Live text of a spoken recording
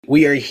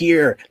We are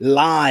here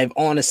live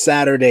on a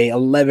Saturday,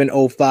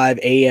 11:05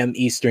 a.m.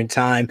 Eastern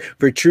Time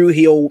for True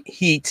Heel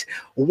Heat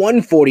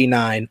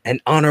 149, an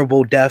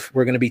honorable death.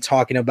 We're going to be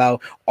talking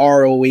about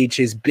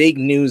ROH's big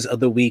news of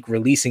the week,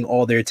 releasing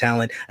all their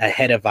talent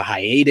ahead of a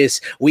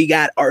hiatus. We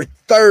got our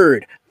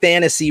third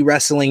fantasy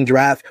wrestling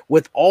draft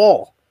with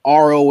all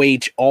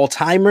ROH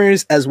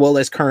all-timers as well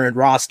as current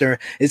roster.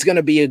 It's going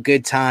to be a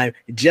good time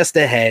just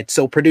ahead.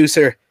 So,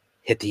 producer,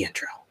 hit the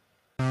intro.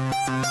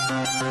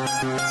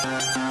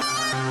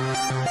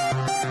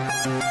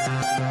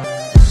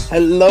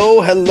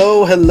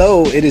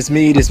 Hello. It is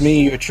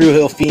me, your True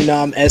Heel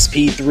Phenom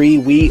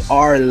SP3. We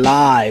are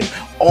live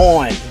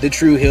on the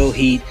True Heel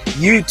Heat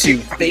YouTube,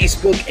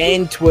 Facebook,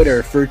 and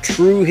Twitter for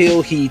True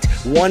Heel Heat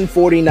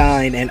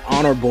 149 and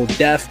Honorable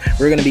Death.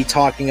 We're going to be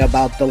talking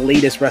about the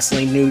latest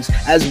wrestling news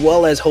as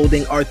well as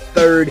holding our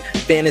third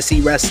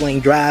fantasy wrestling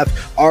draft.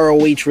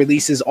 ROH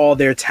releases all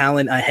their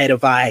talent ahead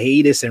of a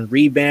hiatus and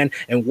rebrand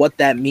and what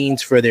that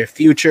means for their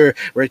future.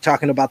 We're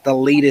talking about the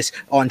latest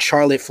on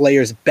Charlotte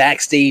Flair's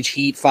backstage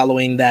heat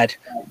following that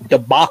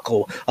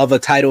debacle of a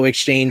title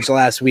exchange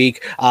last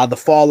week. The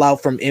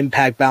fallout from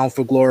Impact Bound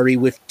for Glory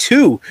with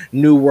two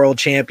new world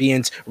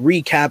champions,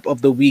 recap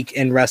of the week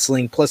in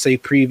wrestling, plus a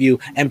preview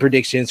and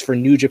predictions for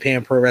New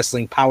Japan Pro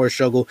Wrestling Power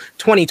Struggle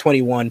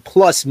 2021,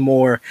 plus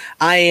more.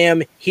 I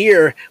am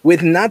here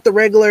with not the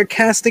regular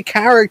cast of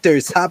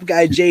characters. Top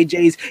Guy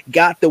JJ's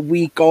got the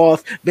week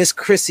off. Miss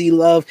Chrissy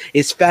Love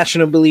is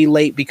fashionably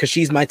late because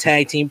she's my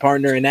tag team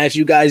partner, and as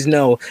you guys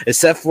know,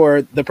 except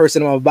for the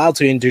person I'm about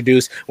to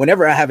introduce,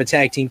 whenever I have a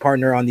tag team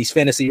partner on these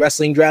fantasy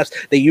wrestling drafts,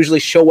 they usually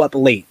show up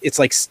late. It's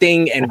like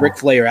Sting and Ric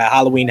Flair at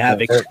Halloween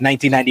Havoc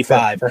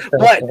 1995.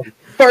 But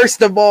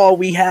first of all,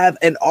 we have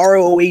an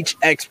ROH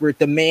expert,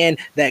 the man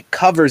that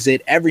covers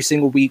it every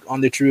single week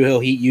on the True Heel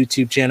Heat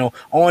YouTube channel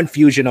on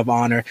Fusion of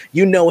Honor.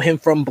 You know him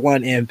from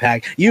Blunt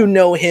Impact. You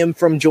know him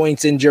from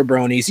Joints and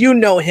Jabronis. You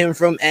know him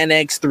from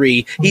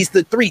NX3. He's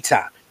the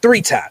three-time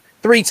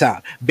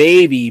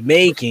baby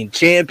making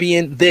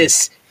champion.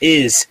 This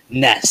is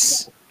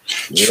Ness.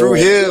 True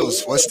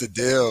Heels, what's the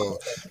deal?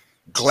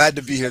 Glad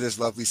to be here this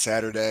lovely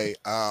Saturday.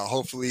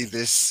 Hopefully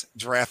this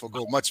draft will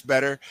go much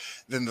better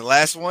than the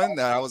last one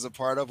that I was a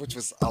part of, which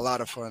was a lot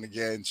of fun.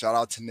 Again, shout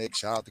out to Nick,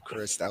 shout out to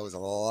Chris. That was a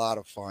lot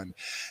of fun.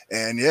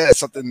 And yeah, it's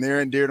something near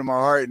and dear to my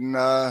heart in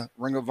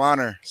Ring of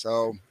Honor.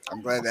 So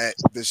I'm glad that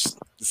this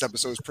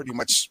episode is pretty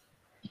much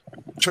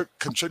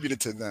contributed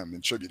to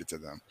them.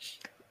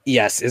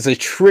 Yes, it's a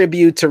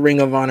tribute to Ring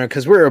of Honor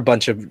because we're a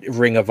bunch of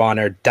Ring of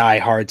Honor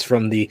diehards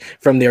from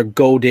their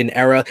golden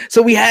era.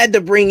 So we had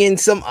to bring in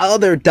some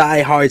other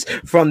diehards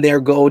from their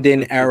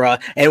golden era.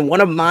 And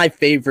one of my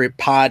favorite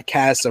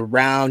podcasts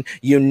around,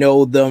 you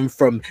know them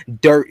from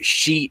Dirt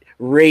Sheet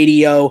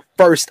Radio.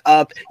 First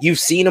up, you've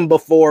seen them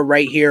before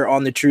right here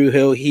on the True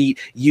Heel Heat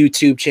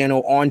YouTube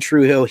channel on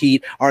True Heel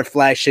Heat, our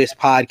flagship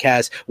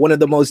podcast. One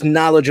of the most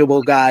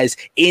knowledgeable guys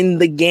in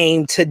the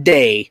game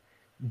today,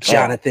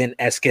 Jonathan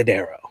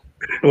Escudero.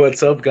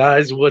 What's up,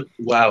 guys?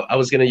 Wow, I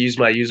was gonna use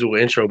my usual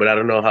intro, but I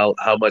don't know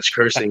how much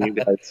cursing you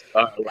guys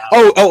are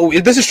allowed. Oh,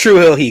 this is True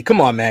Heel Heat.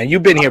 Come on, man.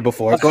 You've been here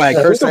before. Go ahead,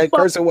 curse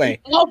away.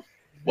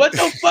 What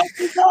the fuck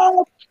is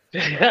up?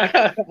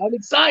 I'm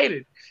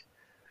excited.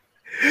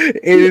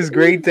 It is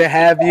great to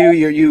have you.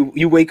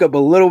 You wake up a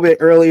little bit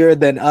earlier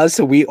than us,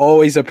 so we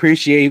always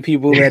appreciate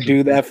people that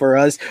do that for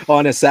us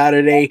on a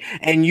Saturday.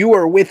 And you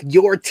are with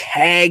your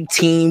tag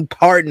team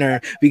partner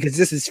because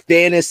this is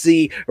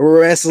fantasy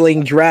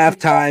wrestling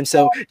draft time.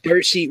 So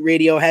Dirt Sheet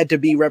Radio had to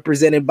be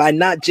represented by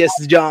not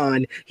just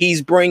John.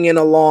 He's bringing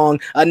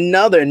along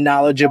another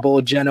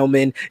knowledgeable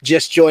gentleman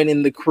just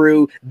joining the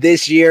crew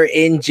this year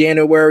in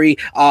January.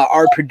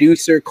 Our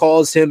producer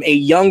calls him a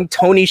young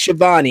Tony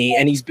Schiavone,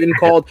 and he's been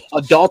called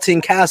a Dalton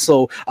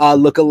Castle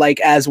lookalike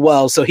as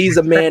well. So he's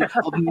a man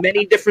of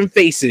many different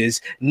faces,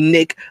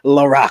 Nick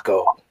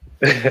LaRocco.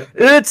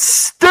 It's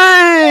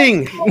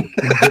Sting!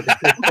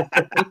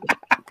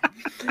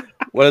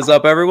 What is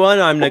up, everyone?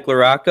 I'm Nick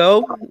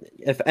LaRocco.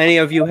 If any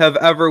of you have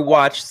ever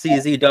watched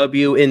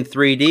CZW in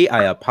 3D,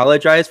 I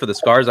apologize for the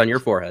scars on your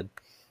forehead.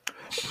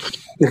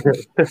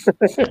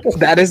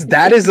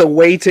 That is a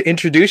way to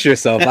introduce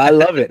yourself. I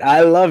love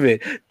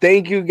it.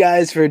 Thank you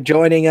guys for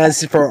joining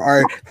us for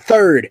our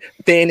third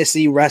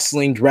fantasy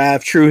wrestling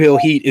draft. True Heel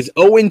Heat is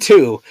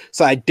 0-2,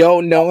 so I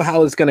don't know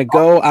how it's gonna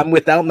go. I'm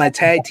without my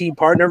tag team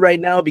partner right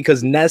now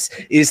because Ness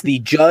is the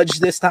judge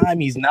this time.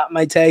 He's not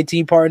my tag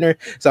team partner,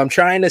 so I'm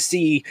trying to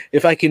see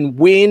if I can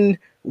win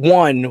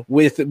one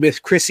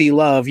with Chrissy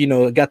Love. You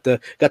know, got the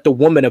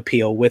woman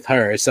appeal with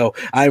her, so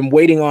I'm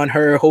waiting on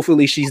her.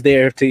 Hopefully she's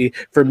there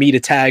for me to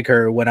tag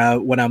her when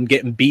I'm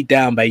getting beat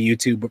down by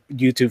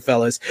YouTube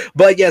fellas.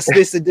 But yes,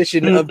 this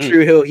edition of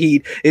True Heel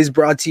Heat is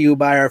brought to you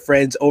by our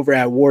friends over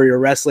at Warrior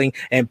Wrestling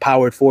and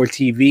Powered 4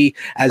 TV,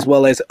 as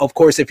well as, of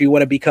course, if you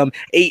want to become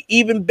a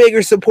even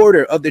bigger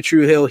supporter of the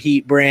True Heel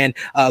Heat brand,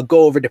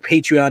 go over to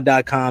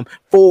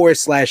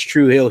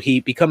patreon.com/True Heel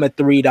Heat. Become a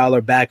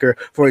 $3 backer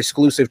for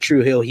exclusive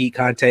True Heel Heat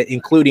content content,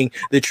 including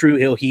the True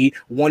Hill Heat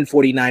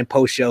 149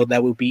 post show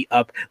that will be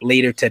up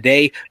later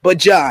today. But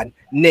John,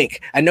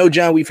 Nick, I know,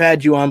 John, we've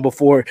had you on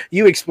before.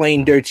 You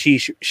explained Dirt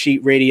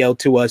Sheet Radio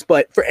to us,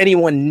 but for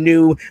anyone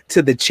new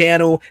to the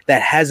channel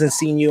that hasn't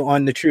seen you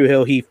on the True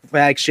Hill Heat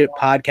flagship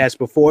podcast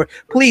before,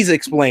 please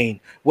explain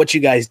what you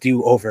guys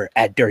do over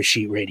at Dirt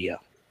Sheet Radio.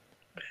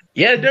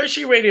 Yeah, Dirt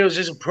Sheet Radio is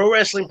just a pro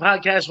wrestling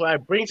podcast where I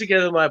bring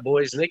together my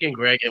boys, Nick and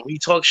Greg, and we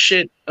talk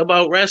shit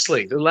about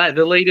wrestling. The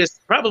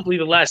latest, probably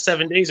the last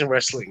 7 days in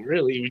wrestling.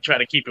 Really, we try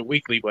to keep it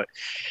weekly, but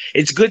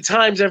it's good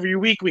times every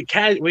week.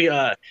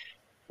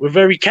 We're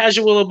very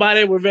casual about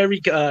it. We're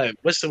very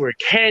what's the word?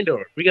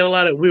 Candor. We got a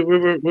lot of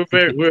we're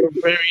very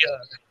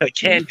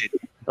candid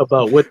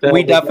about what the.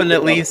 We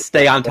definitely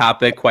stay on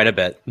topic quite a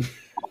bit.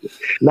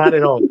 Not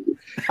at all.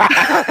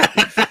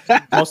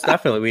 Most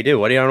definitely, we do.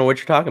 What do you know what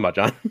you're talking about,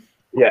 John?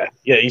 Yeah.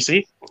 You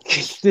see,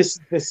 this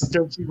is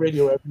Dirt Sheet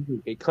Radio every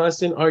week. A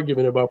constant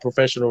argument about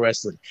professional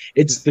wrestling.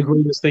 It's the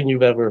greatest thing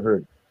you've ever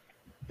heard.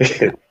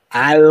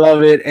 I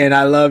love it, and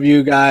I love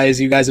you guys.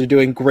 You guys are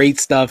doing great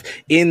stuff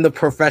in the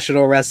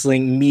professional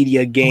wrestling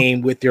media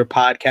game with your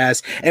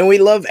podcast, and we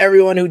love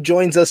everyone who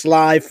joins us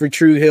live for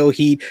True Hill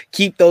Heat.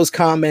 Keep those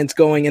comments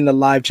going in the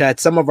live chat.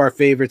 Some of our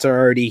favorites are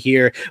already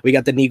here. We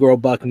got the Negro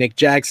Buck, Nick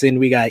Jackson.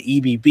 We got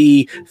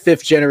EBB,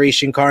 Fifth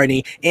Generation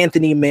Carney,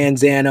 Anthony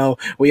Manzano.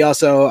 We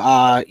also,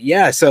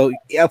 so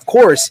of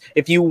course,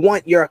 if you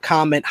want your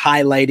comment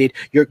highlighted,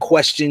 your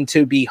question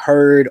to be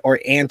heard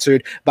or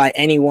answered by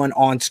anyone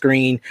on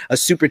screen, a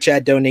super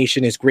chat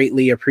donation is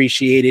greatly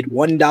appreciated.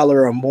 $1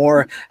 or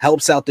more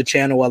helps out the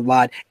channel a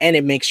lot, and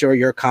it makes sure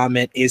your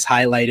comment is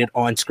highlighted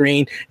on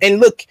screen. And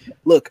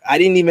look, I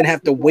didn't even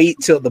have to wait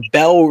till the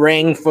bell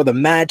rang for the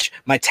match.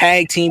 My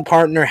tag team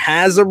partner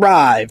has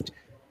arrived.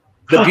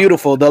 The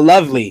beautiful, the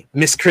lovely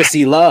Miss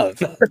Chrissy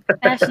Love.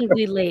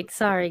 Fashionably late.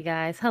 Sorry,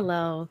 guys.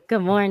 Hello.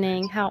 Good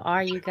morning. How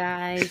are you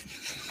guys?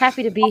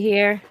 Happy to be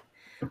here.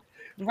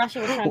 Russia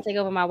was trying to take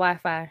over my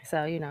Wi-Fi,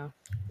 so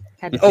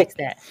had to fix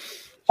that.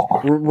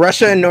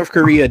 Russia and North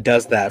Korea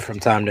does that from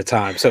time to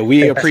time, so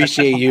we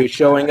appreciate you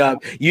showing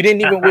up. You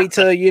didn't even wait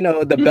till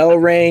the bell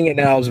rang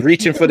and I was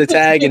reaching for the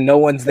tag and no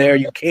one's there.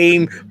 You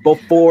came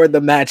before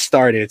the match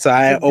started, so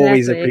I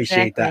always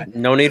appreciate that.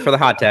 No need for the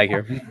hot tag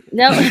here.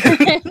 No.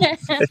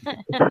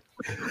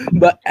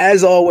 But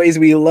as always,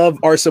 we love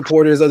our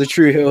supporters of the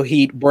True Hill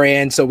Heat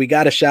brand, so we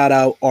got to shout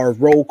out our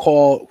roll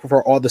call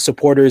for all the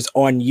supporters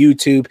on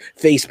YouTube,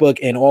 Facebook,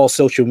 and all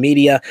social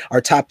media. Our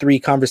top 3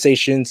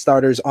 conversation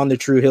starters on the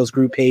True Hills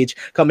group page.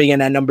 Coming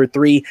in at number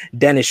 3,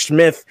 Dennis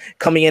Smith.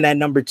 Coming in at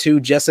number 2,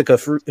 Jessica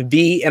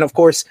V. And of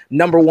course,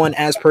 number 1,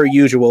 as per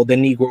usual, the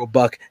Negro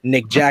Buck,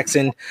 Nick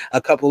Jackson. A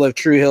couple of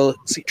True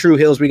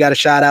Hills we got to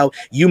shout out.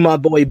 You, my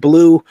boy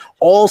Blue,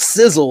 All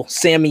Sizzle,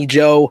 Sammy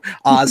Joe,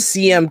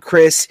 CM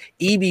Chris,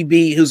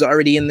 EBB, who's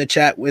already in the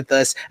chat with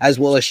us, as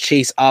well as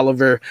Chase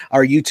Oliver.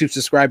 Our YouTube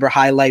subscriber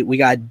highlight, we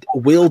got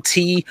Will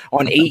T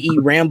on AE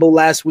Ramble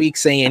last week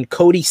saying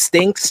Cody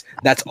stinks.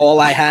 That's all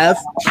I have.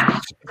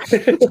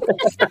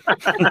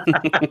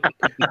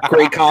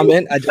 Great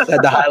comment. I just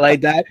had to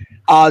highlight that.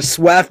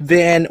 Swaff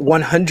Van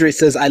 100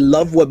 says, I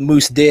love what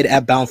Moose did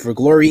at Bound for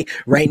Glory.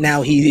 Right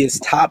now, he is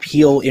top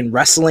heel in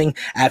wrestling.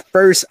 At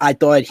first, I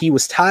thought he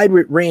was tied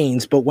with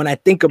Reigns, but when I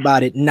think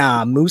about it,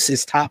 Moose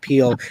is top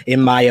heel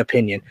in my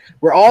opinion.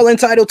 We're all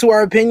entitled to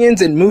our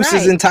opinions, and Moose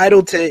is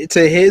entitled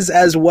to his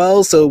as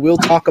well. So we'll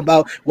talk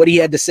about what he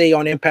had to say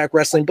on Impact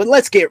Wrestling. But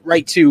let's get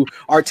right to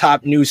our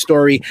top news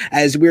story,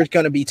 as we're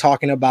going to be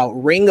talking about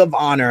Ring of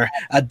Honor,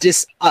 a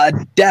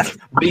death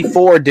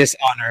before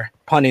dishonor,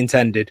 pun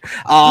intended,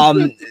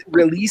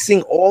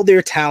 releasing all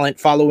their talent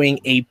following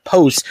a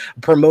post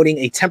promoting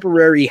a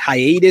temporary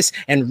hiatus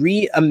and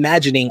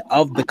reimagining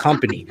of the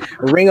company.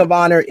 Ring of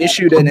Honor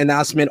issued an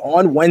announcement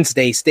on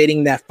Wednesday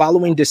stating that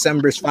following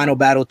December's Final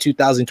Battle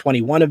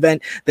 2021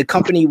 event, the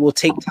company will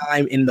take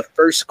time in the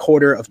first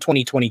quarter of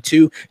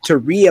 2022 to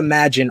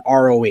reimagine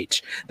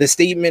ROH. The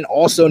statement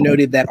also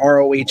noted that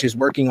ROH is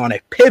working on a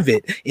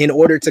pivot in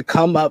order to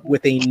come up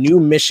with a new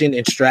mission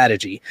and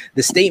strategy.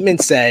 The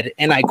statement said,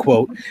 and I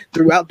quote,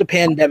 "Throughout the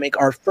pandemic,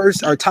 our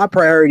top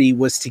priority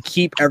was to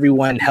keep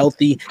everyone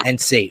healthy and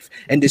safe.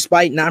 And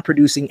despite not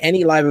producing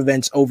any live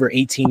events over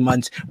 18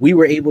 months, we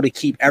were able to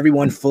keep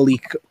everyone fully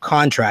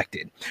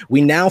contracted.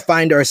 We now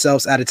find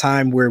ourselves at a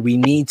time where we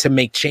need to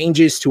make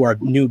changes to our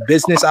new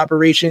business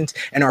operations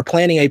and are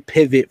planning a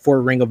pivot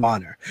for Ring of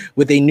Honor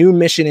with a new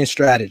mission and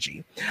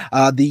strategy.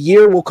 The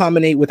year will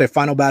culminate with a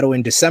Final Battle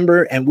in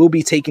December, and we'll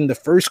be taking the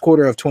first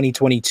quarter of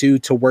 2022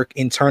 to work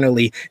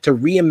internally to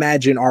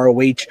reimagine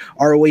ROH.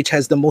 ROH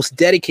has the most most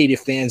dedicated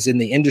fans in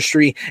the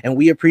industry, and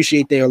we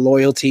appreciate their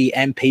loyalty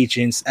and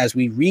patience as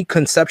we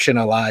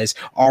reconceptualize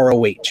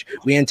ROH.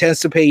 We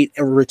anticipate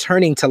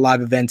returning to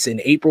live events in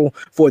April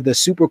for the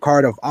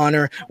Supercard of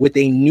Honor with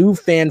a new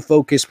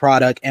fan-focused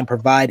product and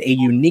provide a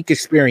unique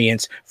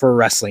experience for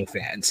wrestling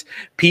fans.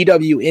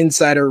 PW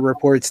Insider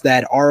reports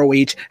that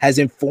ROH has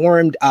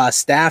informed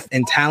staff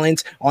and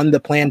talent on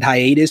the planned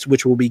hiatus,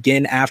 which will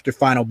begin after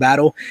Final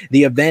Battle.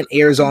 The event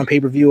airs on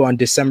pay-per-view on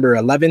December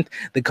 11th.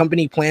 The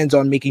company plans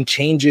on making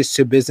changes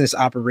to business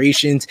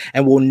operations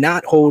and will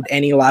not hold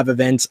any live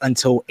events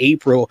until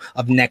April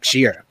of next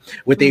year.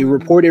 With a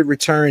reported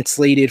return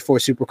slated for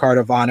Supercard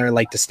of Honor,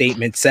 like the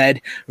statement said,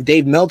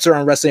 Dave Meltzer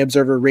on Wrestling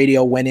Observer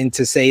Radio went in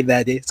to say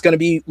that it's going to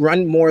be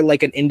run more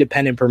like an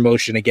independent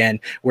promotion again,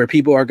 where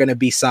people are going to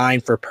be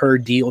signed for per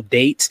deal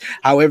dates.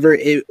 However,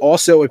 it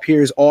also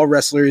appears all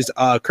wrestlers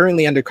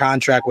currently under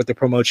contract with the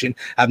promotion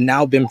have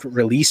now been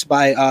released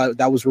by,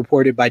 that was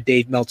reported by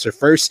Dave Meltzer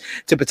first,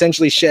 to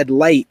potentially shed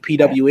light.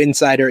 PW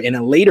Insider in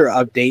a later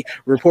update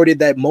reported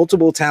that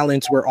multiple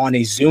talents were on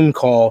a Zoom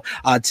call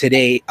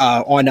today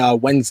on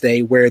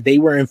Wednesday, where they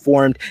were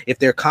informed if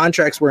their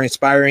contracts were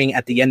expiring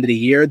at the end of the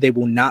year, they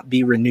will not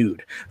be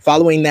renewed.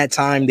 Following that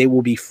time, they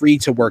will be free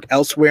to work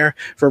elsewhere.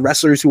 For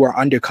wrestlers who are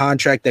under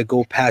contract that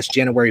go past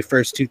January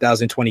 1st,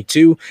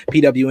 2022,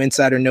 PW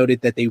Insider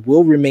noted that they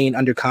will remain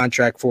under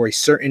contract for a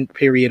certain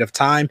period of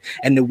time,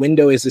 and the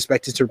window is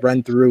expected to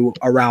run through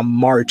around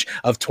March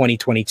of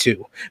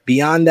 2022.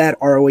 Beyond that,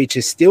 ROH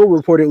is still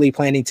reportedly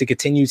planning to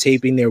continue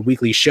taping their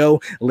weekly show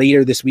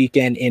later this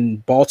weekend in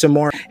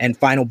Baltimore, and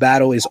Final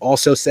Battle is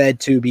also said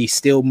to be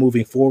still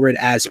moving forward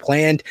as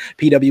planned.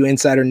 PW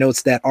Insider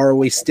notes that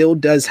ROH still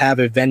does have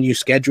a venue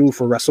scheduled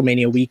for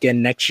WrestleMania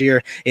weekend next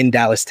year in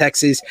Dallas,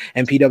 Texas,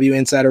 and PW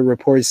Insider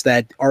reports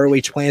that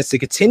ROH plans to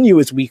continue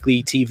its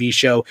weekly TV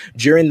show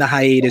during the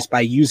hiatus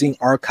by using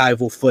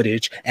archival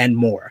footage and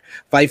more.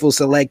 Fightful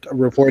Select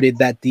reported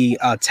that the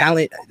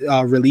talent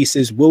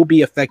releases will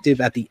be effective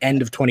at the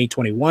end of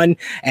 2021,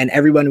 and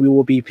everyone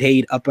will be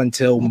paid up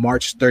until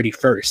March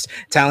 31st.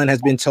 Talent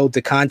has been told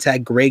to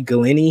contact Greg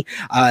Galini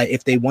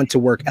if they want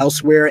to work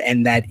elsewhere,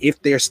 and that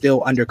if they're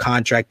still under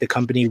contract, the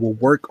company will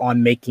work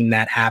on making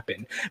that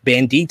happen.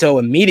 Bandito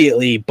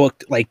immediately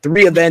booked like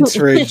 3 events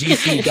for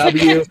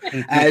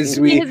GCW as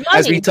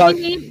we talk.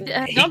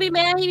 Don't be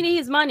mad. He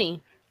needs money.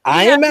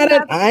 I ain't mad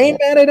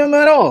at him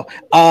at all.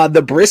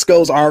 The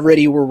Briscoes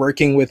already were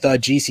working with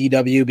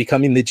GCW,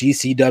 becoming the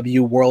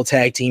GCW World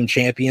Tag Team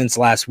Champions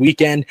last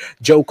weekend.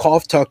 Joe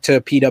Koff talked to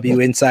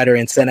PW Insider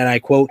and said, and I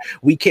quote,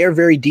 "We care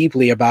very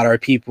deeply about our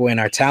people and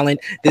our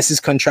talent. This is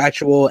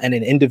contractual and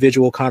an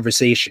individual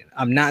conversation.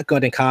 I'm not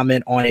going to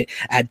comment on it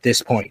at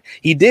this point."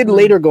 He did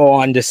later go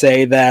on to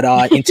say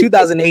that in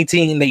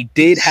 2018, they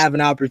did have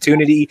an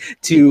opportunity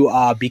to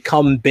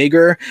become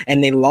bigger,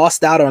 and they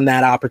lost out on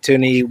that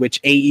opportunity,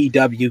 which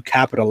AEW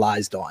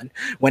capitalized on.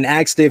 When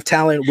asked if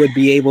talent would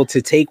be able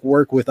to take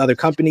work with other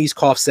companies,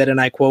 Koff said, and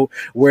I quote,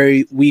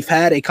 "Where we've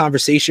had a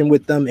conversation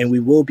with them, and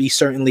we will be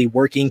certainly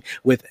working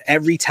with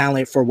every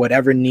talent for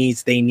whatever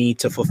needs they need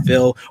to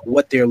fulfill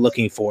what they're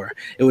looking for."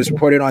 It was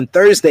reported on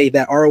Thursday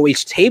that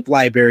ROH tape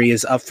library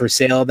is up for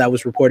sale. That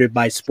was reported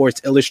by Sports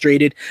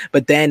Illustrated.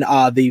 But then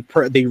the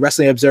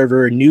Wrestling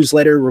Observer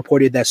newsletter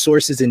reported that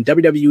sources in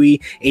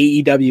WWE,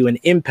 AEW, and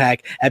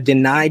Impact have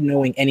denied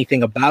knowing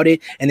anything about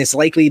it, and it's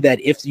likely that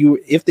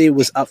if they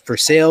was up for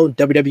sale,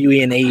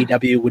 WWE and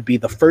AEW would be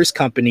the first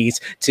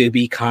companies to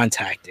be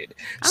contacted.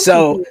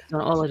 So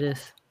all of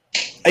this,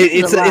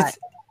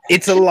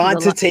 it's a lot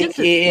to take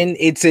in.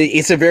 It's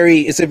a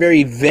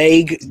very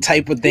vague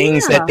type of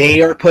things that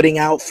they are putting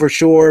out for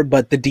sure.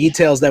 But the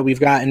details that we've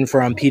gotten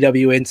from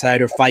PW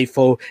Insider,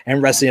 Fightful,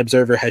 and Wrestling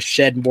Observer has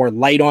shed more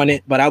light on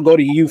it. But I'll go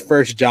to you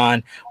first,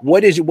 John.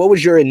 What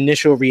was your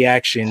initial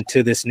reaction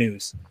to this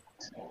news?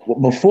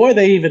 Before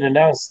they even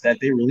announced that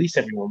they released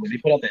everyone, when they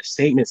put out that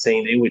statement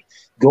saying they would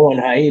go on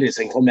hiatus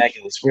and come back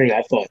in the spring,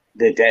 I thought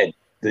they're dead.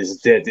 This is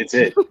dead. It's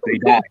it. They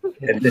died,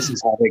 and this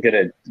is how they're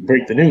gonna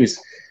break the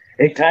news.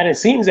 It kind of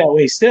seems that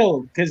way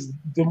still, because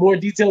the more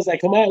details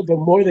that come out, the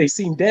more they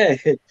seem dead.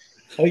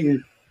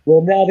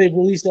 Well, now they've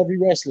released every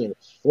wrestler.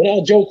 Well,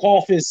 now Joe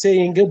Koff is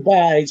saying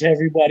goodbye to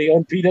everybody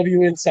on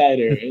PW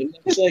Insider. And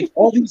it's like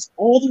all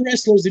the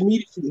wrestlers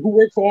immediately who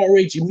work for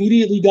RH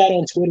immediately got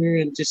on Twitter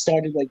and just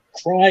started like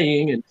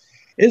crying. And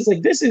it's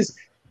like, this is,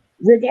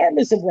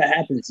 regardless of what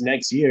happens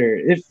next year,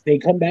 if they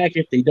come back,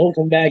 if they don't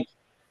come back,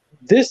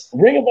 this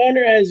Ring of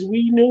Honor as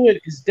we knew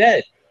it is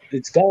dead.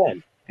 It's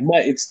gone.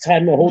 It's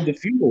time to hold the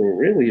funeral,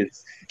 really.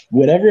 It's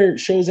whatever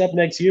shows up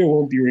next year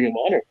won't be Ring of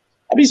Honor.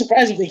 I'd be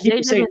surprised if they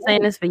keep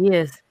saying this for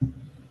years.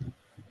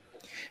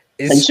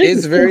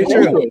 It's very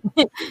true.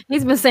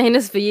 He's been saying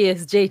this for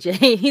years,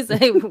 JJ. He's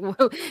like,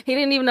 he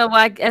didn't even know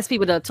why I asked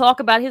people to talk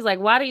about it. He's like,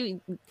 why do you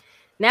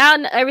now?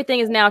 Everything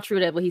is now true.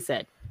 That what he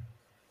said.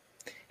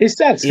 It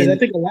sucks because I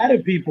think a lot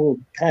of people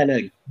kind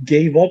of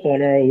gave up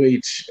on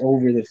ROH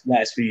over the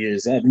last few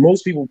years.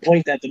 Most people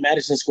point at the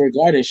Madison Square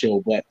Garden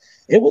show, but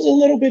it was a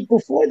little bit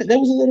before that. There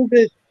was a little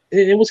bit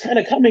it was kind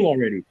of coming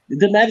already.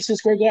 The Madison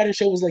Square Garden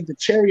show was like the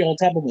cherry on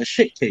top of a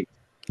shit cake.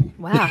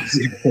 Wow.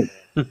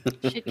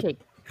 Shit cake.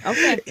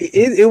 Okay.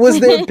 It was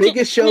their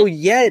biggest show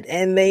yet,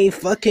 and they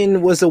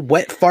fucking was a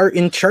wet fart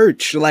in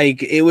church.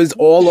 Like, it was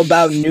all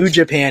about New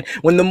Japan.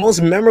 When the most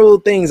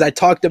memorable things, I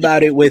talked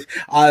about it with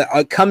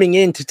coming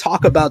in to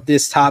talk about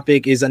this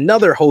topic, is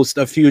another host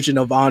of Fusion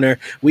of Honor.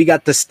 We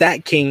got the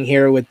Stat King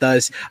here with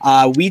us.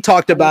 We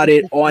talked about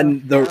it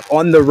on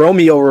the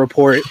Romeo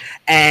Report,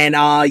 and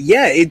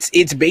yeah,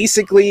 it's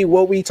basically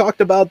what we talked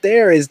about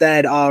there, is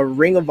that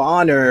Ring of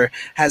Honor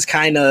has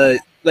kind of,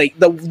 like,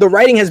 the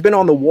writing has been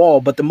on the wall,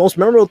 but the most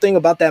memorable thing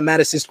about that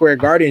Madison Square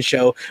Garden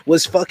show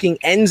was fucking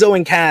Enzo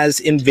and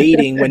Kaz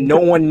invading when no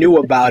one knew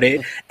about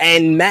it,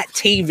 and Matt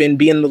Taven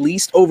being the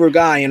least over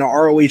guy in an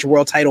ROH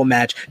World Title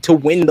match to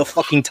win the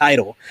fucking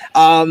title.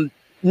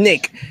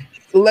 Nick,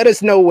 let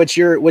us know what's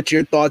your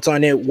thoughts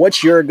on it.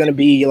 What's your gonna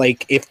be,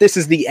 like, if this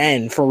is the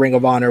end for Ring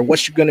of Honor?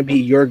 What's gonna be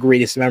your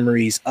greatest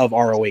memories of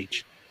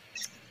ROH?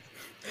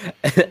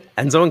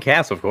 Enzo and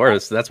Cass, of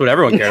course. That's what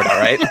everyone cared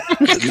about, right?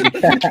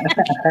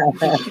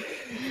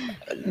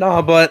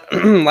 No, but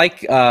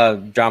like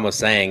John was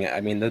saying,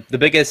 I mean, the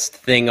biggest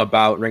thing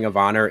about Ring of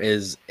Honor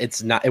is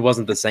it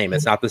wasn't the same.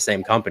 It's not the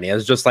same company.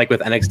 It's just like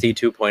with NXT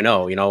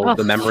 2.0. You know,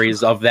 the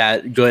memories of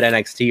that good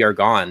NXT are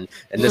gone,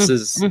 and this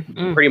is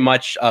pretty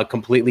much a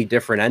completely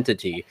different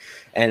entity.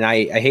 And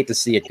I hate to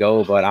see it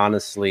go, but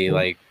honestly,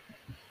 like,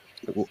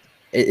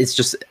 it's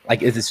just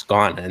like, it's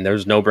gone, and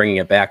there's no bringing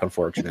it back,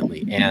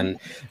 unfortunately. And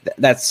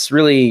that's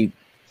really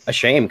a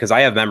shame, because I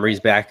have memories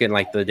back in,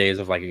 like, the days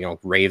of, like, you know,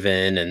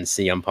 Raven and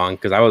CM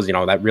Punk, because I was, you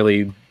know, that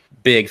really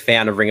big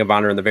fan of Ring of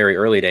Honor in the very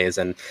early days,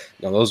 and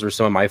you know, those were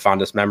some of my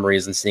fondest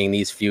memories. And seeing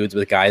these feuds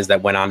with guys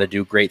that went on to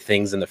do great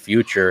things in the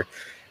future,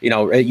 you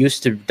know, it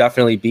used to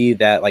definitely be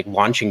that, like,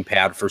 launching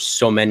pad for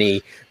so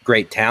many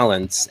great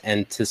talents,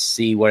 and to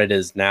see what it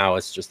is now,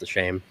 it's just a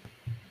shame.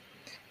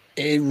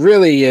 It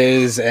really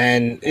is,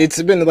 and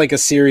it's been like a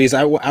series.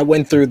 I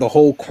went through the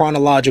whole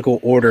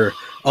chronological order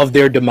of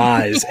their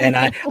demise, and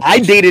I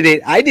dated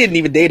it. I didn't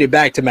even date it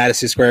back to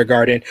Madison Square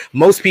Garden.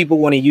 Most people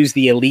want to use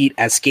the Elite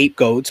as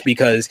scapegoats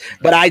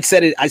but I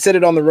said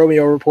it on the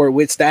Romeo Report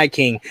with Stag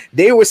King.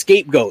 They were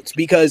scapegoats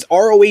because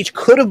ROH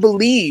could have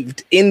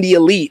believed in the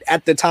Elite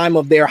at the time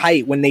of their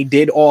height when they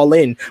did All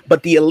In,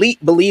 but the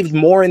Elite believed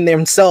more in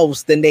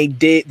themselves than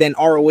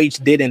ROH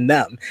did in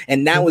them,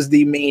 and that was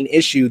the main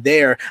issue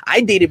there.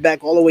 I dated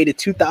back all the way to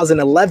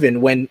 2011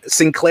 when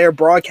Sinclair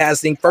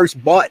Broadcasting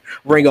first bought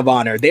Ring of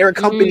Honor. They're a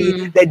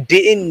company that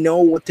didn't know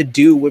what to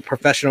do with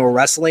professional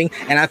wrestling,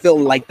 and I feel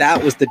like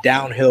that was the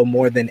downhill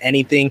more than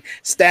anything.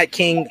 Stat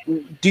King,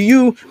 do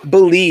you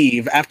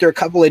believe, after a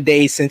couple of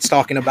days since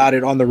talking about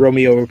it on the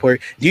Romeo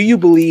Report, do you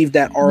believe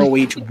that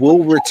ROH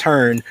will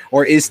return,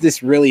 or is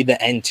this really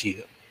the end to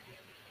you?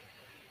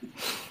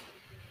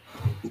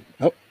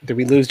 Oh, did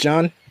we lose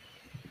John?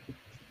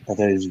 I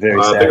thought he was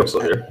very sad. I think I'm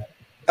still here.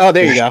 Oh,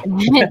 there you go.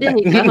 There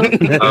you go.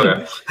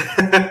 Okay.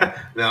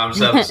 Now I'm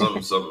just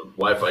having some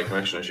Wi-Fi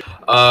connection issue.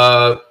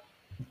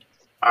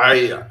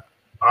 I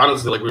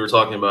honestly, like we were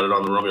talking about it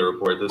on the Romeo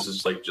Report, this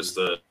is like just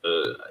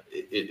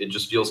it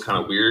just feels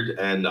kind of weird.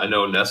 And I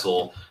know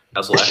Nessel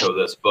echo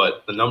this,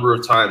 but the number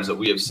of times that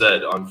we have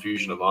said on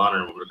Fusion of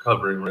Honor when we're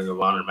covering Ring of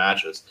Honor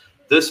matches,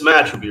 this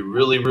match would be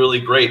really, really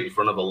great in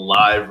front of a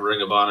live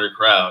Ring of Honor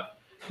crowd,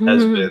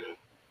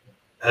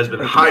 has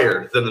been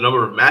higher than the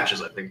number of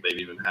matches I think they've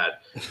even had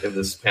in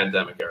this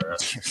pandemic era.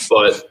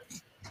 But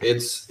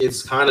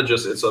it's kind of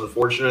just, it's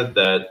unfortunate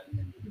that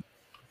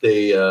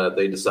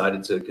they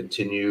decided to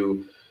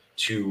continue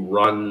to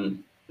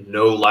run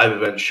no live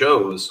event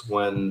shows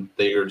when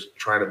they are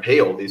trying to pay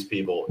all these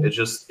people. It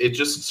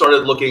just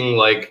started looking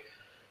like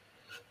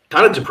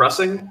kind of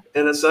depressing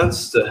in a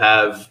sense to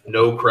have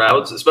no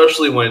crowds,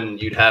 especially when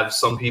you'd have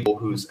some people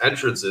whose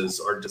entrances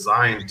are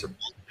designed to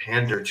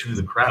pander to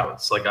the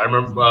crowds. Like I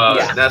remember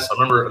Ness.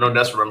 I know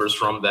Ness remembers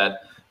from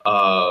that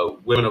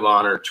Women of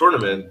Honor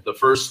tournament, the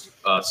first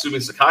Sumi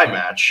Sakai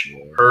match,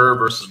 her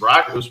versus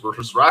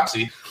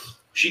Roxy.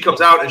 She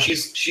comes out and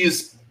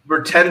she's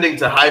pretending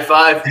to high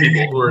five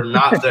people who are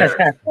not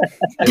there.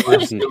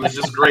 It was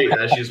just great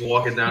as she's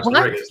walking down to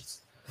the ring.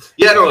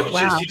 Yeah, no,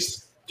 wow.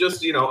 she's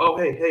just, you know, oh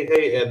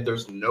hey, and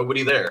there's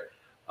nobody there.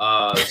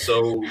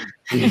 So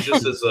it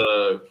just is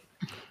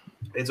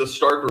it's a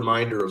stark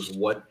reminder of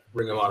what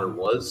Ring of Honor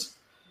was.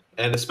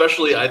 And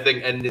especially, I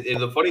think, and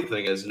the funny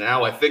thing is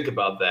now I think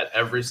about that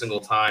every single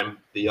time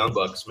the Young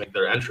Bucks make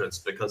their entrance,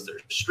 because their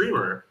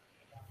streamer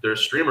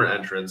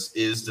entrance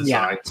is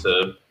designed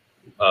to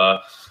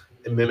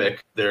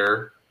mimic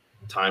their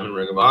time in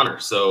Ring of Honor.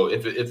 So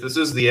if this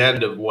is the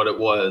end of what it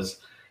was,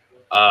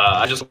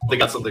 I just think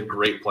got something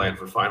great planned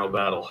for Final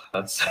Battle.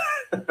 That's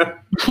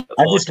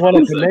I just want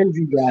to commend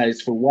you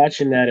guys for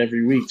watching that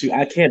every week too.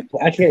 I can't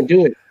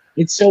do it.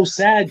 It's so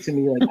sad to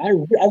me. Like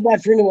I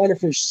watched Ring of Honor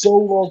for so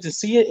long, to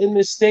see it in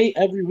this state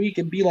every week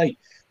and be like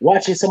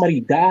watching somebody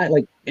die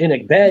like in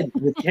a bed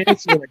with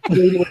cancer, like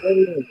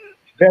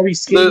very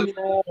skinny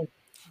now.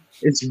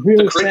 It's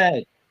really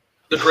sad.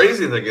 the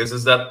crazy thing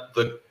is that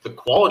the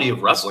quality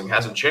of wrestling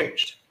hasn't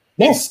changed.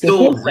 No, It's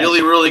still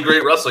really, really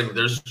great wrestling.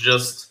 There's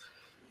just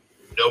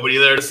nobody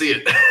there to see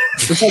it.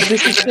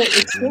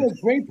 It's still a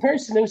great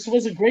person. It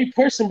was a great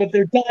person, but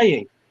they're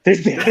dying.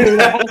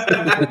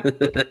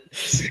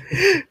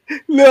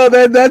 No,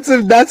 that's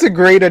a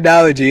great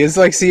analogy. It's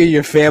like seeing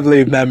your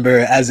family member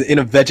as in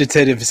a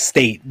vegetative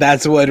state.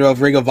 That's what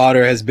Ring of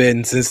Honor has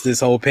been since this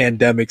whole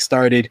pandemic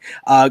started.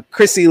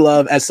 Chrissy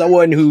Love, as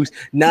someone who's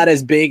not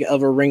as big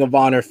of a Ring of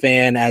Honor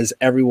fan as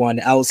everyone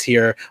else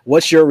here,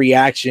 what's your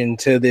reaction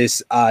to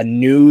this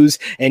news?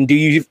 And do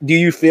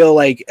you feel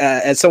like,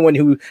 as someone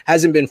who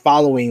hasn't been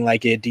following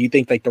like it, do you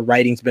think like the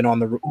writing's been on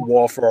the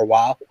wall for a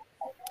while?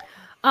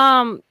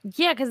 Yeah,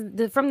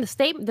 because from the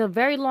statement, the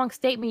very long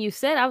statement you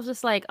said, I was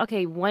just like,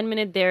 okay, 1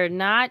 minute they're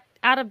not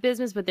out of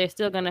business, but they're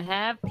still gonna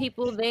have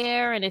people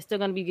there, and they're still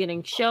gonna be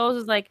getting shows.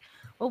 It's like,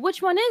 well,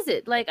 which one is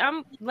it? Like,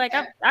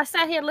 I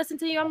sat here listening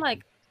to you. I'm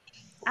like,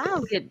 I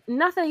don't get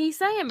nothing he's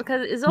saying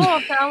because it's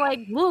all sound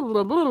like blah,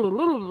 blah, blah, blah,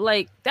 blah.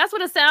 Like that's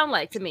what it sounds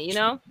like to me, you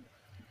know.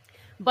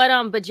 But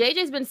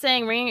JJ's been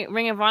saying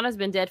Ring of Honor's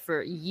been dead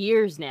for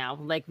years now.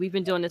 Like we've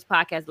been doing this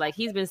podcast. Like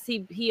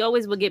he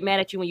always will get mad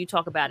at you when you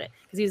talk about it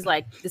because he's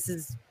like,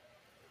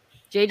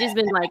 JJ's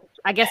been like,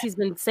 I guess he's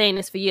been saying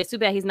this for years. Too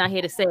bad he's not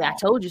here to say I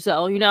told you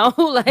so, you know.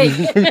 Like,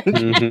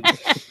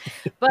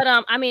 but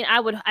I mean,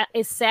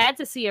 it's sad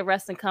to see a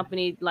wrestling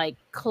company like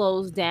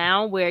close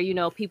down where you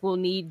know people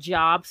need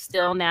jobs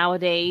still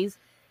nowadays.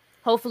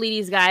 Hopefully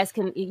these guys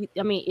can.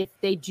 I mean, if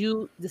they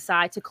do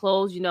decide to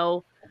close, you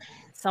know.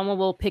 Someone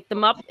will pick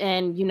them up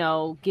and, you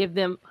know, give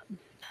them,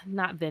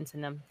 not Vince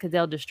in them, because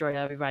they'll destroy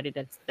everybody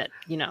that,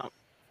 you know.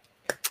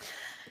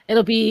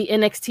 It'll be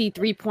NXT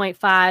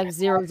 3.5000.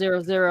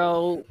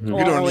 You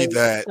don't need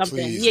that, something.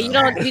 please. Yeah,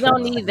 you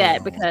don't need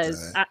that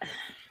because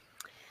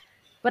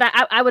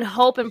I would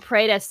hope and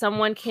pray that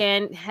someone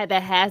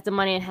that has the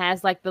money and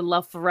has like the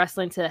love for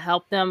wrestling to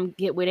help them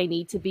get where they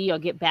need to be or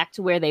get back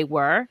to where they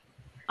were.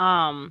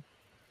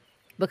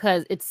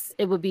 Because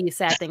it would be a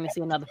sad thing to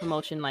see another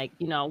promotion like,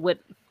 you know, with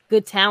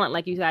good talent,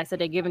 like you guys said,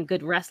 they're giving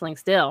good wrestling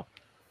still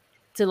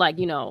to like,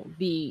 you know,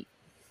 be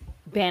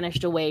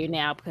banished away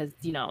now because,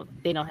 you know,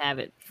 they don't have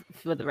it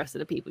for the rest of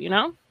the people, you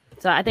know?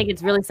 So I think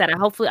it's really sad.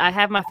 I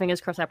have my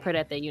fingers crossed. I pray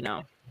that they, you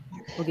know,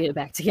 will get it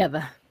back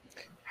together.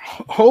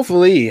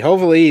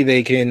 Hopefully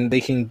they can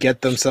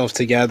get themselves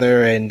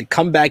together and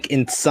come back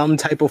in some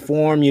type of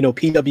form. You know,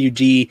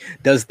 PWG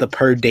does the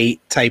per date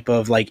type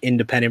of like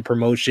independent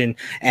promotion,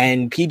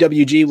 and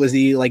PWG was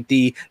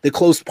the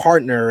close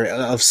partner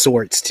of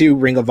sorts to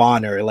Ring of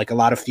Honor. Like a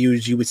lot of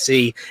feuds you would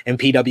see in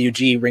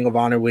PWG, Ring of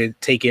Honor would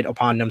take it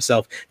upon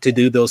themselves to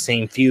do those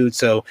same feuds.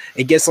 So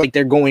it gets like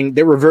they're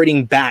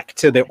reverting back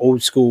to the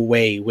old school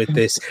way with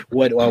this.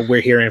 What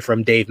we're hearing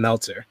from Dave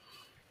Meltzer.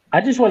 I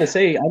just want to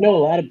say, I know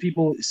a lot of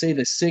people say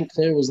that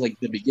Sinclair was like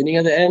the beginning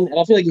of the end, and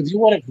I feel like if you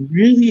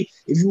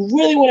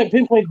really want to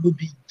pinpoint the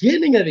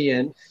beginning of the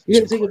end, you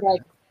got to take it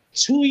back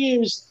 2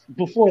 years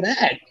before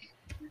that,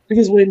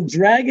 because when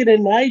Dragon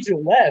and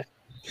Nigel left,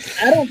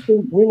 I don't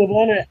think Ring of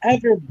Honor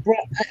ever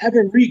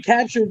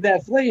recaptured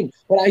that flame.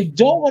 But I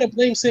don't want to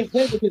blame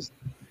Sinclair because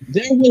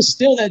there was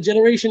still that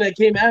generation that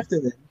came after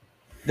them,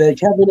 the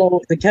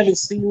Kevin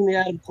Steen, the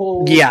Adam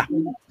Cole, yeah.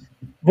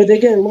 But they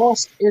get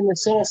lost in the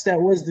sauce that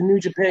was the New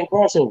Japan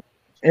crossover.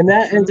 And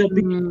that ends up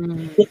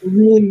being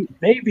really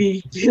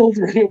maybe killed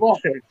Ring of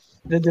Honor.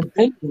 The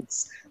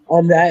dependence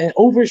on that and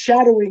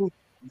overshadowing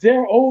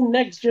their own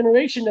next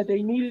generation that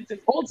they needed to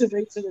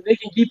cultivate so that they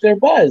can keep their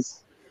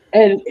buzz.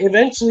 And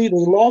eventually they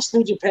lost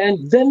New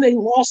Japan. Then they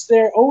lost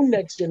their own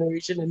next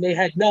generation and they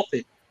had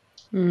nothing.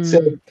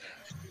 So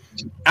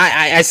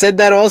I said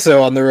that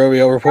also on the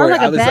Rodeo Report. Sounds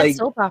like I was a bad like,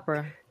 soap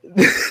opera.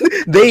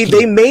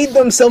 they made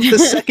themselves the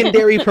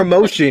secondary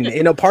promotion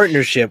in a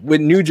partnership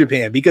with New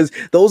Japan because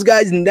those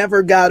guys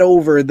never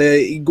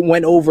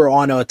went over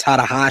on a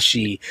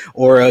Tanahashi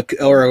or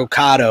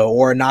Okada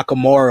or a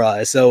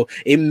Nakamura, so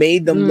it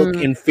made them look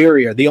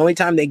inferior. The only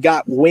time they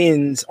got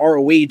wins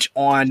ROH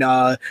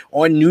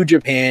on New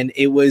Japan,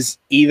 it was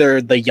either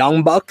the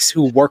Young Bucks,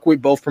 who work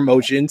with both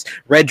promotions,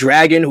 Red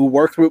Dragon, who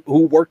worked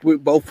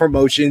with both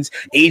promotions,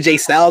 AJ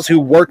Styles, who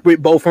worked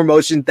with both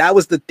promotions. That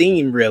was the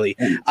theme, really.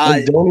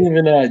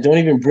 Don't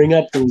even bring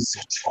up those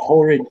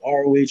horrid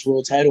ROH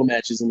World Title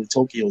matches in the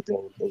Tokyo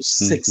Dome. Those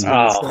 6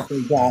 months that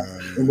they got.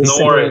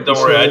 Don't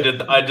worry. I did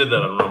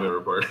that on Romeo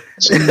Report.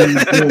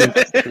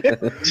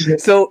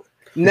 So,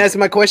 Ness,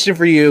 my question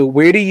for you: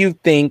 where do you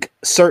think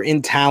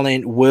certain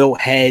talent will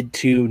head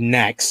to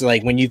next?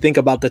 Like when you think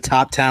about the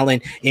top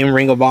talent in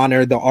Ring of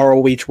Honor, the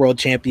ROH World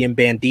Champion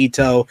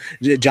Bandito,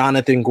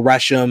 Jonathan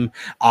Gresham,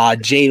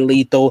 Jay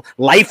Lethal,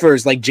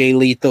 lifers like Jay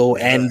Lethal,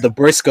 and the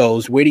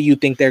Briscoes, where do you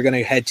think they're going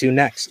to head to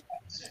next?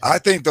 I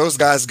think those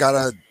guys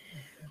gotta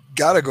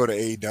go to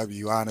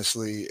AEW.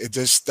 Honestly, it's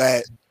just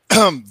that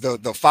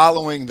the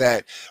following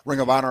that Ring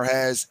of Honor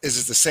has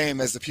is the same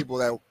as the people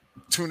that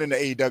tune into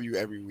AEW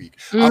every week.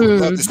 I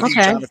would love to see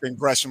okay. Jonathan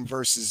Gresham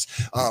versus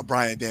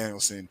Bryan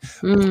Danielson,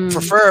 Mm.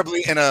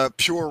 preferably in a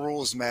pure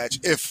rules match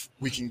if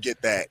we can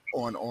get that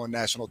on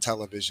national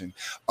television.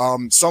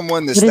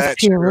 Someone that's What is that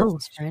pure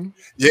rules, friend?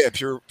 yeah,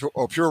 pure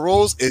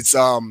rules. It's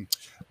a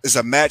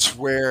match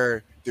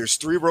where there's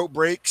 3 rope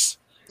breaks.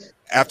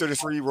 After the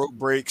 3 rope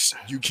breaks,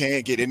 you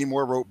can't get any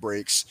more rope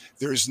breaks.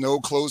 There's no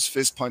closed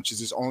fist punches.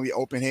 There's only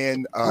open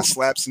hand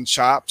slaps and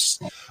chops.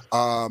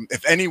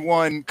 If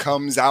anyone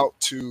comes out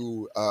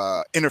to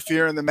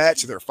interfere in the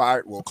match, they're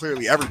fired. Well,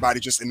 clearly everybody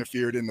just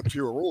interfered in the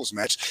pure rules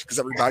match because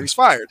everybody's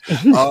fired.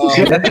 And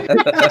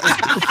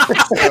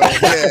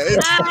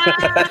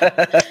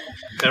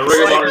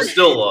Ring of Honor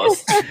still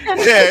lost.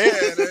 Yeah,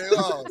 they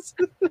lost.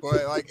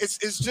 But like,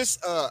 it's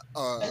just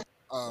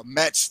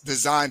match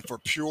designed for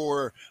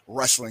pure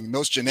wrestling,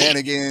 no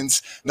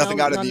shenanigans,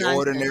 nothing out of the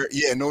ordinary.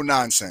 Yeah, no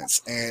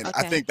nonsense. And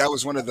I think that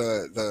was one of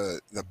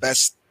the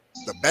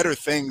better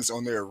things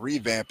on their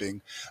revamping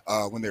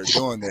when they're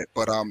doing it.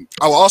 But I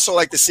would also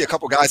like to see a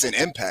couple guys in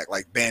Impact,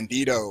 like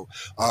Bandito,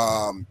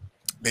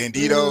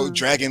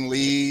 Dragon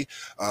Lee.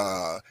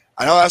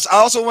 I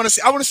also want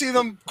to see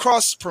them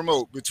cross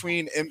promote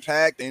between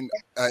Impact and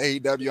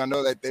AEW. I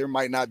know that there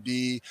might not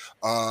be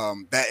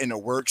that in the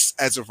works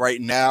as of right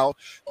now,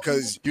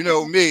 because you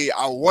know me,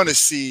 I want to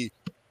see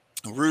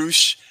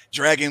Roosh,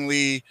 Dragon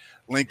Lee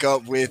link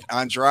up with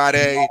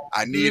Andrade.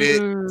 I need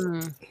it.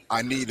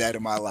 I need that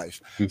in my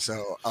life.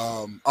 So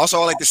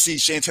also I like to see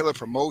Shane Taylor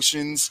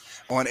Promotions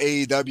on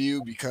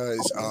AEW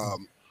because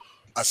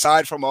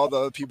aside from all the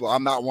other people,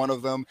 I'm not one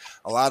of them.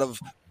 A lot of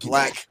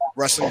black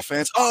wrestling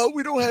fans,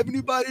 we don't have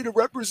anybody to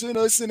represent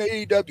us in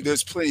AEW.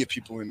 There's plenty of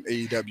people in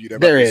AEW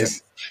that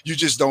represent. You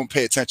just don't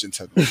pay attention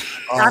to them.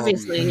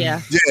 Obviously,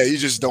 yeah. Yeah, you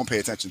just don't pay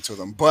attention to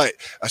them. But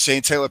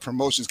Shane Taylor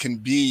Promotions can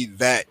be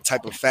that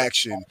type of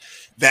faction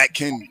that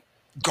can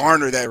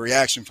garner that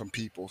reaction from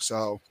people.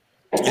 So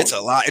it's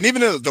a lot. And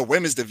even in the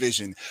women's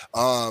division,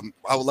 I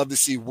would love to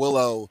see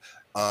Willow,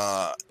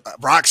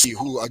 Roxy,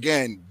 who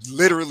again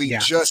literally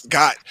just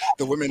got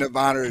the Women of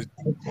Honor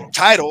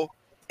title,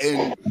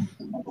 and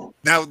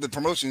now the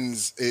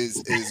promotions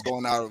is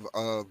going out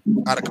of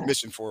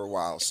commission for a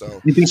while.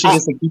 So you think she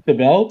gets to keep the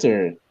belt,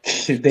 or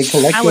if they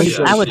collect? I would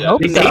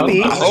hope so.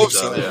 Maybe. I hope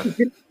so.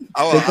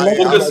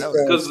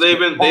 Because they've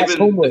been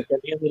homework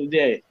at the end of the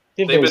day.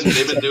 They've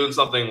been doing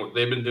something.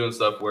 They've been doing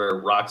stuff where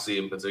Roxy,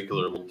 in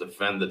particular, will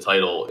defend the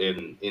title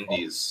in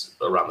indies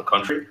around the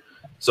country,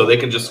 so they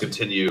can just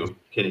continue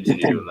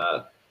doing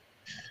that.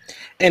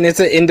 And it's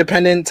an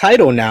independent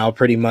title now,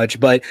 pretty much.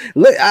 But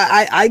look,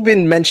 I've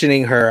been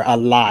mentioning her a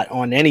lot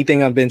on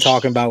anything I've been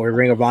talking about with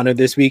Ring of Honor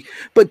this week.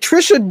 But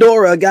Trisha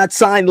Dora got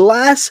signed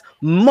last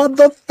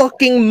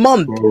motherfucking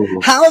month.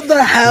 How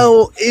the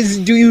hell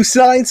do you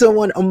sign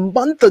someone a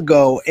month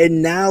ago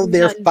and now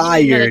they're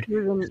fired?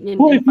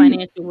 In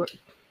financial work.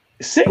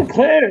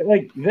 Sinclair,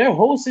 like their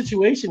whole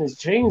situation has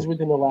changed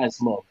within the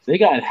last month. They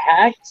got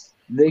hacked.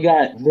 They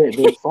got their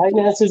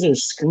finances are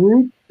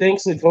screwed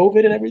thanks to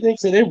COVID and everything.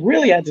 So they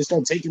really had to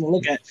start taking a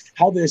look at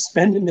how they're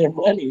spending their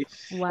money.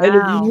 Wow. And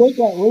if you look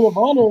at Ring of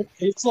Honor,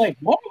 it's like,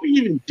 what are we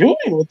even doing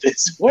with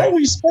this? Why are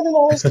we spending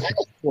all this cash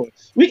for?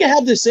 We can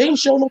have the same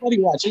show nobody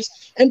watches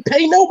and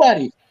pay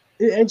nobody.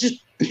 And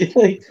just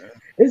like,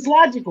 it's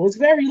logical. It's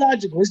very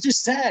logical. It's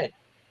just sad.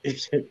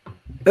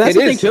 That's the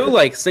thing too.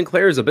 Like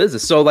Sinclair is a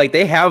business, so like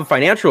they have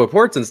financial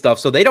reports and stuff,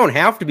 so they don't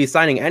have to be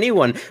signing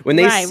anyone when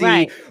they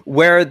see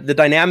where the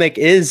dynamic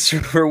is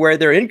for where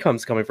their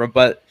income's coming from.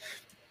 But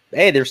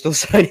hey, they're still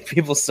signing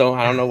people, so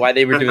I don't know why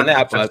they were doing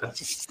that. But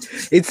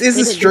it's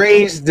a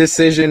strange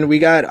decision. We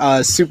got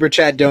a super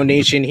chat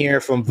donation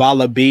here from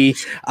Vala B.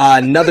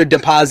 Another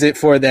deposit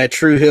for that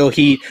True Hill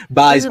Heat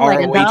buys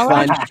ROH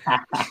fund.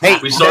 Hey,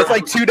 that's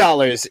like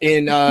 $2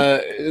 in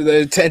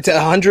the 10 to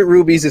 100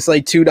 rubies. It's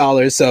like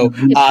 $2. So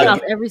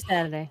every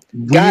Saturday,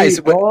 guys,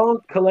 we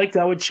all collect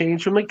our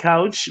change from the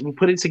couch. We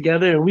put it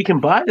together, and we can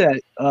buy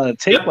that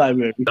tape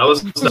library. That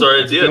was our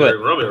idea. The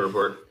Romeo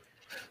report.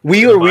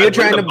 We're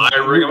trying to buy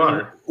Ring of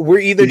Honor. We're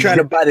either trying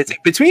to buy the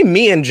tape between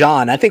me and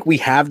John. I think we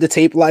have the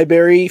tape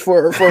library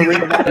for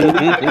Ring of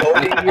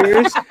Honor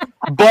years.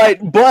 But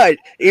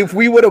if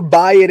we were to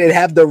buy it and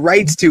have the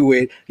rights to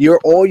it,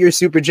 all your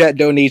super chat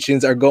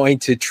donations are going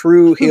to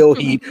True Hill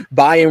Heat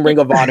buying Ring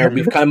of Honor.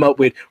 We've come up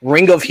with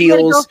Ring of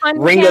Heels,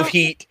 Ring of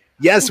Heat.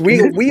 Yes, we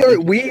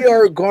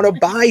are gonna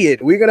buy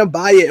it. We're gonna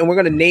buy it, and we're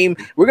gonna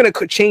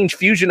change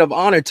Fusion of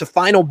Honor to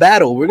Final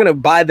Battle. We're gonna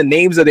buy the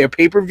names of their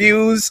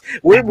pay-per-views.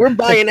 We're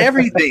buying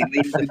everything,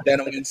 ladies and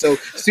gentlemen. So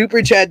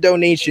super chat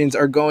donations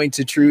are going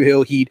to True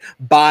Hill Heat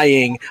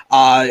buying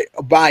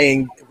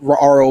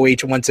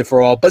ROH once and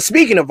for all. But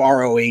speaking of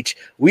ROH,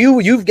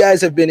 you guys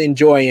have been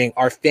enjoying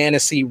our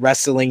fantasy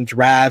wrestling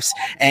drafts,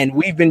 and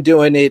we've been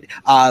doing it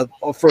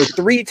for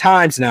 3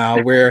 times now,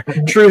 where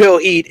True Hill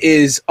Heat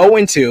is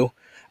 0-2.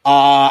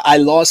 I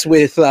lost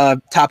with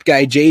Top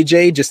Guy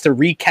JJ. Just to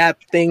recap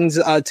things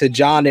to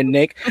John and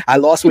Nick, I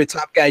lost with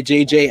Top Guy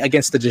JJ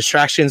against the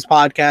Distractions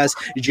podcast,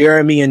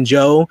 Jeremy and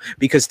Joe,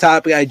 because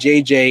Top Guy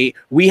JJ,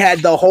 we had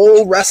the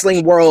whole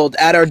wrestling world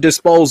at our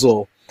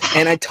disposal.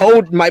 And I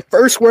told my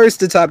first words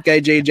to Top Guy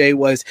JJ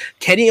was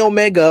Kenny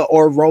Omega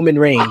or Roman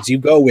Reigns you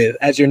go with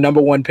as your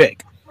number one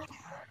pick.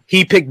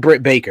 He picked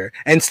Britt Baker,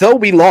 and so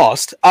we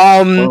lost.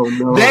 no.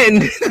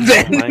 Then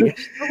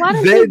Why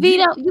did you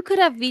veto? You could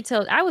have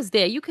vetoed. I was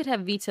there. You could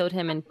have vetoed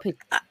him and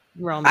picked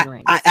Roman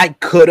Reigns. I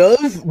could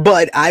have,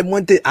 but I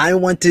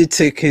wanted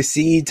to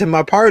concede to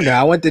my partner.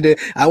 I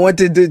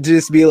wanted to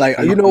just be like,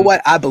 you know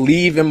what? I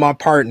believe in my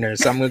partner,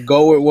 so I'm gonna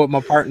go with what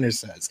my partner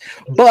says.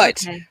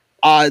 But Okay.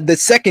 The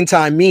second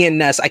time, me and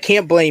Ness, I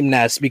can't blame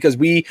Ness because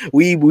we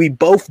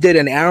both did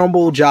an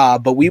admirable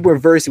job, but we were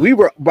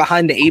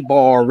behind the 8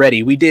 ball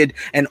already. We did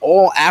an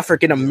all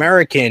African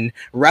American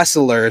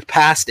wrestler,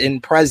 past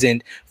and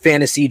present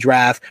fantasy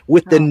draft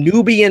with the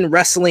Nubian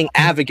Wrestling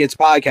Advocates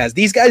podcast.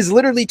 These guys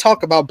literally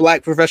talk about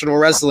black professional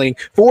wrestling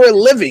for a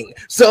living.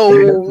 So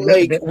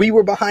like we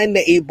were behind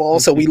the 8 ball,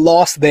 so we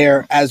lost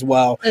there as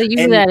well. So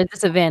you were at a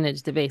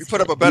disadvantage, You basically.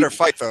 put up a better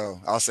fight, though.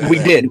 I'll say We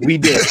that. did. We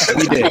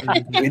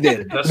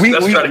did. That's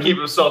trying to keep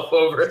himself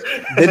over.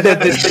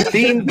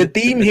 The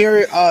theme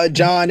here,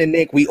 John and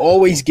Nick, we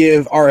always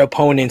give our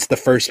opponents the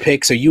first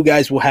pick, so you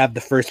guys will have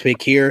the first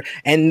pick here.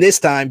 And this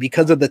time,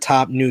 because of the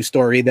top news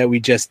story that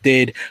we just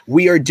did,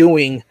 we are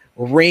doing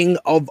Ring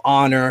of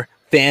Honor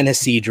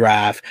fantasy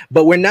draft,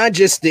 but we're not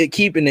just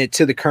keeping it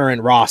to the current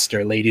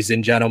roster, ladies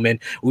and gentlemen.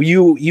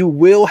 You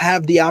will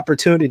have the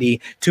opportunity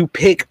to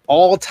pick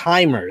all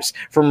timers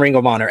from Ring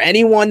of Honor,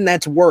 anyone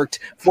that's worked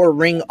for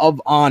Ring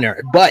of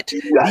Honor. But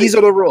these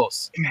are the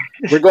rules.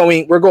 We're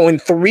going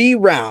 3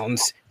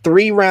 rounds.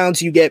 3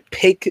 rounds. You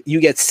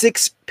get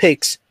 6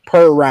 picks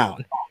per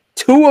round.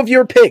 2 of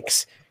your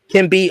picks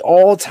can be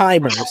all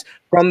timers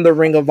from the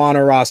Ring of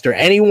Honor roster.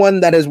 Anyone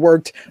that has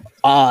worked,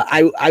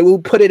 I will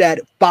put it at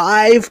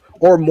 5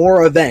 or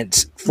more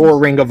events for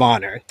Ring of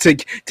Honor to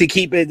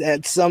keep it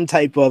at some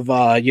type of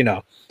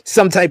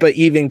some type of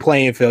even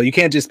playing field. You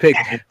can't just pick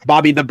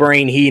Bobby the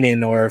Brain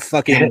Heenan or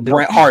fucking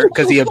Bret Hart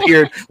because he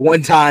appeared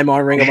one time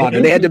on Ring of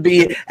Honor. They had to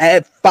be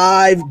at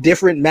 5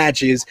 different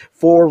matches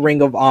for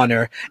Ring of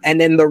Honor. And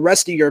then the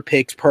rest of your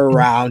picks per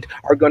round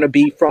are going to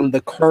be from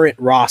the current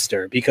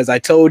roster, because I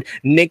told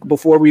Nick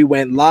before we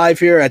went live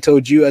here, I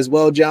told you as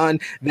well, John,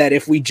 that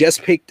if we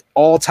just picked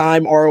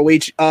all-time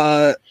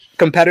ROH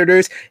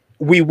competitors,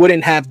 we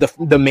wouldn't have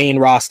the main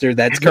roster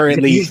that's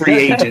currently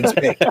free agents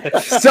picked.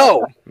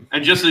 So,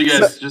 And just so you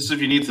guys, just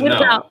if you need to What know,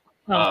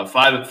 about-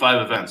 5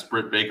 events.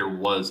 Britt Baker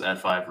was at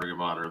 5 Ring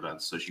of Honor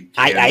events, so she.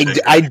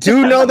 I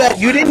do know that.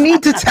 You didn't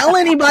need to tell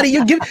anybody.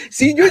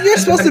 You're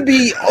supposed to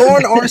be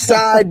on our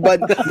side, but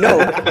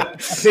no.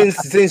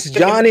 Since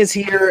John is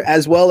here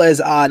as well as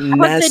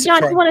Ness.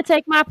 John, you want to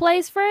take my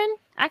place, friend?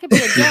 I could be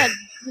a judge.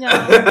 You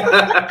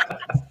know.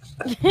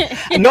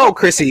 No,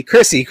 Chrissy,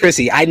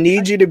 I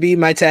need you to be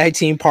my tag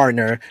team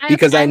partner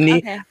because I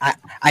need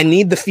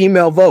the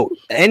female vote.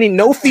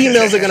 No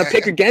females are gonna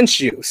pick against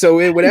you.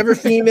 So whatever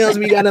females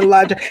we got in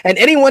live, and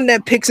anyone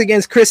that picks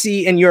against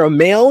Chrissy and you're a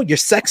male, you're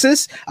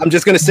sexist. I'm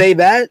just gonna say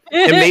that,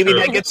 and maybe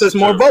that gets us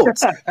more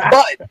votes.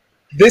 But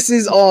this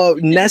is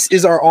Ness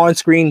is our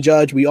on-screen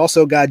judge. We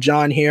also got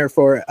John here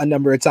for a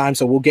number of times,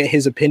 so we'll get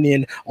his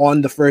opinion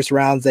on the first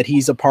rounds that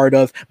he's a part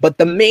of. But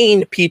the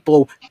main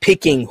people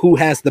picking who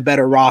has the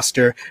better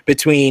roster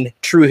between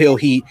True Hill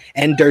Heat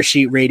and Dirt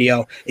Sheet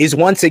Radio is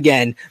once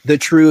again the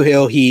True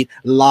Hill Heat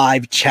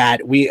live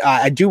chat.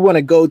 I do want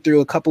to go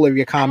through a couple of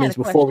your comments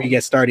before we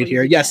get started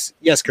here. Yes,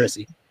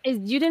 Chrissy.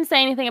 You didn't say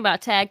anything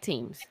about tag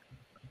teams.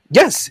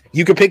 Yes,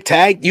 you could pick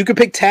tag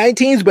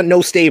teams, but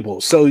no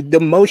stables. So the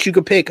most you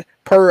could pick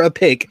per a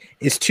pick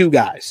is 2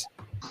 guys.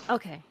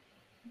 Okay.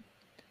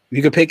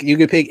 You could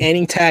pick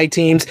any tag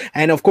teams,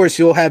 and of course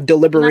you'll have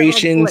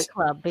deliberations. Not like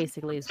Bullet Club,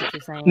 basically, is what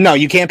you're saying. No,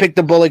 you can't pick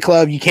the Bullet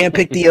Club. You can't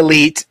pick the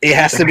Elite. It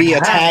has to be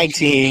a tag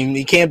team.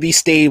 You can't be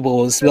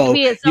stables. So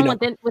be someone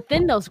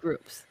within those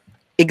groups.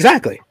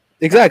 Exactly.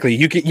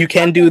 You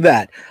can do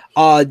that.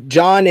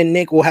 John and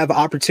Nick will have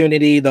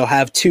opportunity. They'll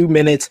have 2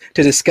 minutes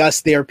to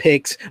discuss their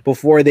picks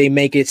before they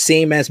make it.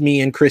 Same as me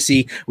and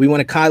Chrissy. We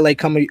want to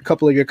highlight a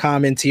couple of your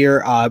comments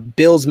here.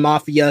 Bill's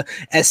Mafia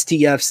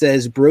STF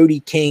says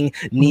Brody King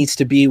needs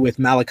to be with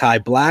Malachi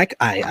Black.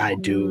 I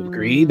do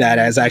agree. That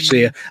is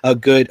actually a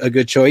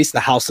good choice. The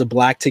House of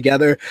Black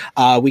together.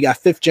 We got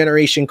 5th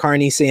Generation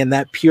Carney saying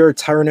that pure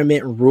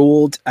tournament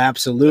ruled.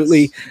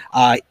 Absolutely.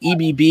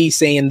 EBB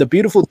saying the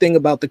beautiful thing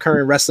about the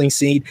current wrestling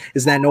scene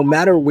is that no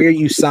matter where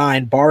you sign,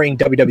 barring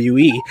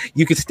WWE,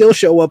 you could still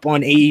show up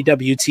on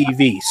AEW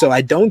TV. So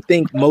I don't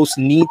think most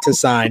need to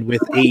sign with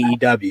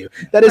AEW.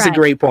 That is a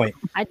great point.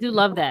 I do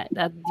love that.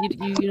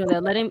 You know, they're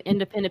letting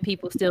independent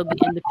people still be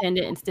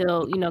independent and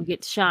still,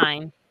 get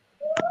shine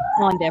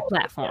on their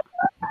platform.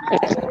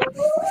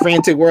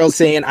 Frantic World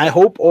saying, I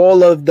hope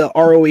all of the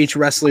ROH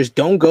wrestlers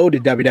don't go to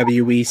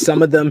WWE.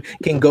 Some of them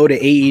can go to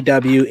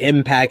AEW,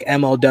 Impact,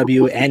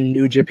 MLW, and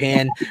New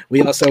Japan.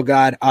 We also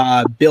got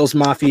Bill's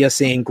Mafia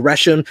saying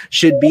Gresham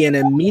should be an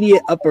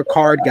immediate upper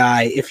card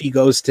guy if he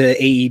goes to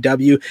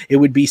AEW. It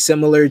would be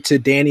similar to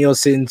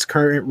Danielson's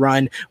current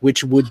run,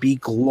 which would be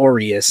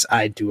glorious.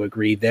 I do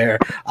agree there.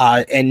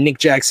 And Nick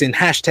Jackson,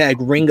 hashtag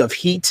Ring of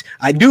Heat.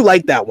 I do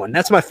like that one.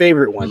 That's my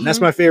favorite one.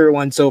 That's my favorite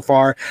one so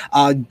far.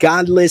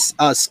 Godless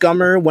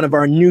Scummer, one of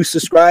our new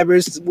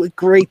subscribers.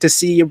 Great to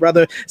see you,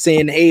 brother.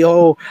 Saying hey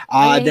ho.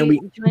 Then we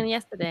joined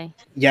yesterday.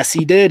 Yes,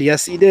 he did.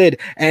 Yes, he did.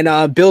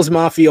 And Bill's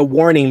Mafia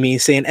warning me,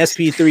 saying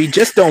SP3,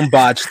 just don't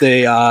botch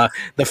the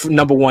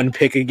number one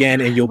pick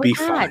again, and you'll be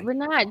fine. We're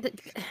not.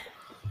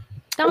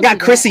 We got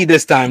Chrissy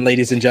this time,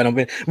 ladies and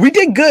gentlemen. We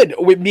did good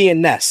with me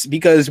and Ness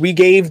because we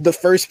gave the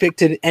first pick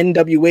to the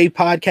NWA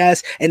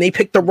podcast, and they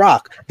picked The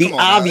Rock. The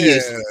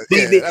obvious.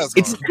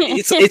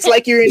 It's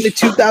like you're in the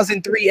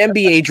 2003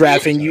 NBA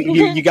draft, and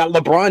you got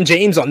LeBron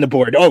James on the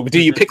board. Oh, do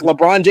you pick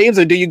LeBron James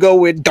or do you go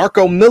with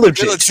Darko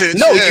Milicic?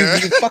 No,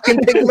 you fucking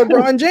pick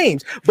LeBron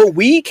James. But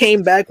we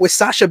came back with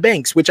Sasha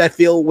Banks, which I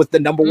feel was the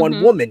number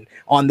one woman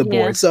on the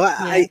board. So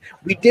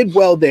we did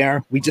well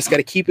there. We just got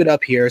to keep it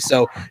up here.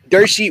 So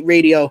Dirt Sheet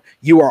Radio,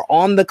 you are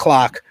on the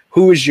clock.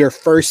 Who is your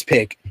first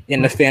pick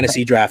in the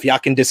fantasy draft? Y'all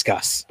can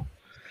discuss.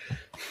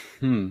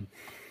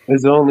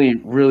 There's only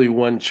really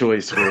one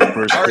choice for the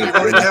first pick. You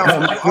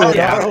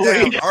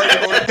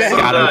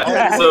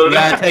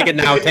gotta take it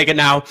now. Take it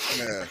now.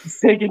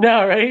 Take it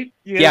now, right?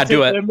 Yeah,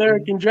 do it. The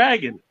American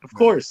Dragon, of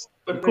course.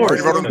 Of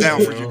course. I wrote them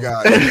down for you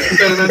guys.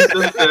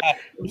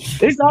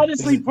 It's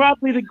honestly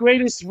probably the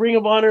greatest Ring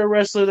of Honor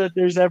wrestler that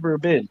there's ever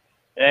been,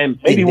 and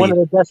maybe one of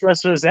the best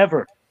wrestlers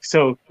ever.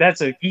 So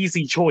that's an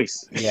easy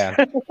choice.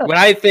 Yeah. When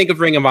I think of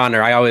Ring of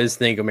Honor, I always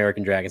think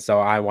American Dragon. So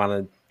I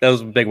wanted that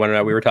was a big one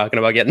that we were talking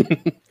about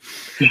getting.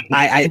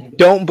 I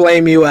don't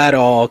blame you at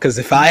all, because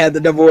if I had the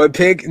number one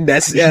pick,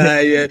 that's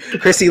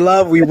Chrissy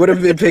Love, we would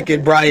have been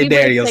picking Brian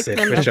Danielson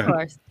for sure.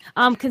 Course.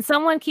 Can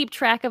someone keep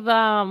track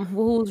of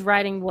who's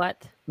writing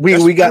what?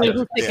 We got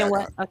who's picking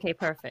what? Okay,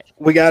 perfect.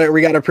 We got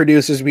our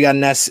producers. We got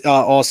Ness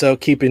also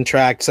keeping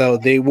track, so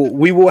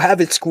we will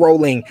have it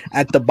scrolling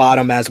at the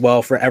bottom as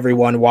well for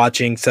everyone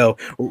watching. So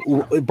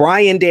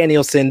Brian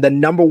Danielson, the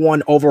number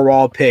one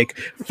overall pick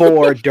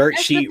for Dirt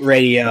Sheet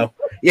Radio.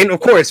 And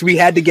of course, we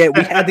had to get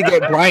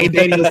Brian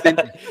Danielson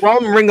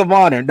from Ring of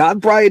Honor,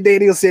 not Brian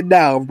Danielson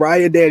now.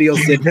 Brian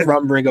Danielson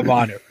from Ring of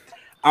Honor.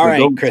 All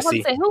right,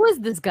 Chrissy. Who is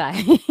this guy?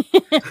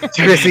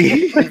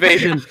 Chrissy,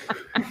 invasion.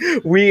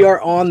 We are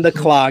on the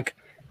clock.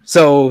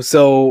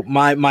 So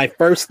my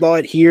first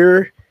thought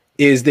here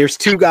is there's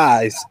two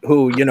guys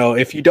who,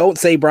 if you don't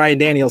say Brian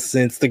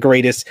Danielson's the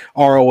greatest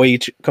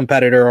ROH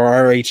competitor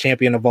or ROH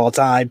champion of all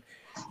time,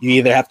 you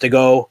either have to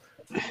go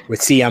with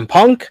CM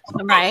Punk,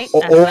 right,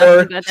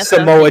 or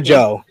Samoa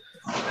Joe.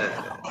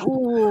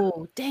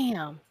 Ooh,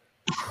 damn.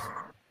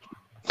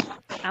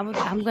 I'm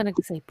gonna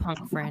say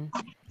Punk, friend.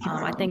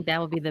 I think that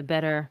would be the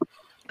better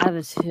of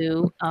the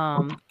two.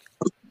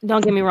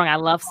 Don't get me wrong, I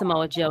love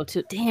Samoa Joe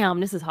too. Damn,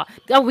 this is hard.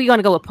 Oh, we're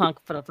gonna go with Punk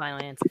for the final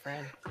answer,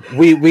 friend.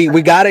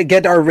 We gotta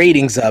get our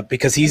ratings up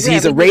because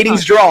he's a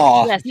ratings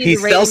draw. Yes, he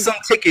sells some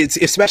tickets,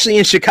 especially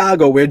in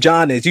Chicago where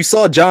John is. You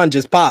saw John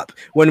just pop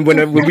when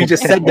we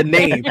just said the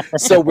name.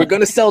 So we're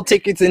gonna sell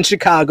tickets in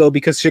Chicago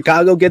because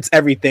Chicago gets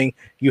everything.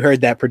 You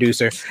heard that,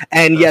 producer.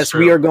 And that's yes,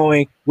 true. We are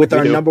going with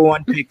our number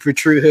one pick for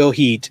True Hill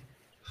Heat,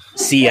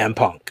 CM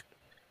Punk.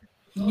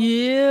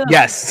 Yeah.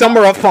 Yes,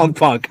 Summer of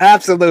Punk.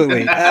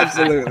 Absolutely.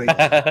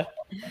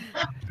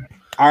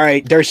 All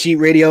right, Dirt Sheet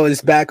Radio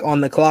is back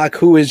on the clock.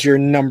 Who is your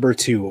number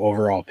two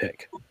overall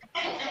pick?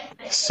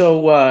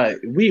 So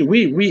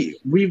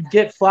we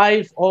get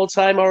 5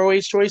 all-time ROH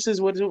choices.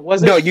 What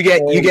was it? No, you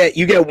get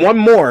one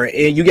more,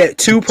 and you get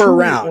two per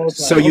round.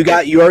 So you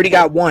already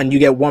got one. You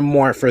get one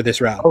more for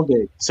this round.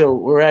 Okay, so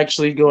we're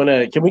actually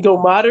gonna. Can we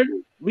go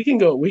modern? We can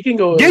go. Yeah.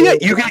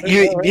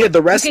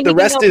 The rest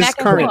is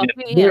current.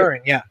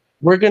 Yeah.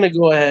 We're gonna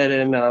go ahead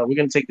and we're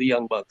gonna take the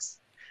Young Bucks.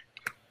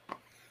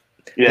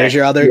 Yeah. There's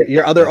your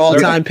other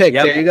all-time pick.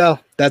 Yep. There you go.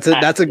 That's a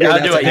good.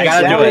 You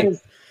gotta do it.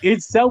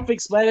 It's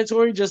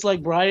self-explanatory, just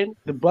like Brian.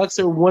 The Bucks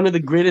are one of the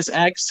greatest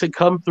acts to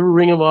come through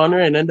Ring of Honor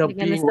and end up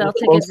being sell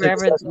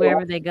tickets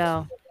wherever they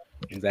go.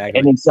 Exactly.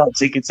 And they sell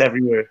tickets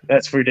everywhere.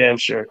 That's for damn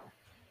sure.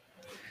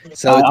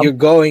 So you're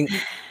going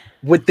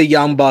with the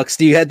Young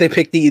Bucks. You had to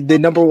pick the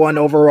number one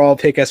overall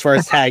pick as far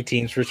as tag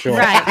teams for sure.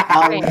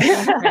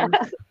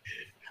 Right.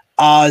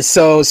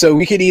 So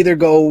we could either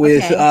go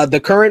with the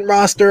current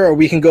roster or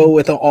we can go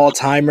with an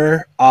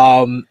all-timer.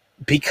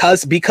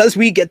 Because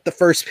we get the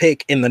first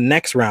pick in the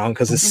next round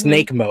because it's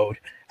snake mode.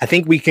 I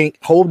think we can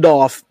hold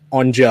off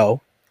on Joe.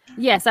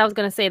 Yes, I was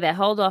gonna say that.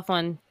 Hold off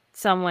on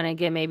someone and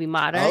get maybe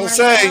modern. Don't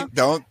say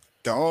don't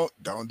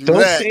do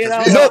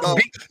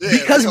that.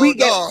 Because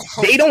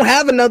they don't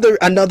have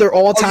another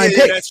all-time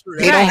pick.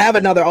 They don't have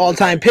another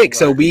all-time pick,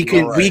 so we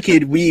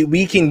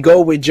can go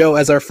with Joe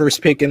as our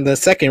first pick in the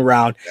second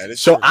round.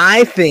 So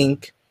I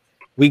think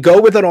We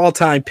go with an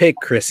all-time pick,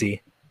 Chrissy.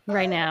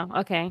 Right now.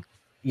 Okay.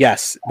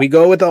 Yes, we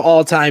go with the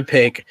all-time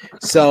pick.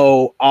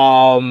 So,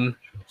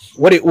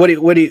 what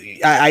do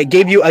I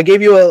gave you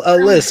a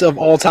list of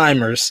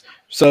all-timers.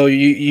 So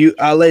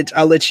I'll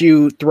let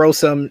you throw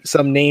some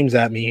names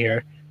at me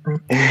here.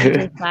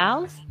 AJ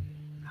Styles?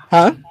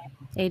 Huh?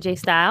 AJ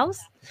Styles?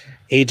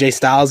 AJ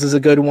Styles is a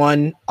good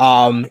one.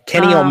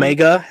 Kenny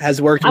Omega has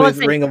worked with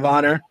Ring of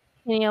Honor.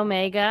 Kenny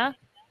Omega.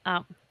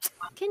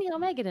 Kenny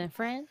Omega then,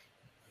 friend.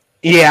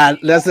 Yeah,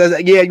 that's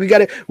we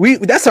got it.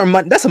 That's our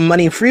money. That's a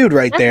money feud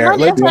right there.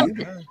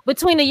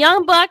 Between the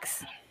Young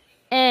Bucks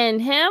and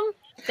him,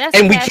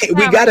 and we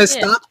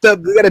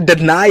gotta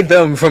deny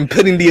them from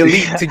putting the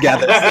elite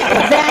together.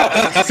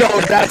 So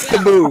that's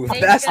the move.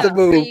 That's the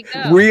move.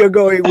 We are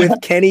going with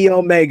Kenny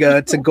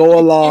Omega to go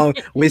along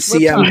with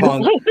CM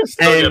Punk.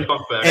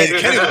 And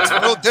Kenny looks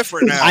real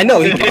different now. I know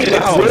he looks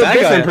real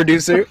different,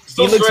 producer.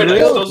 Still straight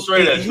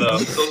edge though.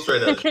 Still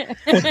straight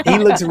edge. He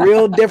looks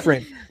real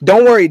different.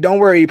 Don't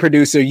worry,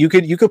 producer. You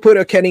could put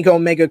a Kenny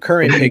Omega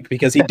current pick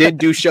because he did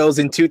do shows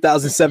in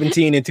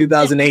 2017 and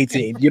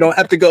 2018. You don't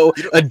have to go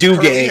a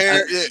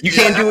Duguay. You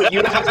can't do it.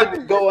 You don't have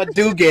to go a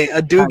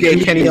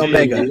Duguay Kenny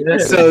Omega.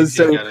 So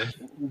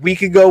we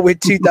could go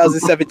with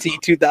 2017,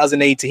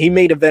 2018. He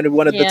made event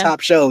one of the top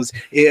shows,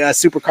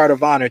 Super Card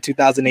of Honor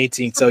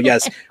 2018. So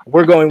yes,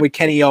 we're going with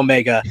Kenny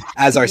Omega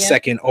as our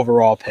second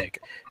overall pick.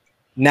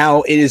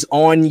 Now it is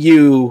on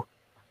you,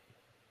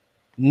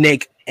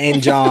 Nick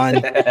and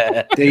John.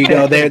 There you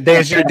go.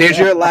 There's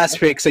your last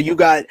pick. So you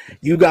got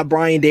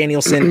Bryan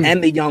Danielson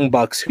and the Young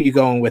Bucks. Who you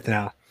going with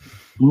now?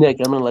 Nick,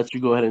 I'm gonna let you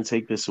go ahead and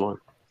take this one.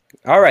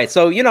 All right.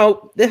 So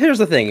here's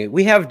the thing.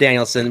 We have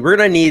Danielson. We're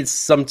gonna need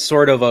some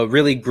sort of a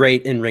really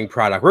great in-ring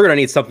product. We're gonna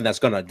need something that's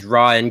gonna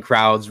draw in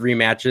crowds,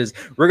 rematches.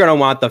 We're gonna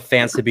want the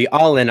fans to be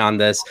all in on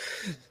this.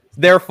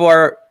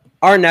 Therefore,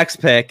 our next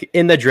pick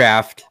in the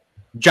draft,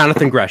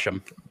 Jonathan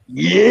Gresham.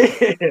 Yeah.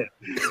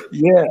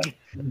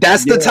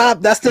 That's the top.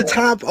 That's the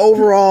top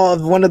overall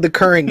of one of the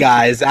current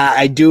guys.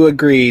 I do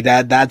agree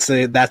that's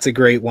a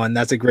great one.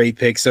 That's a great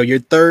pick. So your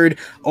third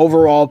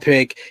overall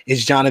pick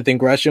is Jonathan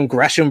Gresham.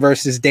 Gresham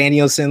versus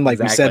Danielson, like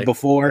we said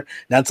before.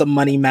 That's a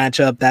money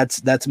matchup.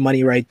 That's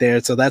money right there.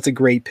 So that's a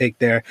great pick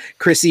there.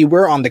 Chrissy,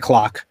 we're on the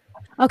clock.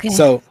 Okay.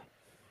 So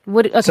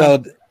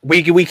so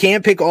we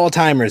can't pick all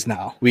timers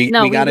now. We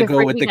got to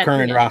go with the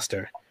current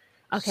roster.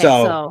 Okay.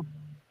 So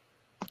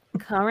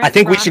current. I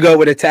think we should go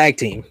with a tag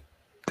team.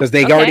 Because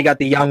they already got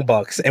the Young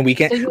Bucks, and we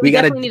can't. We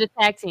got to need a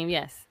tag team,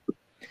 yes.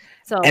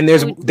 So, and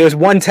there's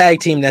one tag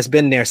team that's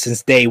been there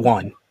since day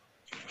one.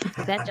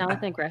 Is that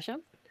Jonathan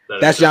Gresham?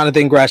 That's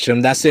Jonathan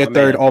Gresham. That's their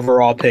third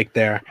overall pick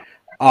there.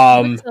 He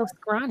looks so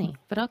scrawny,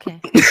 but okay.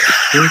 He's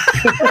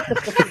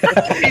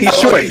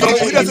short.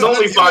 He's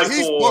only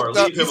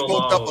 5'4". He's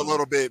bulked up a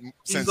little bit.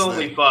 He's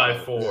only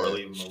 5'4".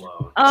 Leave him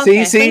alone.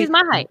 Okay, so he's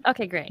my height.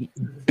 Okay, great.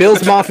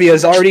 Bill's Mafia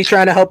is already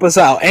trying to help us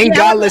out. And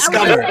Godless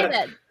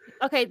Scummer.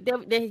 Okay,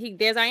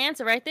 there's our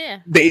answer right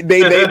there. They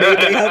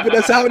helping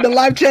us out in the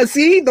live chat.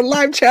 See, the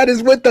live chat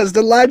is with us.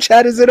 The live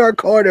chat is in our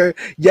corner.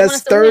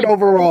 Yes, third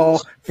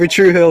overall for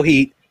True Hill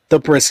Heat, the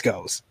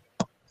Briscoes.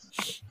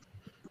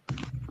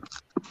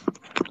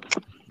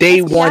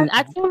 Day one.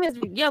 I think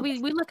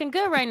we looking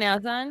good right now,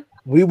 son.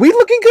 We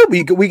looking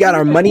good. We got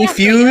our money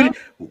feud.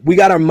 We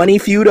got our money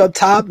feud up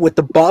top with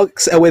the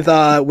Bucks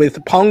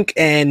with Punk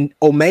and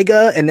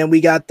Omega, and then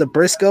we got the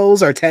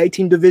Briscoes, our tag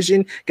team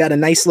division. Got a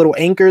nice little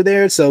anchor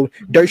there. So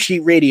Dirt Sheet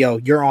Radio,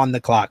 you're on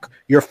the clock.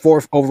 Your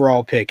fourth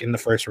overall pick in the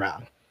first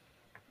round.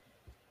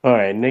 All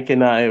right, Nick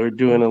and I were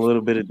doing a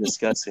little bit of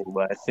discussing,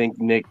 but I think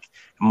Nick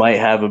might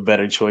have a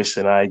better choice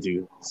than I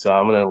do. So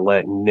I'm gonna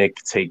let Nick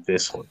take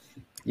this one.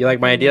 You like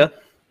my idea?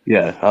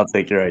 Yeah, I'll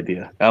take your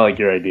idea. I like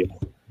your idea.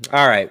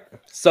 All right.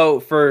 So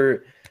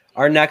for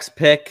our next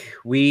pick,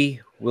 we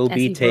will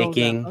be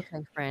taking.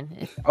 Okay,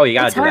 friend. Oh, you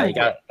gotta do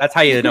that. That's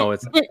how you know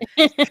it's.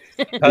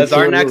 Because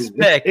our next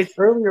pick. It's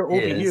earlier over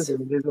here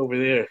than it is over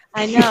there.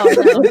 I know.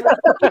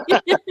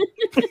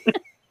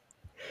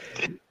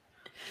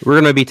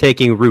 We're gonna be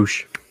taking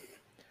Roosh.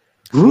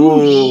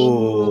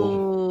 Ooh.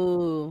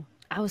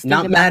 I was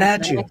not mad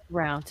at you. Next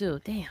round too.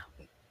 Damn.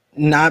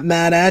 Not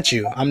mad at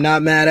you. I'm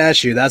not mad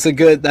at you. That's a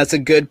good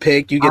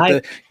pick. You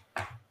get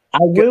I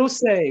will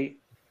say,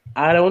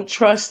 I don't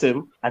trust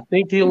him. I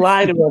think he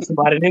lied to us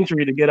about an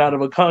injury to get out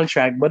of a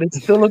contract, but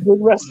it's still a good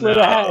wrestler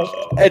to have.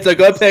 It's a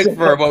good pick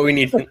for what we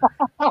need.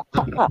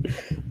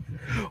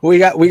 We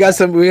got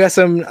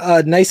some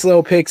nice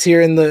little picks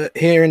here in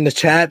the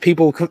chat.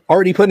 People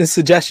already putting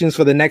suggestions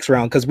for the next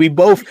round because we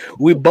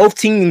both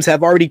teams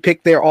have already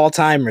picked their all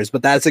timers,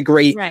 but that's a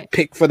great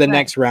pick for the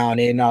next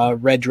round in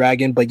Red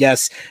Dragon. But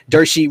yes,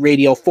 Dirt Sheet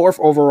Radio, fourth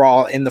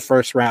overall in the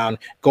first round,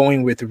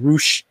 going with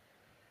Roosh.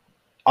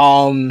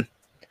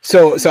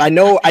 So I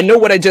know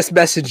what I just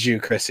messaged you,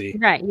 Chrissy.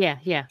 Right?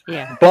 Yeah.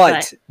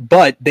 But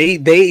they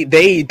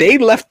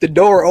left the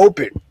door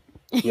open.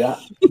 Yeah,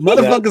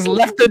 motherfuckers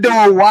left the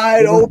door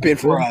wide open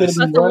for us.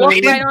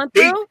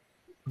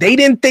 They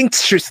didn't think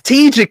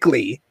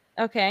strategically.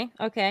 Okay.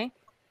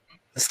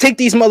 Let's take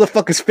these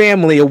motherfuckers'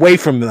 family away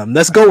from them.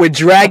 Let's go with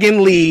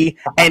Dragon Lee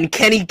and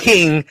Kenny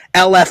King,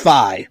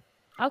 LFI.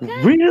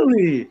 Okay.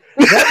 Really?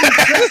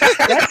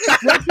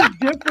 That's a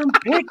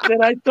different pick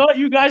than I thought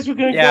you guys were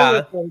going to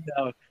go with right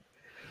now.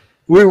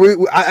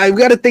 I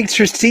got to think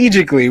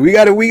strategically. We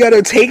got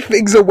to take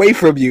things away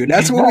from you.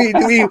 That's what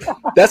we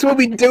that's what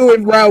we do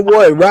in round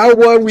one. Round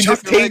one, we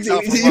just take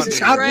chop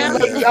your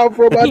legs out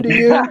from under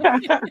you.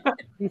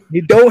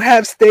 You don't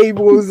have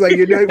stables, like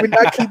we're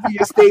not keeping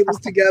your stables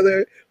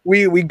together.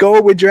 We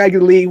go with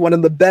Dragon Lee, one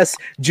of the best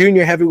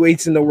junior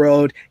heavyweights in the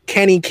world.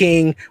 Kenny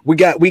King. We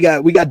got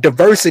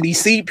diversity.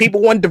 See,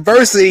 people want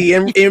diversity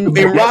in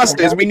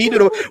rosters. We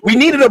needed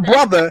a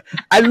brother.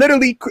 I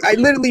literally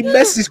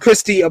messaged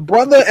Christy, a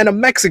brother and a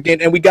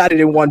Mexican, and we got it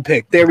in one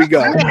pick. There we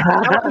go.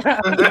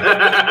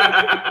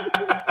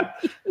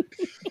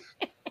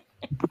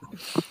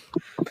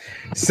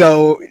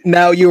 So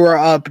now you are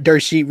up,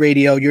 Dirt Sheet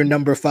Radio. Your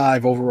number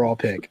 5 overall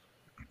pick.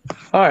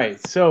 All right,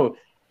 so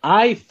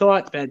I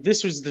thought that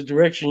this was the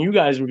direction you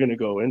guys were going to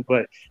go in,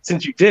 but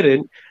since you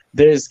didn't,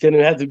 there's going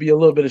to have to be a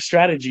little bit of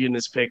strategy in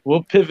this pick.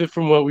 We'll pivot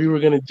from what we were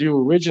going to do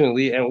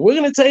originally, and we're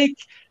going to take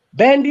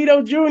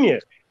Bandito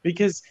Jr.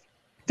 because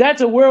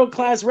that's a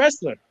world-class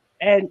wrestler,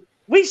 and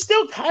we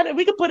still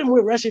we could put him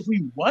with Rush if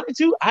we wanted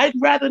to. I'd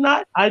rather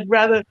not. I'd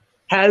rather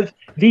have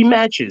the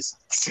matches.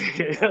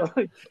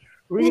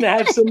 We're going to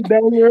have some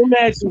banger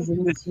matches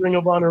in this Ring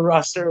of Honor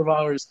roster of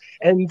ours,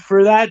 and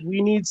for that,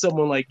 we need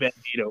someone like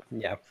Bandito.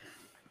 Yeah.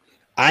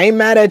 I ain't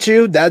mad at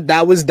you.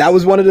 That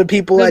was one of the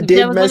people I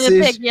did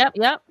message. Yep.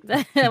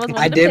 That was one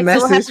I did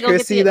message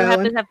Chrissy that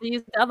one. We'll have to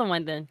use the other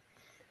one then.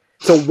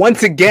 So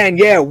once again,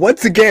 we're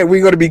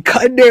going to be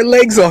cutting their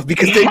legs off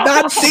because they're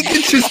not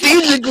thinking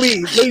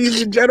strategically,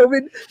 ladies and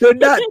gentlemen. They're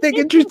not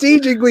thinking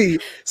strategically.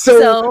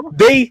 So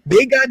they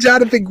got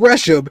Jonathan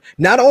Gresham.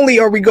 Not only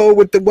are we going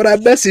with what I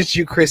messaged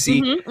you,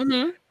 Chrissy.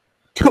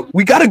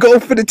 We got to go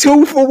for the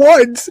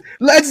 2-for-1s.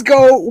 Let's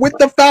go with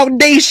the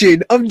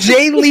foundation of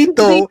Jay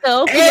Lethal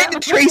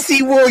and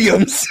Tracy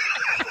Williams.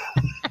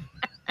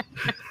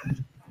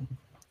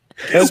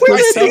 It's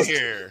crazy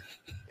here.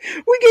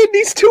 We get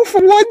these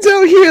 2-for-1s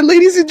out here,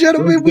 ladies and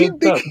gentlemen. We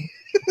think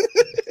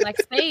like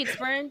spades,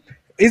 friend.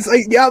 It's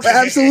like, yeah,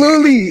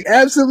 absolutely.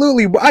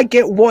 But I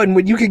get one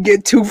when you can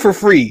get 2 for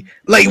free.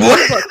 Like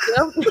what?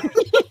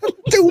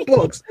 2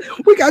 books.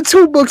 We got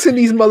 2 books in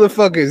these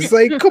motherfuckers.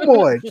 Like, come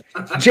on.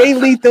 Jay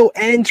Lethal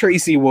and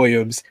Tracy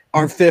Williams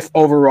are 5th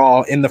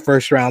overall in the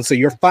first round. So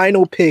your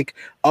final pick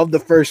of the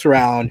first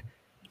round,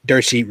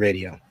 Dirt Sheet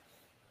Radio.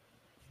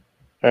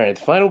 All right,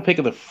 the final pick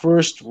of the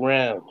first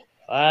round.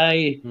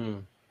 I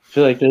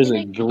feel like there's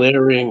a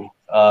glaring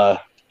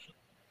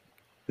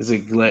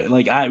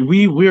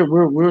we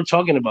were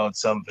talking about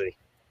something,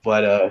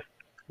 but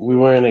we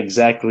weren't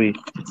exactly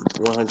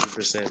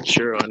 100%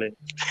 sure on it.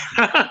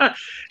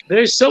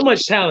 There's so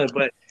much talent,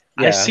 but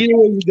I see the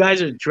way you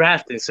guys are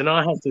drafting, so now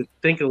I have to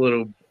think a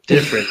little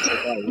different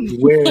about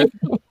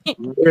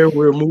where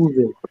we're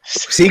moving.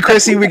 See,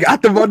 Chrissy, we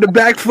got them on the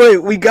back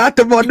foot. We got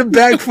them on the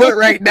back foot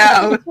right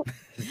now.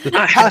 They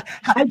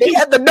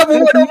had the number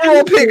 1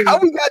 overall pick. How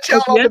we got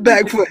y'all on the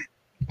back foot?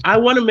 I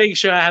want to make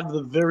sure I have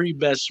the very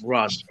best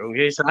roster.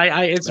 Okay, so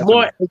it's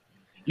more.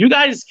 You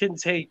guys can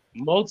take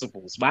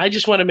multiples, but I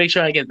just want to make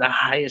sure I get the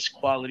highest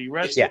quality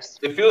wrestlers. Yes,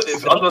 I was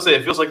gonna say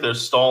it feels like they're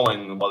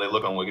stalling while they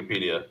look on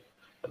Wikipedia.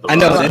 I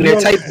know, and they're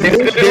typing.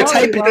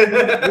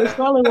 They're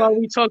stalling while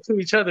we talk to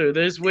each other.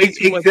 There's way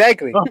too much.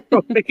 Exactly.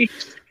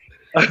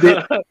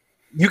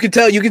 You can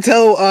tell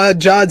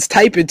John's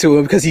typing to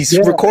him because he's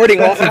recording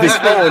off of his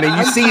phone, and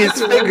you see his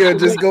finger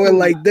just going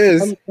like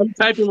this. I'm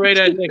typing right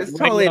at Nick.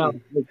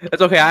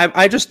 That's okay.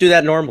 I just do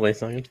that normally,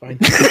 so it's fine.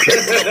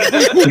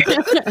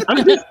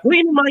 I'm just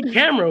cleaning my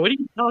camera. What are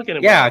you talking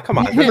about? Yeah, come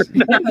on. No,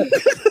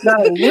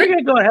 we're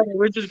gonna go ahead and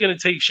we're just gonna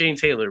take Shane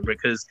Taylor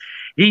because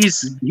he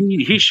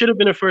should have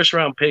been a first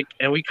round pick,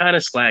 and we kind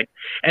of slacked,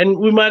 and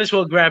we might as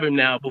well grab him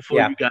now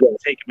before you guys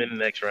take him in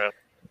the next round.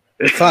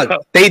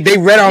 Fuck. They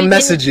read our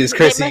messages,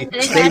 Chrissy.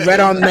 They read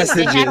our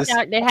messages.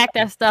 They hacked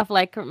that stuff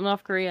like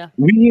North Korea.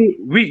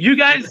 You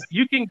guys,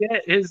 you can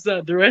get his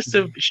the rest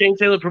of Shane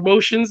Taylor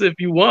promotions if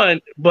you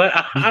want, but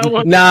I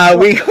want. Nah,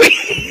 we.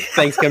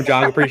 Thanks, Kim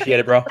Jong. Appreciate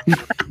it, bro.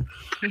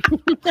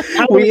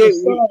 I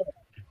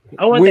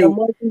want that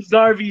Marcus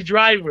Garvey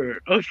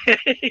driver.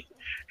 Okay.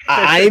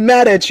 I ain't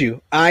mad at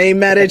you. I ain't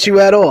mad at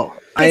you at all.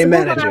 I ain't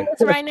mad at you.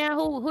 Right now,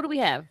 who do we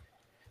have?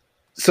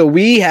 So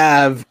we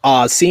have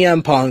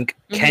CM Punk,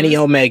 Kenny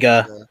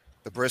Omega,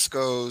 the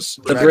Briscoes,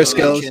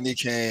 Kenny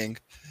King,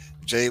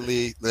 Jay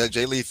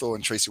Lethal,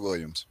 and Tracy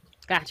Williams.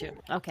 Gotcha.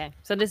 Okay,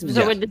 so this is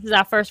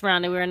our first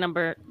round, and we're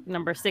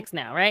number 6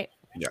 now, right?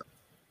 Yeah.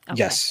 Okay.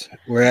 Yes,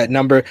 we're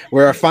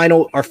our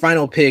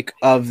final pick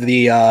of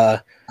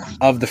the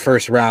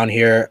first round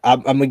here.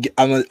 I'm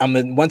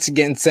gonna once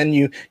again send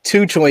you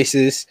 2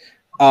 choices,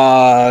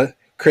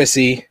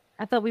 Chrissy.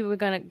 I thought we were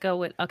gonna go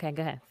with. Okay,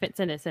 go ahead.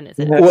 Send it.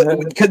 Well,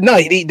 'cause no,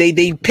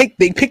 they picked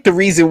the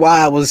reason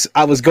why I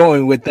was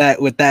going with that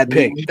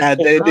pick.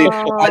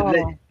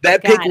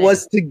 That pick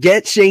was to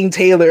get Shane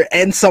Taylor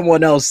and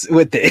someone else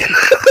with it.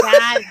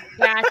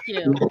 Got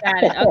you.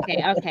 Got it.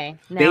 Okay.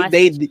 Now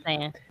They- I see what you're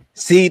saying.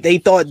 See, they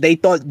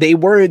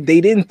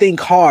didn't think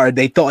hard.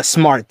 They thought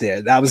smart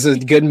there. That was a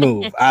good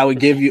move. I would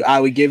give you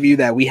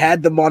that. We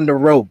had them on the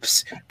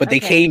ropes, but they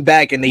Okay. came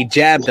back and they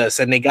jabbed us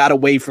and they got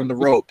away from the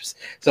ropes.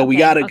 So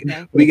we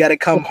Okay. gotta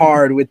come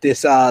hard with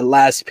this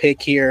last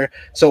pick here.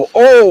 So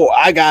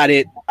I got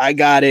it.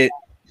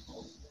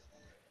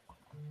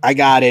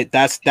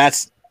 That's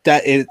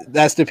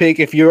the pick.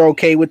 If you're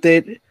okay with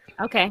it,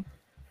 Okay.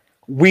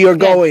 we are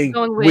going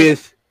going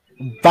with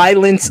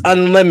Violence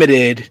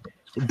Unlimited,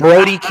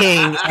 Brody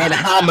King, and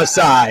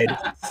Homicide.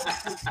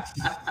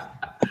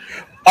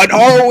 An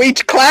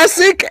ROH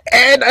classic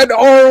and an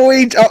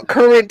ROH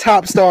current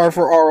top star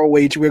for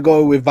ROH. We're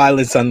going with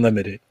Violence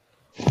Unlimited.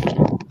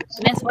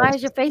 Ness, why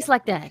is your face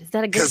like that? Is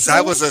that a good? Because that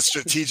thing? was a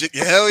strategic.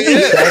 Hell yeah.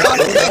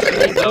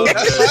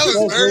 That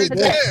was very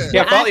good.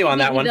 Yeah, follow you I on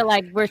that think one. either,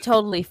 like we're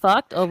totally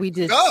fucked, or we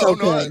just No, so no,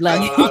 good.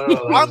 Like,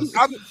 I'm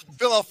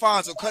Bill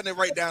Alfonso, cutting it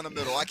right down the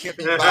middle. I can't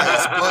be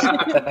biased,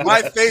 but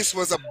my face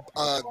was a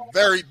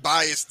very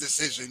biased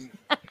decision,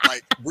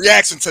 like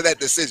reaction to that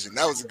decision.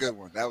 That was a good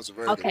one. That was a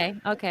very good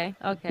one. okay.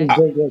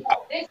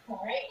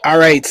 All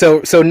right,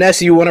 so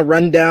Ness, you want to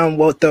run down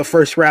what the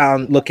first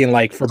round looking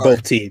like for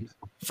both teams?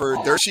 For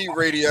Dirt Sheet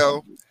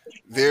Radio,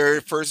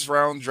 their first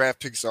round draft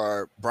picks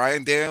are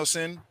Bryan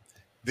Danielson,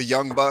 the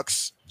Young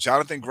Bucks,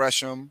 Jonathan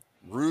Gresham,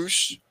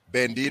 Roosh,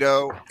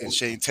 Bandito, and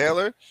Shane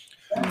Taylor.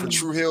 For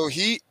True Hill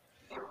Heat,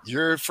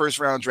 your first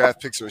round draft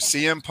picks are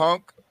CM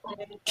Punk,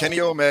 Kenny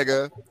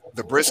Omega,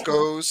 the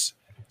Briscoes,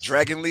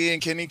 Dragon Lee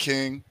and Kenny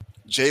King,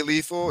 Jay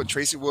Lethal and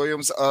Tracy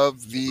Williams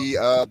of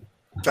the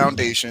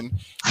Foundation,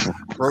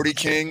 Brody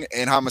King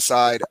and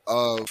Homicide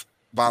of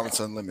Violence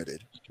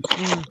Unlimited.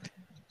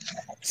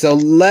 So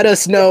let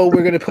us know.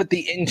 We're going to put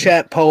the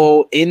in-chat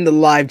poll in the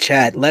live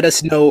chat. Let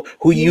us know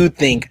who you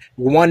think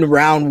won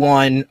round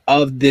one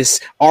of this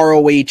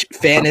ROH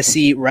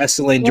fantasy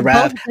wrestling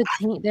draft.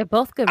 They're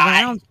both good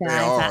rounds,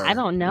 guys. I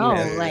don't know.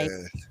 Yeah. Like,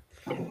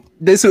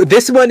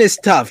 This one is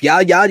tough.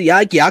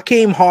 Y'all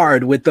came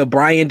hard with the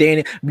Bryan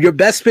Daniel. Your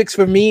best picks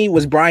for me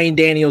was Bryan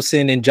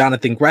Danielson and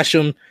Jonathan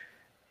Gresham.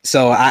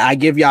 So I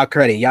give y'all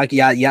credit.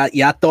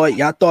 Y'all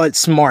thought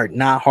smart,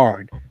 not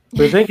hard.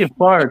 We're thinking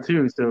far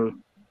too, so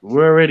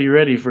we're already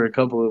ready for a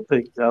couple of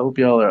picks. I hope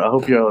y'all are.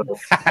 Round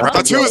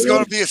two is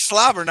going to be a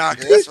slobber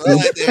knocker. That's what I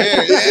like to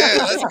hear. Yeah,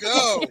 let's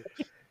go.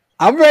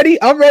 I'm ready.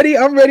 I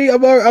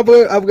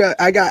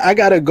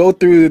gotta go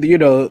through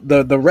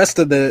the rest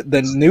of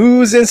the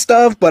news and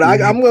stuff, but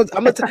I'm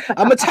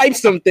gonna type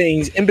some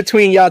things in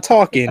between y'all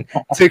talking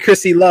to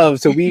Chrissy Love,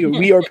 so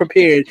we are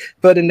prepared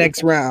for the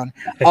next round.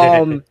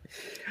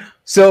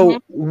 So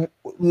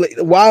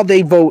while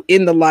they vote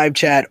in the live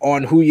chat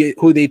on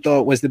who they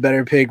thought was the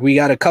better pick, we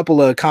got a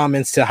couple of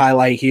comments to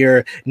highlight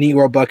here.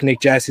 Negro Buck Nick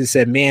Jackson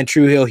said, "Man,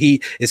 True Hill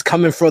Heat is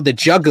coming for the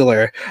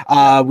juggler."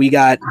 We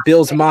got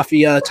Bill's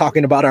Mafia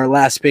talking about our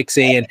last pick,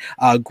 saying,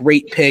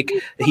 "Great pick."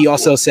 He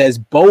also says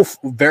both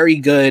very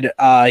good.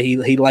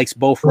 He likes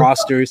both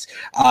rosters.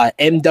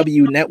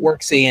 MW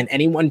Network saying,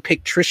 "Anyone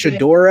pick Trisha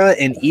Dora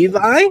and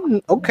Eli?"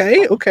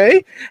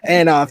 Okay.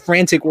 And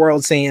Frantic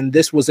World saying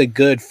this was a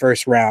good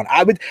first round.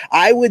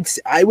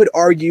 I would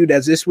argue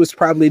that this was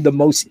probably the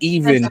most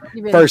even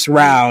first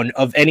round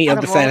of any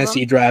of the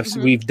fantasy drafts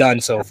we've done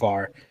so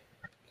far.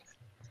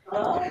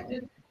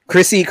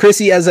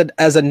 Chrissy, as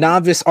a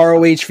novice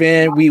ROH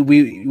fan, we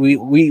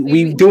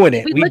doing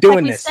it. We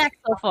doing this.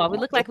 So far, we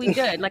look like we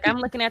good. Like I'm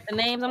looking at the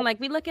names, I'm like,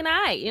 we looking all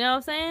right. You know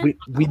what I'm saying?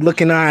 We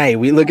looking all right.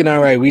 We looking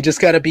all right. We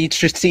just gotta be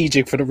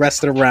strategic for the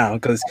rest of the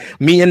round because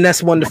me and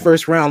Ness won the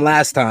first round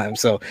last time,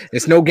 so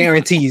there's no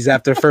guarantees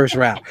after first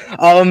round.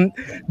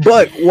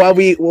 But while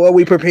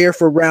we prepare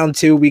for round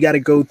two, we got to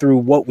go through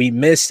what we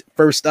missed.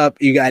 First up,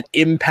 you got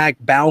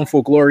Impact Bound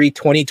for Glory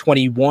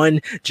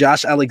 2021.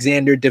 Josh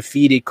Alexander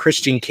defeated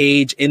Christian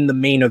Cage in the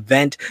main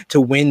event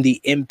to win the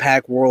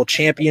Impact World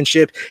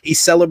Championship. He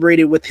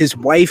celebrated with his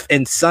wife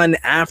and son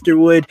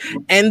afterward,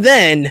 and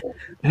then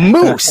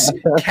Moose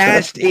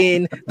cashed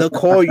in the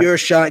Call Your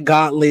Shot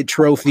Gauntlet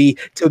trophy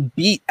to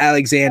beat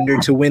Alexander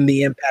to win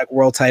the Impact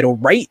World title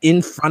right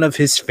in front of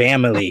his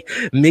family.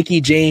 Mickie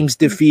James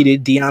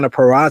defeated Deonna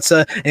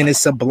Purrazzo in a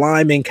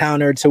sublime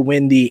encounter to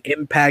win the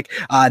Impact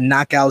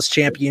Knockouts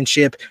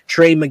Championship.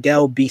 Trey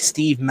Miguel beat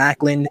Steve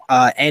Macklin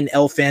and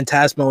El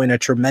Phantasmo in a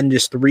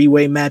tremendous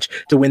three-way match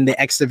to win the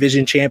X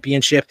Division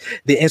Championship.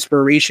 The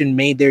Inspiration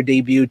made their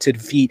debut to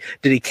defeat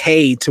the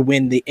Decay to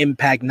win the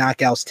Impact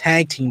Knockouts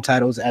Tag Team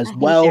titles as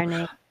well.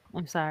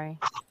 I'm sorry.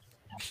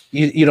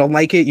 You don't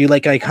like it? You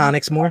like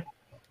Iconics more?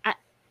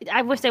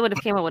 I wish they would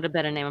have came up with a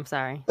better name. I'm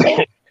sorry.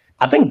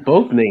 I think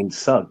both names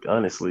suck,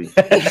 honestly.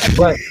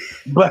 but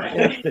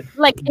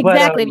like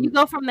exactly, if you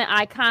go from the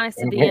Iconics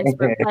to the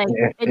Inspiration, like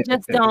it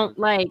just don't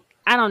like.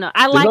 I don't know.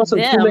 I There's like also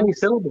too them. many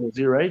syllables.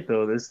 You're right,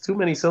 though. There's too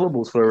many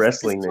syllables for a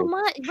wrestling It's too name.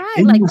 much,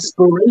 right? Like,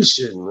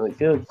 Inspiration. Like,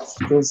 it's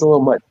a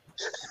little much.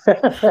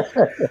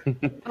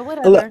 but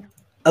whatever.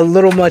 A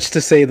little much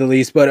to say the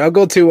least, but I'll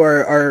go to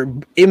our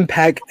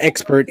Impact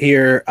expert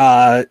here,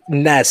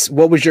 Ness.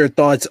 What was your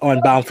thoughts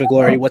on Bound for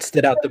Glory? What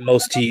stood out the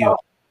most to you?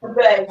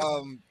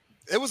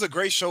 It was a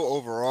great show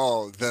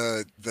overall.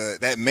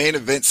 That main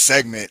event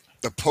segment,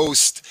 the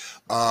post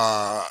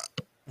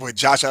with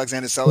Josh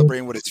Alexander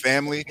celebrating with his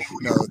family,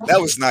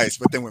 that was nice.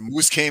 But then when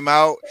Moose came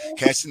out,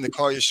 casting the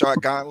Call Your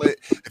Shot gauntlet,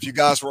 if you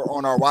guys were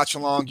on our watch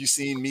along, you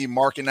seen me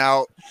marking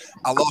out.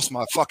 I lost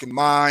my fucking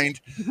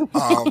mind.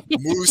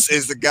 Moose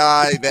is the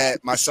guy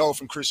that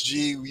myself and Chris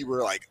G, we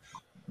were like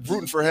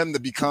rooting for him to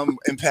become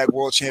Impact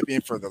World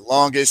Champion for the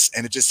longest,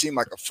 and it just seemed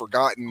like a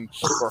forgotten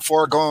or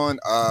foregone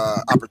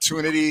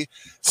opportunity.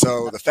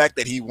 So the fact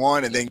that he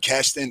won and then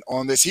cashed in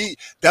on this, he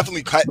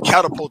definitely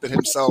catapulted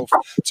himself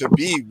to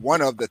be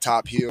one of the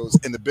top heels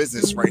in the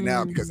business right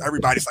now, because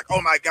everybody's like,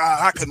 oh my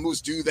God, how could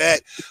Moose do that?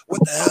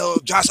 What the hell?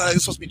 This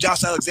is supposed to be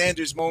Josh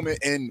Alexander's moment,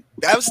 and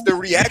that was the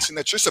reaction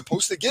that you're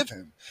supposed to give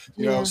him,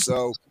 you know.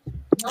 So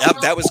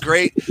that was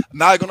great. I'm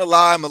not gonna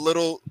lie, I'm a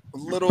little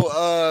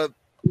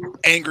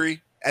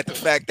angry at the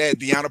fact that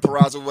Deonna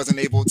Purrazzo wasn't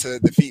able to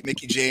defeat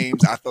Mickie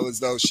James. I felt as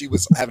though she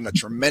was having a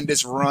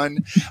tremendous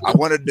run. I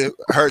wanted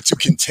her to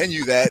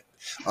continue that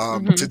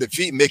to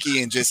defeat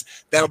Mickie, and just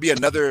that'll be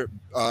another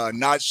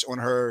notch on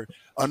her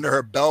under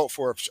her belt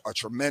for a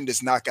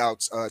tremendous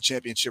knockouts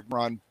championship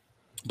run.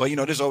 But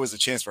there's always a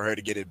chance for her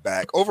to get it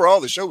back. Overall,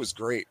 the show was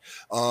great.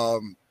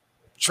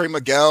 Trey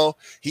Miguel,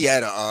 he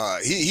had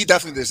he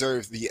definitely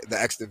deserved the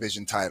X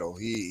Division title.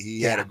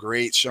 He had a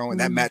great showing.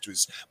 That match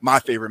was my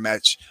favorite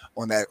match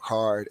on that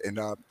card, and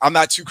I'm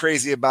not too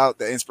crazy about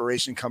the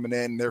Inspiration coming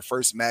in their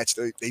first match.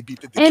 They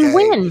beat the Decay. And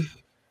win.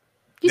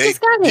 You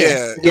just got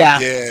it.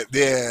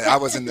 Yeah. I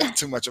wasn't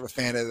too much of a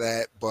fan of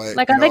that, but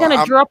like, are they going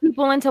to draw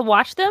people in to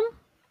watch them?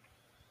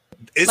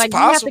 It's like,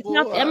 possible. You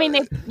have to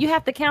count, you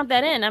have to count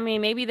that in. I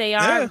mean, maybe they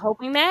are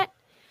hoping that,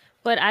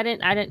 but I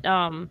didn't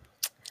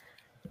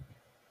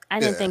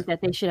think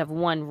that they should have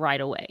won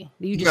right away.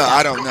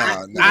 I don't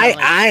know. No.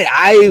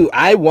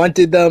 I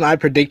wanted them. I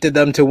predicted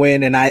them to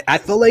win, and I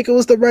felt like it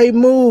was the right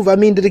move. I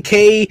mean, the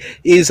Decay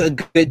is a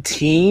good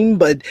team,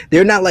 but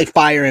they're not like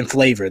Fire and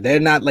Flavor. They're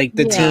not like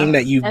the team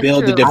that you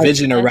build the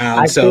division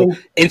around. So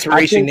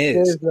Inspiration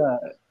is.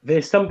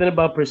 There's something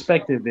about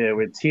perspective there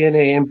with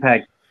TNA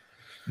Impact.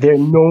 They're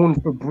known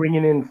for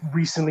bringing in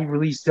recently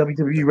released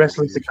WWE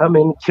wrestlers to come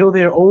in, kill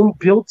their own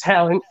built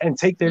talent, and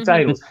take their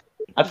titles.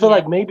 I feel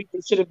like maybe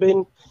they should have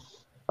been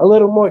a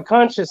little more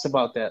conscious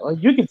about that.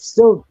 Like, you could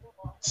still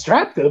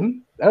strap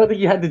them. I don't think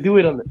you had to do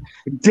it on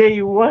the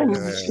day one. You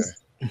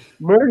just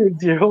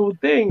murdered your whole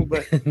thing.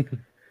 But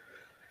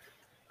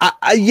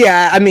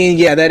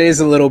that is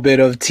a little bit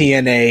of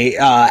TNA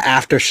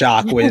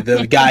aftershock with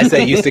the guys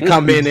that used to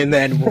come in and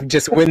then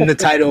just win the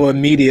title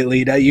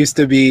immediately. That used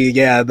to be,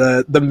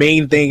 the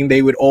main thing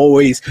they would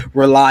always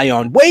rely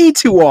on way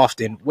too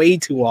often.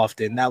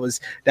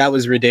 That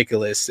was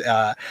ridiculous.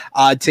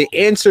 To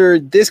answer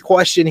this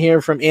question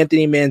here from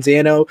Anthony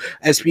Manzano,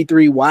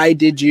 SP3, why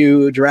did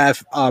you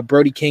draft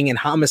Brody King and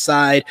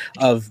Homicide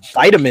of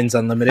Vitamins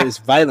Unlimited? It's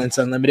Violence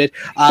Unlimited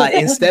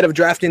instead of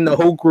drafting the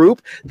whole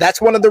group?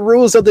 That's one of the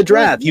rules of the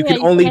draft. You can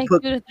only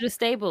put the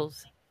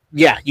stables.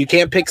 Yeah, you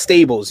can't pick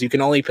stables. You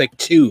can only pick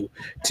two.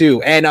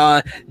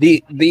 And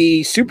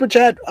the super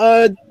chat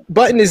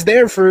button is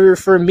there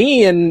for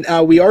me, and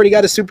we already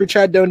got a super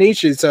chat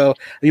donation, so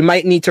you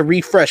might need to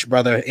refresh,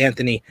 brother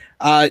Anthony.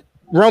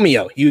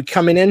 Romeo, you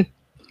coming in?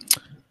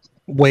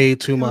 Way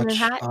too much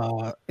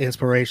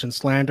inspiration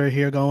slander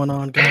here going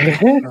on, guys.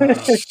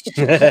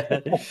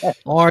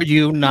 Are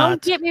you not?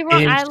 Don't get me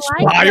wrong,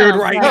 inspired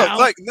right now?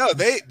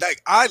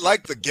 I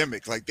like the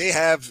gimmick. Like, they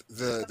have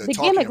the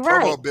talking gimmick, and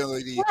promo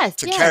ability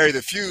to carry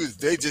the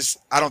fuse.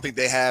 I don't think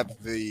they have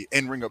the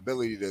in-ring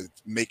ability to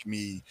make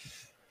me.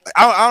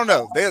 I don't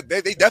know. They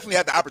definitely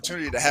have the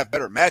opportunity to have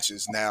better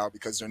matches now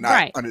because they're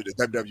not under the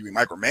WWE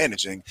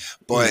micromanaging.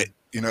 But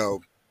the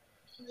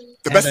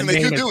best thing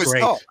they can do is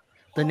talk.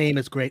 The name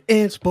is great.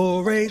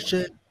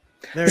 Inspiration.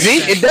 See,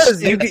 it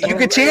does. You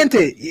could chant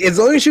it. As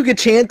long as you could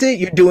chant it,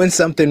 you're doing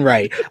something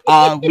right.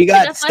 We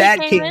got Stat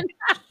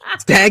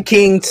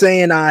King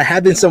saying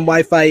having some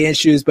Wi-Fi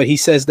issues, but he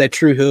says that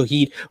True Hill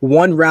Heat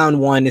won round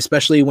one,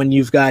 especially when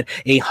you've got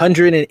a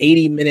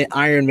 180-minute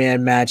Iron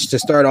Man match to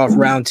start off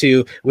round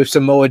two with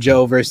Samoa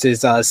Joe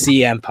versus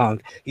CM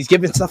Punk. He's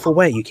giving stuff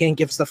away. You can't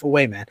give stuff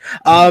away, man.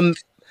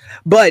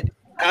 But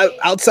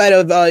outside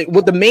of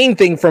what the main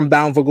thing from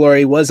Bound for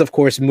Glory was, of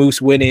course,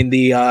 Moose winning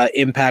the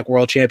Impact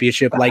World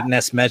Championship, like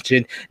Ness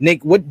mentioned.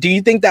 Nick, what do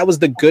you think that was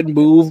the good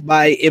move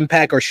by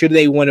Impact, or should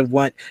they have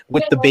went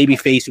with the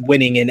babyface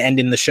winning and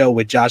ending the show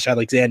with Josh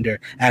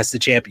Alexander as the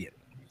champion?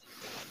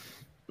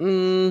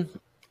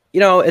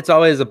 It's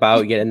always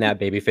about getting that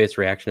babyface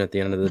reaction at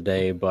the end of the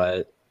day,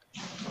 but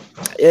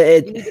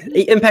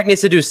Impact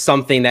needs to do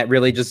something that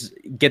really just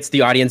gets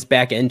the audience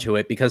back into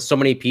it, because so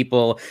many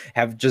people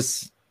have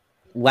just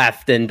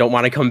left and don't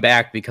want to come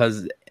back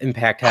because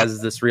Impact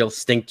has this real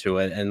stink to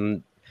it.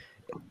 And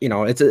you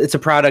know, it's a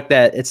product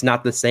that it's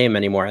not the same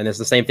anymore. And it's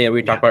the same thing that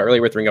we talked about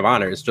earlier with Ring of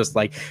Honor. It's just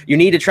like, you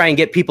need to try and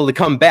get people to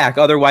come back.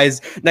 Otherwise,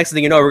 next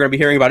thing you know, we're going to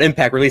be hearing about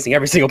Impact releasing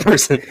every single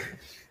person.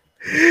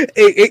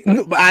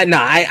 I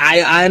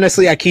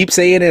honestly, I keep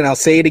saying it and I'll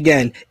say it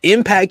again.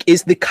 Impact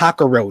is the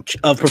cockroach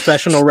of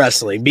professional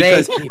wrestling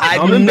because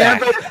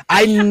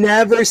I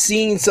never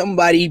seen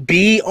somebody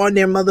be on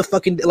their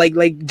motherfucking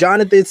like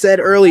Jonathan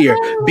said earlier,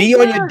 be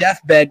on your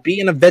deathbed,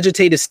 be in a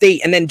vegetative state,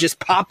 and then just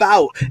pop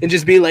out and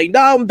just be like, "No,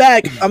 I'm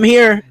back. I'm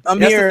here.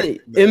 I'm here."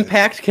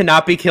 Impact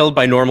cannot be killed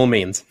by normal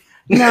means.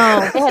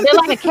 No, they're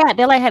like a cat.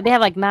 They have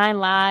like 9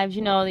 lives.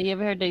 You know, you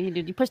ever heard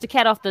you push the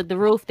cat off the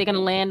roof, they're gonna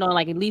land on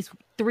like at least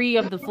 3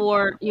 of the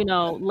 4,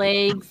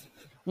 legs.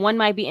 One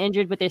might be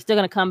injured, but they're still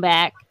gonna come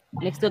back.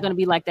 And they're still gonna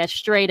be like that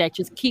stray that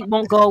just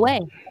won't go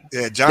away.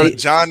 Yeah,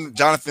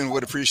 Jonathan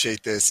would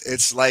appreciate this.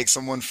 It's like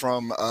someone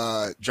from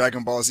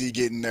Dragon Ball Z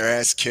getting their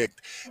ass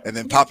kicked and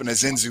then popping a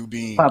Zenzu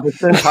beam, popping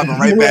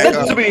right back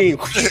up.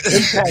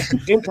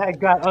 Impact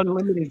got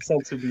unlimited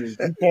sensu beams.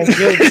 You can't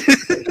kill them.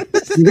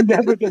 You're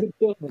never gonna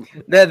kill them.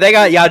 They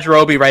got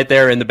Yajirobe right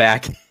there in the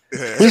back.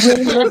 We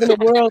really live in a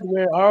world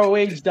where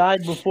ROH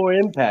died before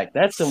Impact.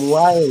 That's some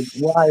wild.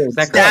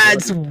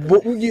 That's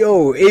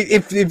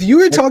if you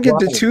were talking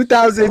to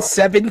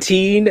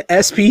 2017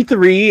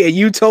 SP3 and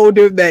you told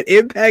him that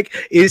Impact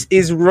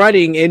is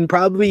running and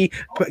probably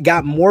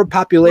got more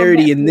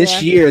popularity in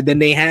this year than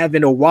they have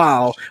in a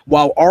while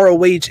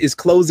ROH is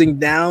closing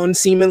down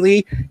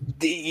seemingly,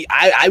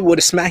 I would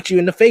have smacked you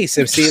in the face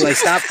and say like,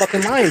 stop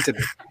fucking lying to me.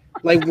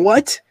 Like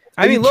what?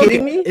 I mean, look,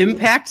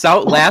 Impact's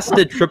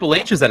outlasted Triple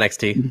H's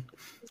NXT.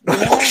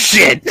 Oh,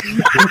 shit.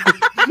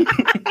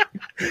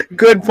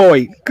 Good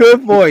point.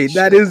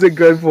 That is a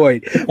good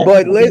point.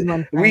 But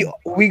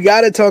we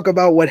got to talk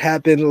about what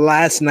happened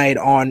last night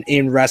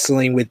in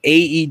wrestling with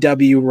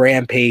AEW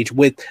Rampage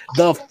with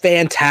the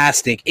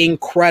fantastic,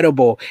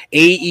 incredible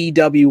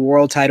AEW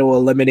World Title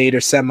Eliminator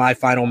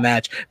semifinal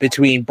match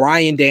between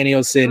Bryan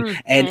Danielson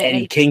and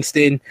Eddie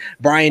Kingston.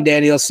 Bryan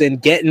Danielson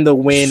getting the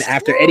win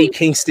after Eddie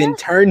Kingston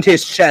turned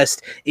his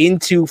chest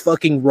into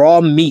fucking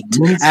raw meat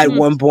at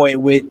one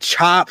point with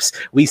chops.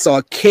 We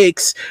saw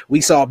kicks.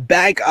 We saw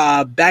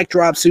backdrop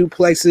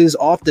suplexes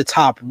off the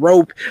top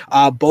rope.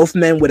 Both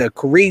men with a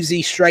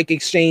crazy strike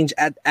exchange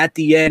at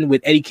the end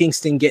with Eddie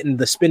Kingston getting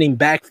the spinning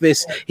back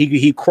fist.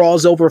 He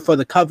crawls over for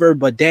the cover,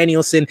 but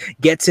Danielson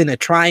gets in a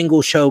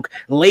triangle choke,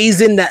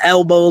 lays in the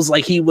elbows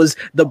like he was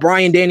the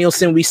Bryan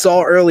Danielson we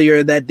saw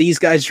earlier that these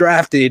guys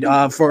drafted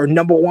for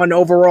 #1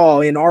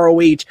 overall in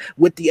ROH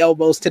with the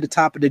elbows to the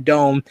top of the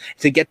dome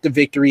to get the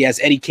victory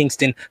as Eddie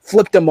Kingston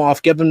flipped him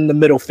off, gave him the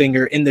middle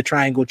finger in the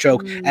triangle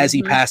choke as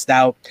he passed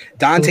out.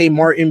 Dante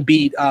Martin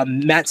beat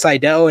Matt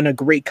Sydal in a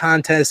great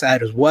contest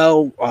as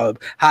well.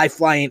 High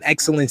flying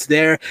excellence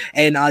there.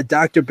 And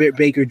Dr. Britt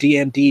Baker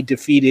DMD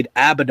defeated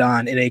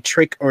Abaddon in a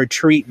trick or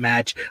treat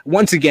match.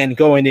 Once again,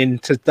 going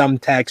into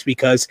thumbtacks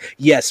because,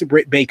 yes,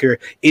 Britt Baker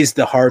is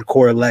the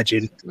hardcore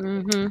legend.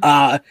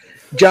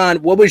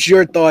 John, what was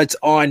your thoughts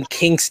on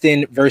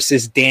Kingston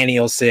versus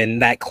Danielson,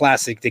 that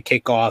classic to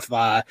kick off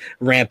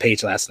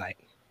Rampage last night?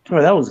 Oh,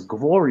 that was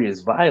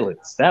glorious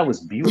violence. That was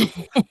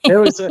beautiful.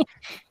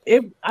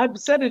 I've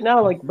said it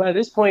now, like by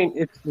this point,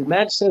 if the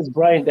match says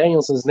Bryan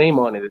Danielson's name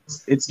on it,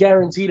 it's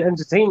guaranteed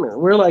entertainment.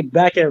 We're like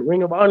back at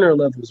Ring of Honor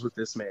levels with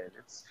this man.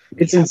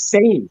 It's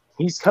insane.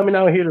 He's coming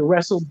out here to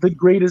wrestle the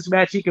greatest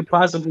match he could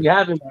possibly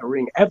have in that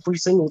ring every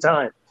single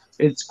time.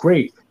 It's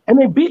great. And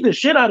they beat the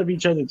shit out of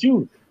each other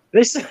too.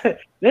 There's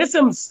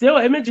some still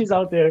images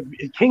out there.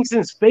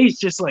 Kingston's face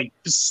just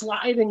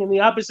sliding in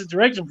the opposite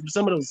direction from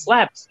some of those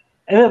slaps.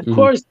 And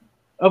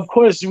of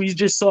course, we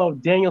just saw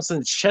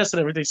Danielson's chest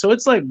and everything. So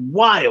it's like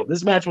wild.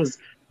 This match was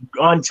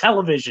on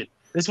television.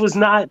 This was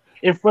not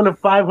in front of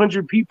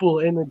 500 people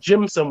in a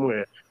gym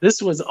somewhere.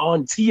 This was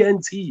on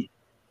TNT.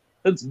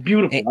 It's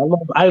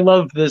beautiful. I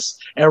love this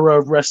era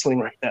of wrestling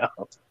right now.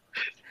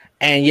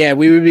 And yeah,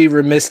 we would be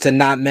remiss to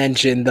not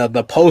mention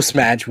the post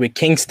match with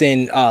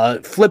Kingston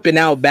flipping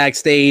out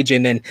backstage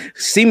and then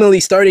seemingly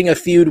starting a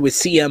feud with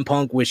CM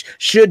Punk, which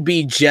should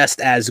be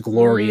just as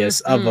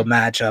glorious of a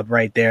matchup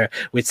right there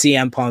with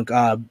CM Punk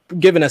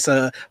giving us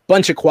a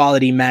bunch of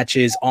quality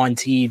matches on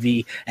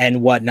TV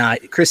and whatnot.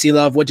 Chrissy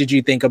Love, what did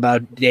you think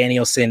about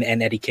Danielson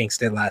and Eddie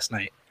Kingston last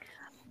night?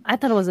 I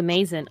thought it was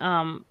amazing.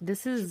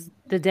 This is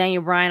the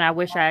Daniel Bryan I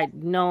wish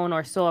I'd known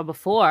or saw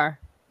before,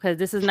 because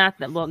this is not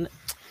the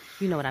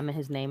you know what I meant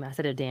his name. I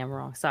said it damn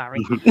wrong. Sorry.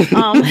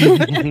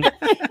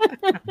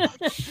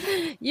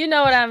 You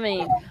know what I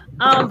mean.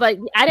 But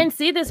I didn't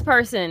see this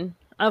person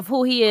of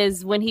who he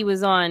is when he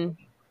was on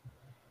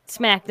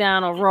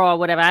SmackDown or Raw or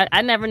whatever.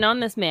 I never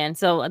known this man.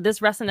 So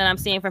this wrestling that I'm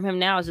seeing from him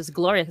now is just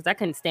glorious because I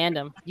couldn't stand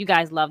him. You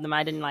guys loved him.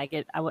 I didn't like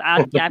it.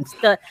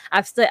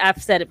 I've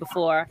said it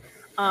before.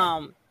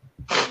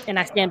 And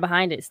I stand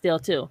behind it still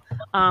too.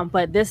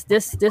 But this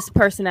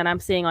person that I'm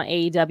seeing on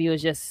AEW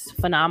is just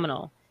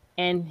phenomenal.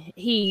 And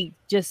he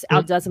just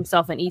outdoes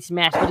himself in each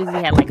match. What does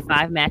he have, like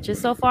 5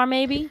 matches so far,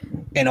 maybe?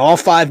 And all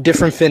 5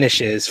 different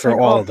finishes for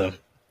all of them.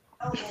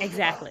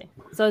 Exactly.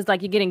 So it's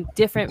like you're getting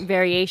different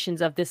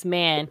variations of this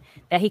man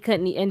that he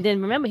couldn't, and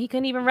then remember, he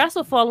couldn't even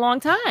wrestle for a long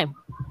time.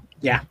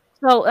 Yeah.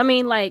 So, I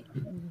mean, like,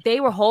 they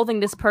were holding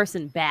this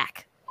person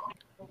back.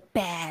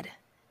 Bad.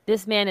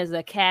 This man is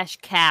a cash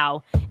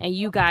cow, and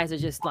you guys are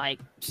just like,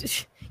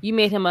 you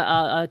made him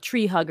a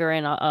tree hugger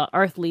and a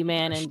earthly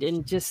man,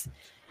 and just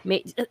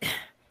made,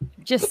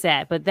 just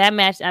sad. But that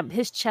match,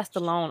 his chest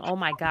alone, oh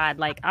my God.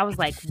 Like, I was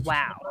like,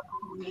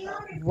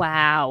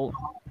 wow.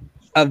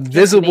 A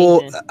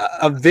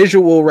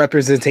visual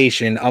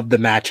representation of the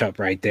matchup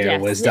right there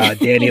was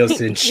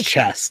Danielson's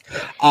chest.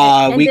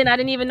 And then I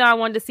didn't even know I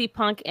wanted to see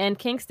Punk and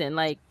Kingston.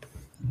 Like,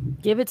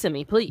 give it to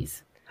me,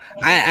 please.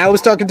 I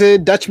was talking to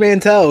Dutch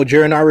Mantel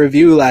during our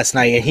review last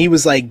night, and he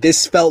was like,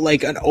 this felt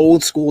like an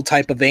old school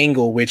type of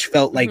angle, which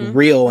felt like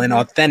real and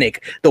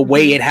authentic the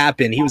way it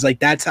happened. He was like,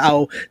 that's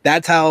how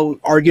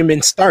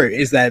arguments start,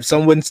 is that if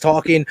someone's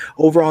talking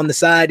over on the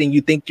side and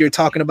you think you're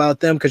talking about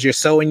them because you're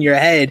so in your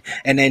head,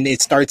 and then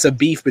it starts a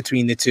beef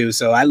between the two.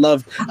 So I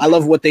love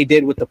what they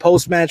did with the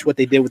post match, what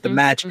they did with the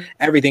match.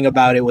 Everything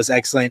about it was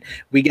excellent.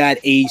 We got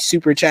a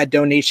super chat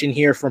donation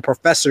here from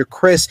Professor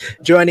Chris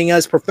joining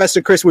us.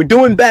 Professor Chris, we're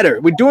doing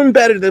better. We're doing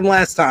better than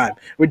last time.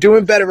 We're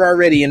doing better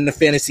already in the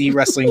fantasy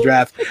wrestling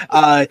draft.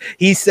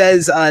 He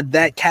says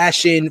that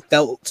cash-in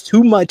felt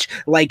too much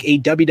like a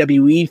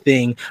WWE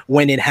thing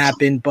when it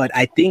happened, but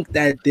I think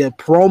that the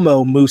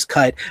promo Moose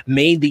cut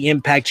made the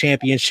Impact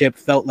Championship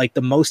felt like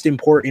the most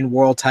important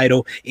world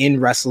title in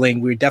wrestling.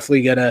 We're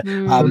definitely gonna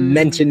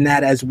mention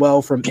that as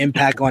well from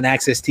Impact on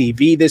Access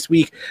TV this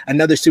week.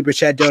 Another super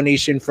chat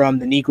donation from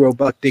the Negro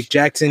Buck Dick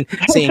Jackson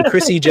saying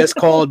Chrissy just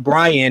called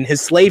Brian his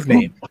slave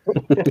name.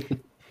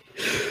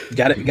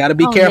 Gotta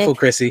be careful, Nick.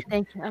 Chrissy.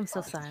 Thank you. I'm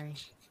so sorry.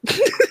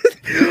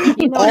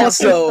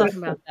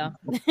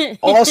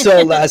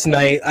 Also last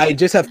night, I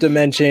just have to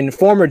mention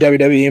former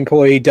WWE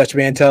employee Dutch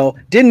Mantel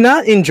did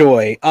not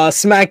enjoy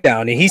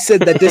SmackDown, and he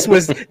said that this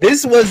was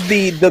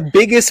the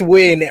biggest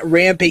win.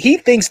 Rampage. He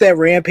thinks that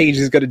Rampage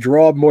is going to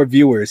draw more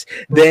viewers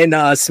than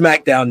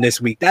SmackDown this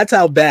week. That's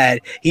how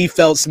bad he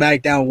felt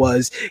SmackDown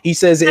was. He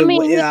says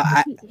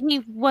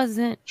he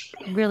wasn't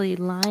really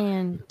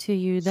lying to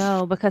you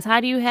though, because how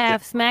do you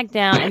have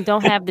SmackDown and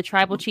don't have the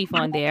Tribal Chief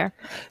on there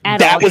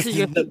at all? That was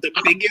the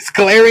biggest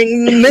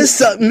glaring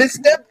misstep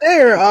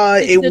there.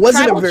 It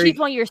wasn't a very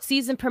Chief on your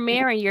season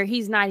premiere, and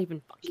he's not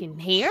even fucking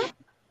here.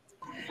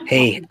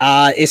 Hey,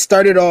 it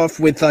started off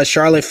with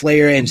Charlotte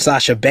Flair and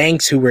Sasha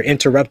Banks, who were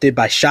interrupted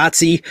by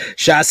Shotzi.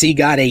 Shotzi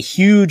got a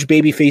huge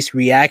babyface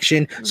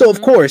reaction, so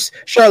of course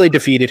Charlotte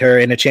defeated her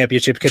in a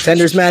championship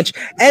contenders match,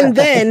 and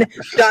then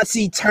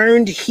Shotzi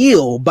turned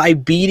heel by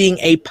beating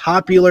a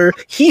popular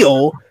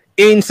heel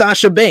in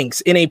Sasha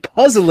Banks in a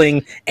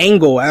puzzling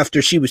angle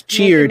after she was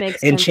cheered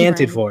and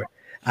chanted for.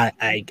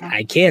 I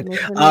can't.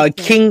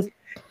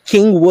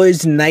 King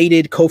Woods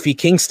knighted Kofi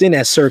Kingston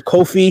as Sir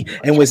Kofi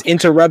and was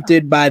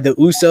interrupted by the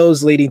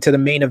Usos, leading to the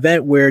main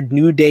event where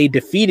New Day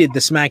defeated the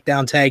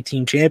SmackDown Tag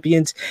Team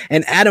Champions,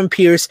 and Adam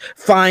Pearce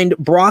fined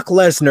Brock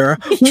Lesnar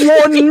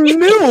 $1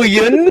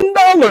 million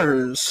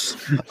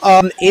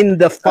in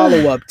the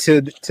follow-up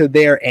to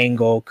their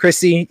angle.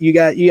 Chrissy, you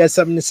got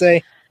something to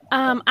say?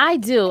 I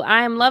do.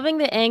 I am loving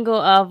the angle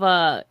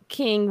of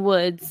King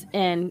Woods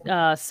and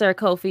Sir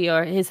Kofi,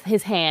 or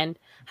his hand.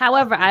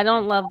 However, I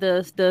don't love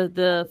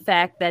the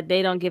fact that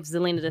they don't give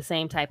Zelina the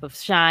same type of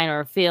shine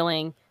or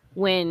feeling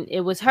when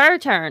it was her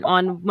turn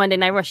on Monday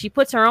Night Raw. She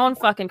puts her own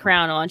fucking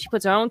crown on. She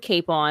puts her own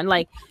cape on.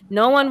 Like,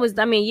 no one was,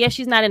 I mean, yes,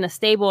 she's not in a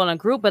stable in a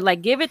group, but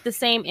like, give it the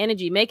same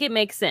energy. Make it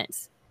make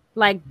sense.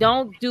 Like,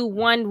 don't do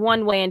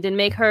one way and then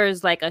make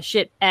hers like a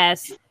shit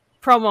ass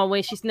promo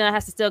where she now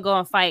has to still go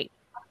and fight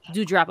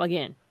Doudrop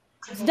again.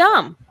 It's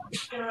dumb.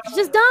 It's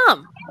just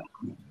dumb.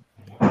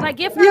 Like,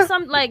 give her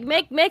some, like,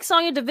 make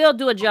Sonya Deville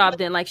do a job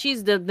then. Like,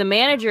 she's the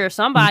manager or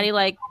somebody.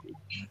 Like,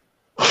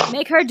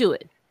 make her do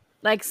it.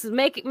 Like,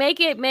 make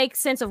it make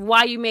sense of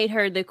why you made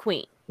her the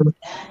queen.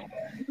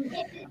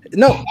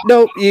 No,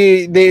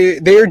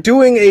 they're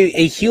doing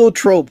a heel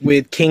trope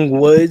with King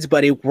Woods,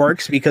 but it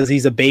works because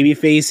he's a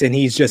babyface and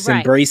he's just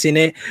embracing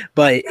it.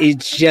 But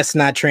it's just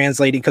not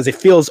translating because it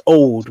feels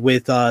old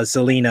with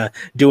Zelina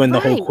doing the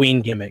whole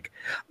queen gimmick.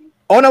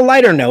 On a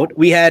lighter note,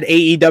 we had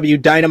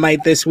AEW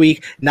Dynamite this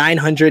week,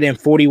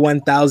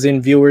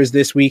 941,000 viewers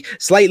this week.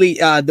 Slightly,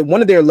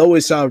 one of their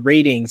lowest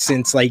ratings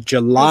since like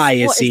July,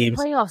 it seems.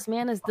 Playoffs,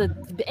 man, as the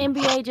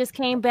NBA just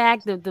came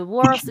back, the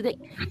World,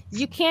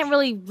 you can't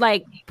really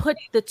like put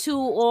the two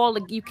all.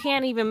 You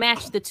can't even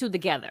match the two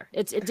together.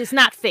 It's just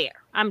not fair.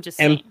 I'm just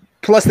saying. And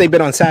plus, they've been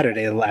on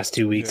Saturday the last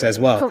 2 weeks as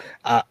well.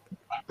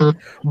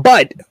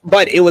 But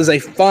it was a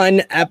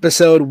fun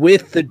episode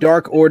with the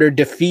Dark Order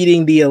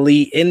defeating the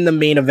Elite in the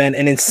main event.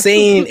 An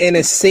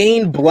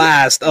insane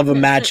blast of a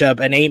matchup,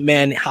 an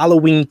 8-man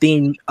Halloween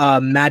themed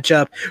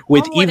matchup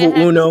with Evil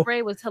Uno.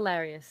 Ray was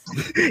hilarious.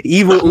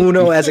 Evil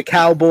Uno as a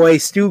cowboy,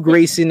 Stu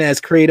Grayson as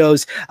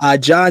Kratos,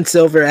 John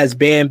Silver as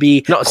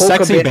Bambi. No,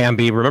 Sexy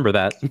Bambi. Remember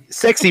that.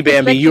 Sexy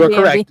Bambi. You are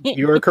correct.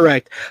 You are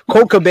correct.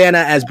 Colt Cabana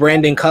as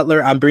Brandon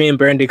Cutler. I'm bringing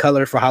Brandon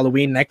Cutler for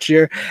Halloween next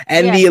year.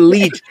 And the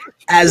Elite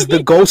as the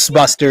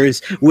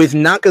Ghostbusters, with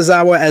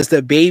Nakazawa as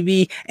the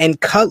baby and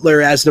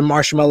Cutler as the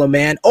Marshmallow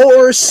Man,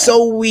 or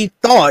so we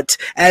thought,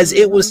 as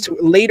it was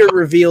later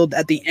revealed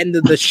at the end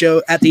of the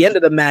show, at the end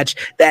of the match,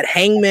 that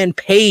Hangman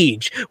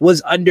Page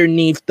was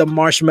underneath the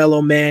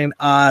Marshmallow Man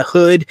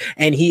hood,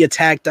 and he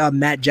attacked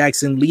Matt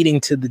Jackson,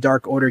 leading to the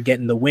Dark Order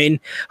getting the win.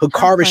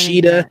 Hikaru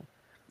Shida,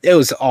 it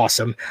was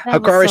awesome.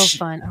 That was so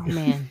fun. Oh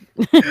man.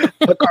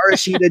 Hikaru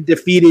Shida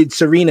defeated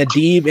Serena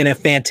Deeb in a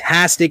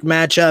fantastic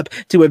matchup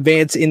to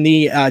advance in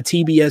the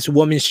TBS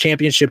Women's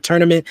Championship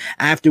tournament.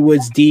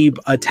 Afterwards, Deeb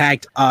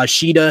attacked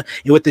Shida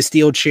with the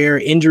steel chair,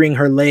 injuring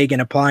her leg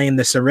and applying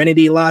the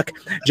Serenity Lock.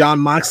 John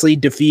Moxley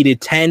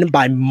defeated 10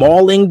 by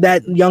mauling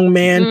that young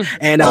man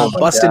and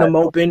busting him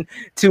open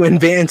to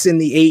advance in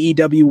the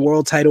AEW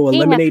World Title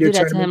Eliminator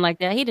tournament. To him like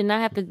that. He did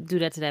not have to do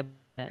that to that.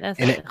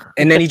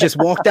 And then he just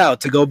walked out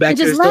to go back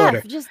to his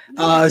daughter.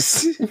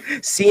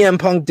 CM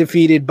Punk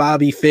defeated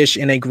Bobby Fish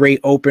in a great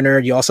opener.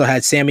 You also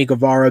had Sammy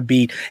Guevara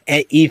beat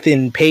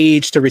Ethan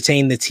Page to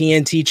retain the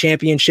TNT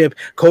Championship.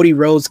 Cody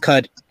Rhodes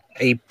cut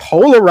a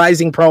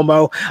polarizing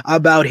promo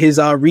about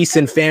his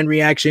recent fan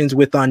reactions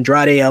with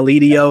Andrade El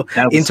Idolo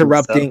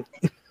interrupting.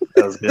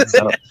 That was good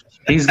stuff.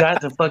 He's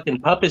got the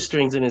fucking puppet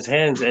strings in his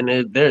hands, and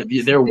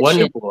they're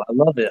wonderful. I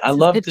love it. I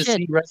love to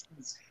see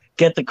wrestlers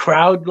get the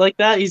crowd like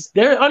that.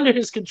 They're under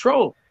his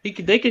control. He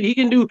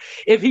can do,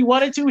 if he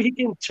wanted to, he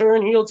can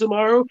turn heel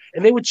tomorrow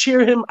and they would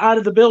cheer him out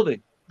of the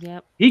building.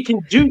 Yep. He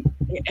can do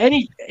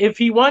if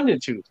he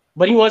wanted to,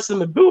 but he wants them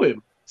to boo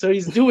him. So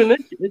he's doing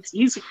it.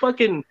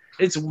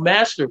 It's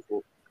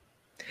masterful.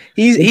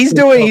 He's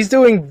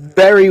doing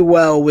very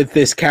well with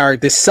this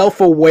character,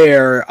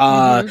 self-aware.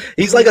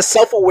 He's like a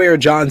self-aware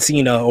John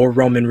Cena or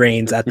Roman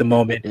Reigns at the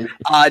moment.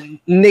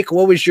 Nick,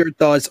 what was your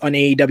thoughts on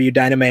AEW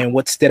Dynamite and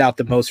what stood out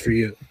the most for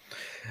you?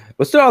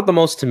 What stood out the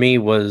most to me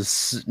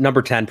was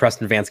number 10,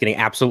 Preston Vance, getting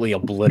absolutely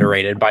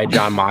obliterated by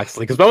John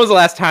Moxley. Because when was the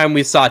last time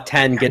we saw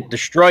 10 get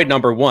destroyed,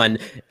 number 1,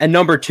 and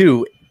number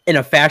 2, in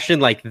a fashion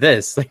like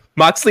this? Like,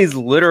 Moxley's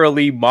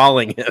literally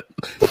mauling him.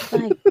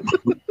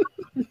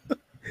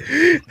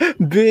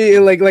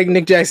 Like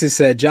Nick Jackson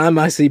said, John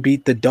Moxley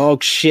beat the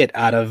dog shit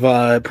out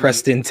of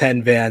Preston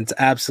 10 Vance.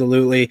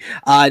 Absolutely.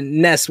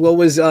 Ness, what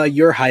was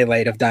your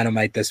highlight of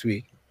Dynamite this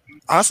week?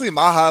 Honestly,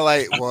 my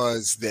highlight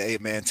was the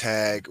 8-man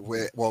tag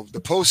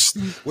the post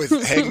with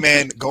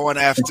Hangman going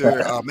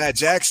after Matt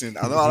Jackson.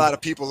 I know a lot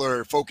of people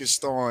are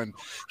focused on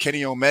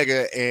Kenny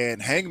Omega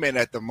and Hangman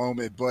at the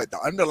moment, but the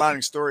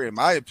underlying story, in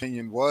my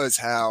opinion, was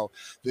how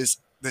this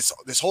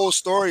whole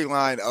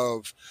storyline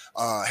of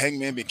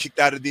Hangman being kicked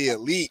out of the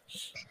Elite.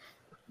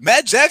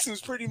 Matt Jackson is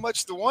pretty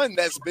much the one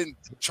that's been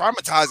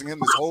traumatizing him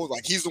this whole,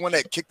 like, he's the one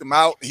that kicked him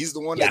out. He's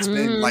the one that's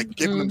been like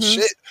giving him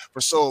shit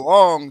for so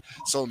long.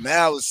 So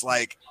now it's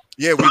like,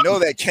 yeah, we know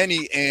that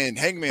Kenny and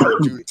Hangman will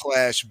do the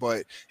clash,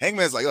 but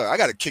Hangman's like, oh, I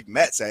got to kick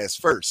Matt's ass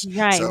first.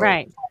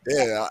 Right.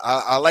 Yeah,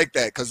 I like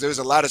that because there's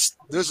the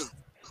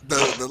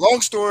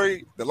long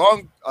story, the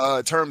long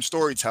term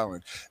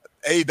storytelling.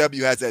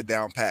 AEW has that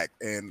down pat,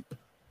 and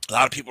a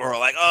lot of people are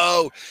like,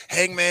 oh,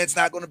 Hangman's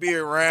not going to be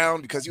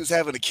around because he was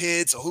having a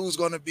kid. So who's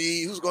going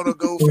to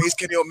go face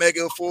Kenny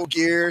Omega Full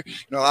Gear? You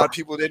know, a lot of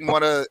people didn't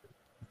want to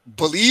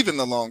believe in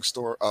the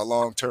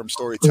long-term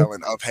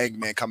storytelling of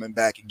Hangman coming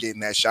back and getting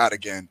that shot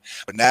again.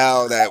 But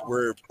now that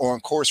we're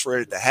on course for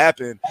it to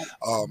happen,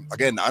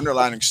 again, the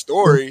underlying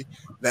story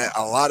that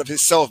a lot of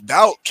his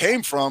self-doubt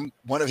came from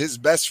one of his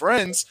best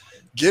friends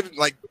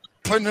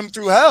putting him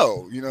through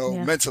hell,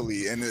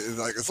 mentally, and it's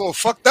like it's a little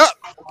fucked up.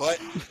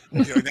 But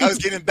now he's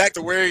getting back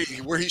to where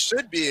he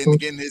should be and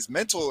getting his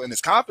mental and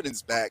his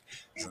confidence back.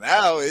 So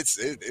now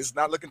it's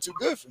not looking too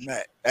good for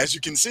Matt, as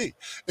you can see.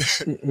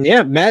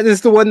 Yeah, Matt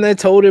is the one that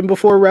told him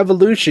before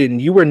Revolution,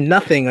 you were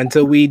nothing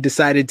until we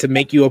decided to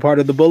make you a part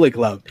of the Bullet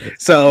Club.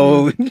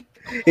 So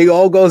it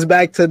all goes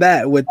back to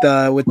that with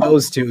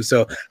those two.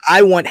 So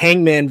I want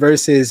Hangman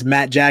versus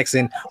Matt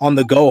Jackson on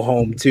the go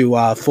home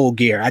to Full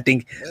Gear. I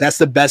think that's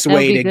the best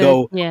way to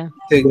go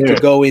to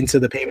go into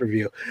the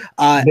pay-per-view.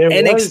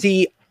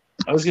 NXT.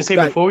 I was gonna say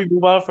before we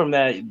move on from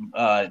that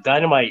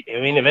Dynamite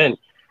main event,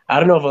 I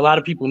don't know if a lot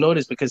of people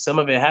noticed because some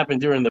of it happened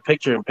during the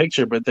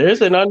picture-in-picture, but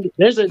there's an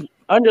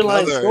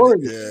underlying story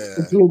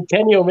between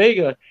Kenny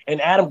Omega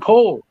and Adam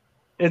Cole.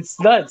 It's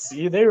nuts.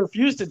 They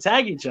refuse to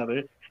tag each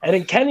other. And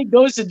then Kenny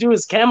goes to do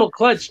his camel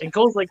clutch, and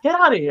Cole's like, "Get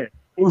out of here!"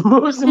 He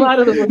moves him out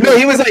of the window. No,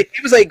 he was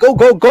like,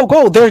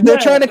 "Go!" They're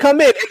trying to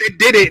come in, and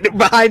they did it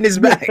behind his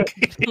back.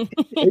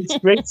 It's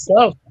great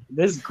stuff.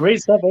 This is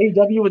great stuff.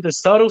 AEW with the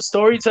subtle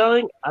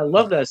storytelling. I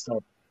love that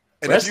stuff.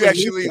 And if you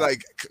actually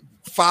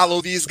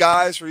follow these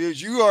guys for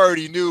years, you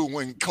already knew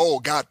when Cole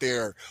got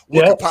there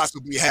what could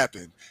possibly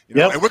happen. You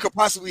know, and what could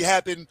possibly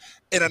happen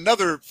in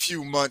another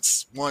few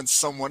months once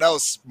someone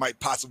else might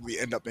possibly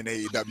end up in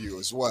AEW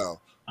as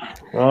well.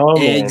 Oh,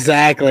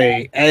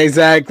 exactly.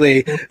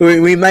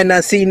 We might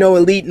not see no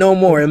Elite no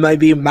more. It might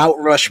be Mount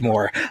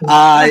Rushmore.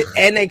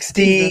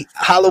 NXT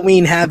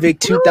Halloween Havoc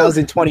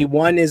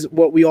 2021 is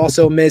what we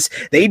also miss.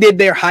 They did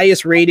their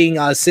highest rating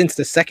since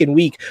the second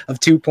week of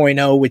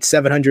 2.0 with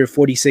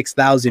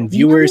 746,000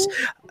 viewers.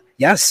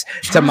 Yes,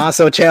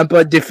 Tommaso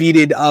Ciampa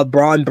defeated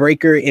Braun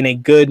Breaker in a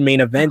good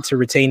main event to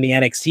retain the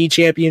NXT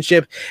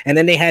championship. And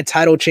then they had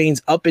title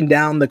chains up and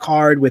down the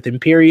card with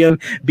Imperium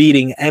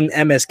beating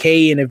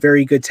MSK in a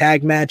very good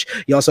tag match.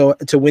 You also,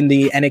 to win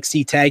the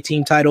NXT tag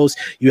team titles,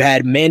 you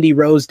had Mandy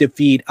Rose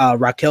defeat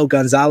Raquel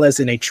Gonzalez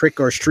in a trick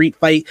or street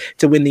fight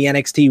to win the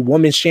NXT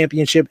Women's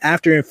Championship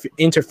after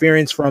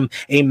interference from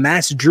a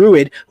masked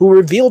druid who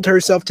revealed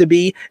herself to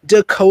be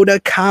Dakota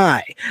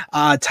Kai.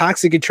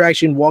 Toxic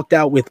Attraction walked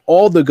out with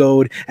all the gold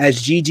as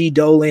Gigi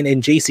Dolan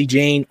and JC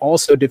Jane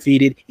also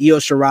defeated Io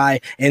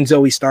Shirai and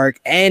Zoe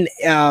Stark and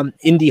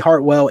Indy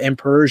Hartwell and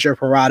Persia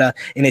Parada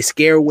in a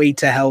Scareway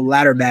to Hell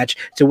ladder match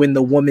to win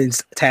the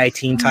women's tag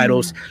team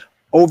titles.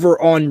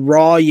 Over on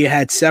Raw, you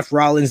had Seth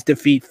Rollins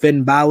defeat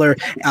Finn Balor,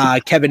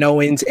 Kevin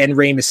Owens, and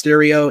Rey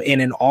Mysterio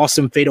in an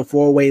awesome Fatal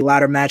 4-Way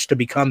ladder match to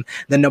become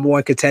the number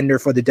one contender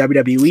for the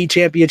WWE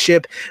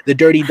Championship. The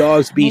Dirty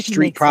Dogs beat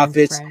Street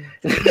Profits.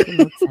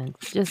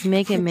 Just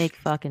make it make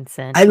fucking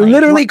sense. I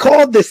literally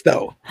called this,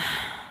 though.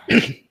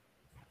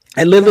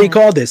 I literally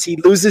called this. He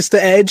loses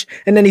to Edge,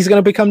 and then he's going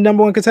to become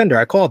number one contender.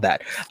 I called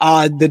that.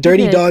 The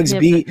Dirty Dogs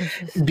beat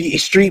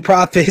Street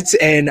Profits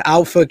and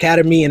Alpha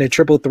Academy in a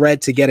triple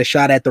threat to get a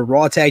shot at the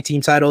Raw Tag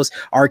Team titles.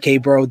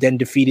 RK Bro then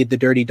defeated the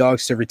Dirty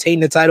Dogs to retain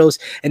the titles.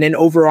 And then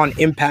over on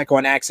Impact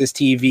on Access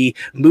TV,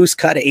 Moose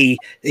cut a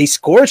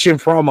scorching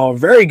promo, a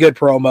very good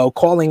promo,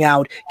 calling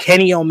out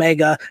Kenny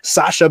Omega,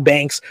 Sasha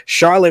Banks,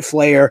 Charlotte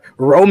Flair,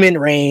 Roman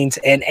Reigns,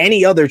 and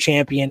any other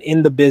champion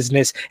in the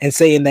business, and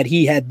saying that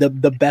he had the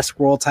best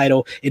world title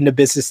in the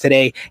business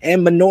today.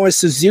 And Minoru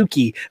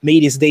Suzuki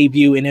made his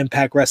debut in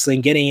Impact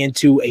Wrestling, getting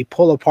into a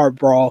pull-apart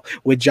brawl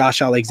with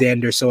Josh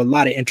Alexander. So a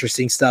lot of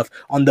interesting stuff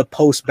on the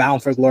post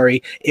Bound for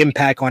Glory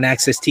Impact on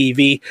Access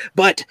TV.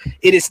 But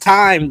it is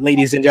time,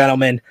 ladies and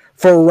gentlemen,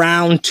 for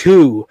round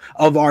 2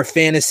 of our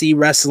fantasy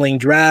wrestling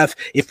draft.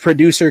 If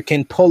producer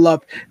can pull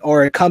up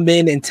or come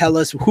in and tell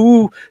us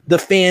who the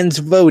fans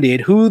voted,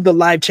 who the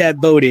live chat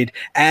voted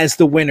as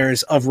the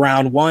winners of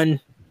round 1.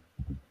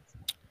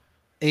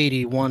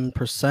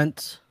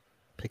 81%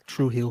 pick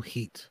True Heel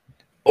Heat.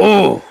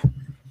 Oh,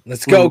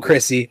 let's go,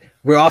 Chrissy.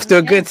 We're off to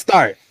a good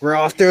start.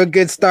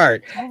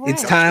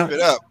 It's time. Keep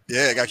it up.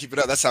 Yeah, gotta keep it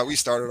up. That's how we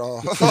started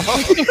off.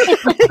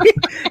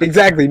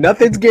 Exactly.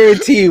 Nothing's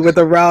guaranteed with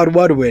a round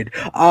 1 win.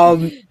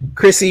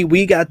 Chrissy,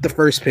 we got the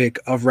first pick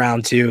of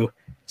round 2.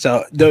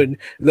 So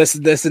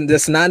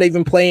let's not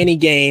even play any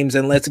games,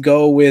 and let's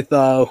go with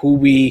who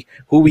we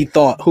were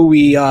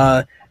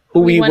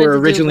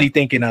originally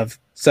thinking of.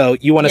 So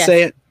you want to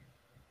say it?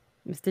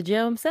 Mr.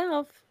 Joe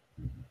himself.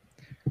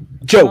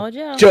 Joe,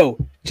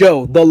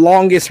 the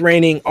longest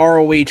reigning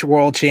ROH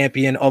world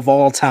champion of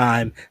all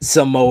time,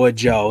 Samoa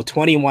Joe,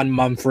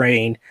 21-month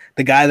reign,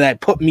 the guy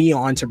that put me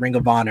on to Ring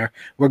of Honor.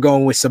 We're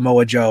going with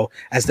Samoa Joe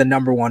as the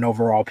number 1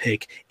 overall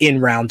pick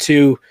in round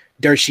 2.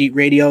 Dirt Sheet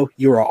Radio,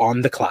 you are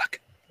on the clock.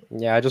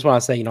 Yeah, I just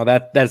want to say,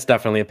 that's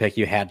definitely a pick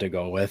you had to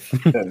go with.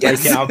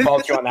 Yes. I'll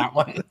call you on that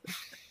one.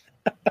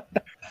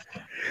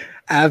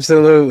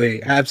 Absolutely.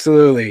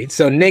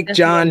 So Nick,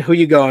 John, who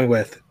you going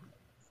with?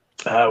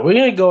 We're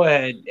gonna go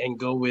ahead and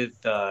go with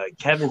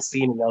Kevin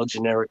Steen and El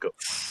Generico.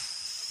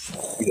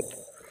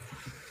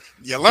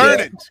 You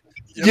learn it.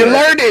 You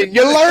learned it.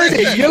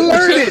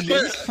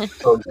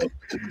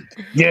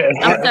 Yeah.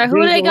 I'm sorry,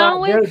 who are they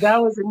going with?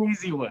 That was an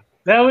easy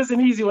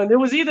one. It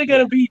was either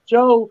gonna be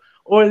Joe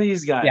or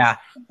these guys. Yeah.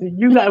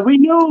 We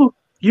knew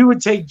you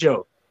would take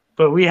Joe,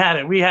 but we had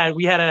a.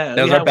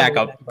 Those are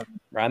backup.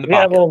 Right in the we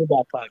had one pocket. in the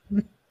back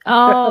pocket.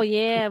 Oh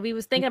yeah, we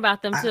was thinking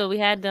about them too. We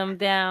had them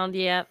down.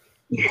 Yep.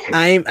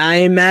 I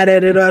ain't mad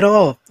at it at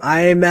all.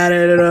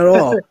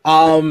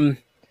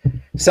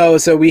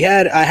 So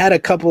I had a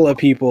couple of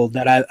people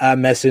that I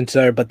messaged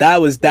her, but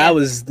that was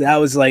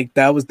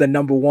the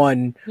number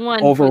one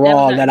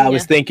overall that I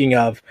was thinking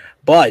of.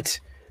 But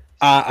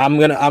I'm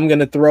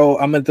gonna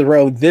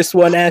throw this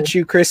one at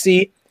you,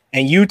 Chrissy,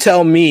 and you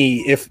tell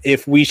me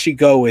if we should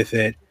go with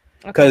it,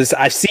 because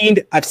I've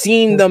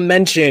seen them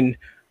mention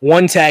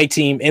one tag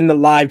team in the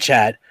live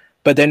chat,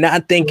 but they're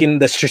not thinking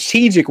the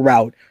strategic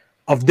route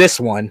of this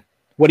one.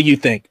 What do you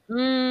think?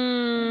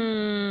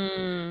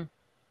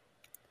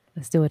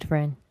 Let's do it,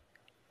 friend.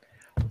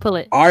 Pull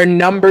it. Our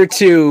number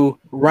 2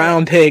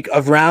 round pick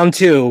of round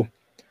 2,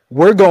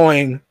 we're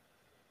going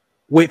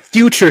with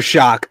Future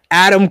Shock,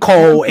 Adam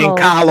Cole and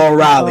Kyle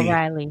O'Reilly.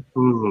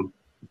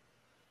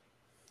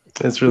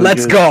 That's really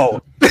Let's good.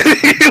 go.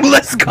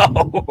 Let's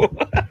go.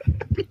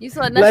 You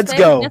saw Let's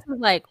go. This was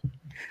like,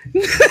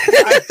 You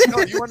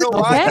want to know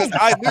why? Because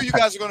I knew you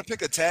guys were going to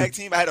pick a tag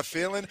team. I had a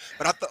feeling,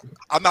 but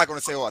I'm not going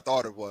to say what I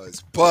thought it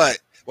was. But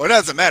well, it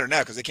doesn't matter now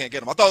because they can't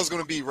get him. I thought it was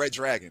going to be Red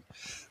Dragon.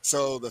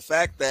 So the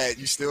fact that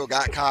you still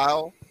got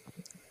Kyle,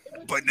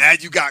 but now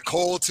you got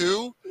Cole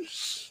too.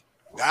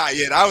 I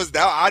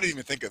didn't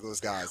even think of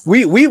those guys.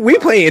 We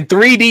playing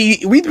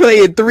 3D. We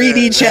playing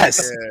 3D chess.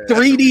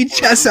 3D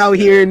chess out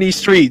here in these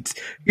streets.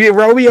 Yeah,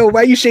 Romeo,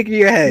 why are you shaking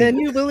your head? Can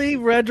you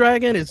believe Red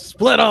Dragon is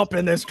split up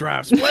in this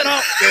draft? Split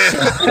up.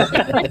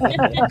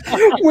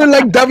 We're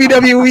like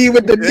WWE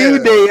with the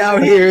New Day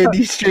out here in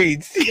these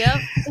streets. Yep.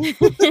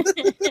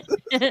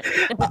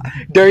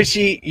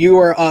 Dershi, you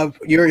are up.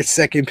 You're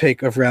second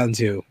pick of round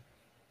 2.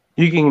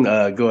 You can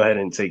go ahead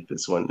and take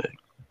this one, Nick.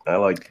 I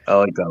like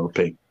that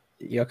pick.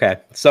 Okay,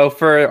 so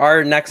for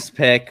our next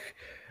pick,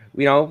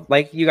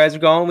 like you guys are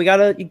going, we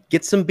gotta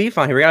get some beef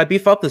on here. We gotta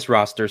beef up this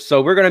roster.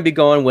 So we're gonna be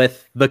going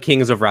with the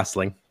Kings of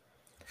Wrestling.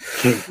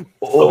 I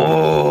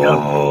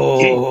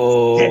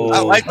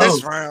like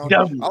this round.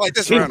 I like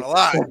this round a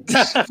lot.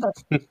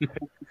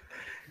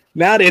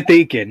 Now they're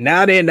thinking.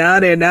 Now they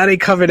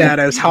coming at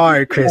us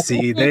hard,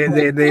 Chrissy.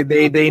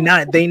 They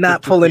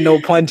not pulling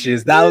no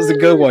punches. That was a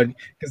good one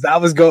because I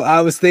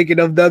was thinking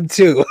of them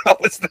too. I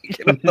was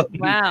thinking of them.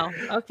 Wow.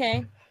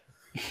 Okay.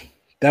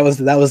 That was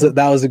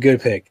a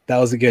good pick. That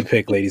was a good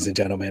pick, ladies and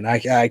gentlemen.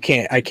 I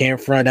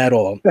can't front at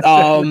all.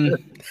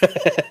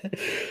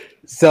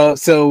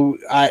 So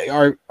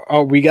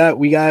we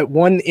got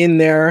one in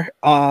there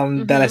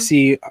that I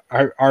see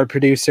our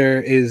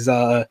producer is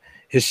on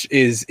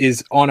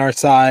our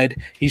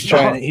side. He's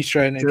trying to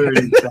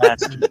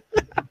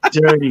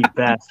dirty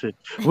bastard.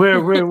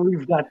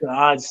 We've got the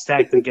odds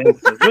stacked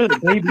against us. We're the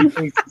baby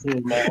faces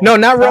here, man. No,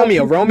 not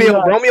Romeo.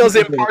 Romeo's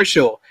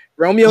impartial.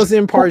 Romeo's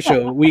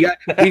impartial. We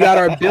got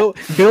our Bill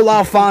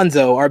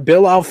Alfonso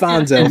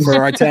for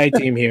our tag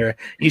team here.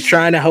 He's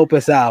trying to help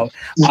us out.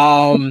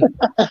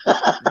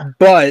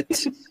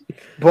 But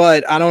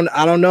I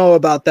don't know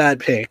about that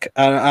pick.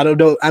 I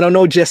don't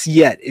know just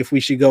yet if we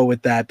should go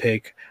with that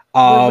pick.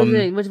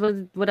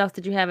 What else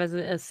did you have as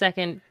a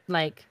second,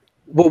 like?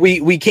 Well,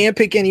 we can't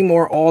pick any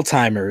more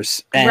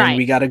all-timers, and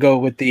we got to go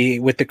with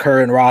the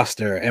current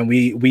roster. And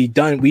we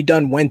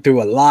went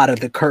through a lot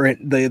of the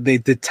current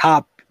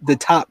the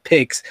top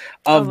picks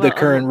of the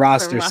current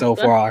roster so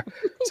far.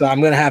 So I'm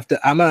gonna have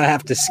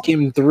to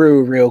skim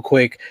through real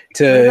quick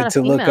to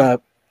look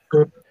up.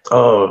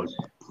 Oh,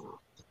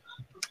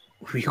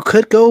 we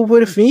could go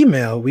with a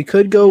female. We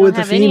could go with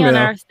a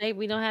female.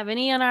 We don't have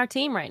any on our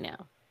team right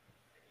now.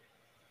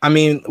 I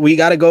mean, we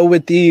got to go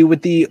with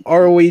the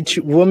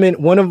ROH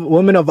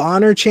woman of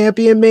honor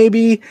champion,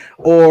 maybe,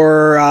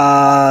 or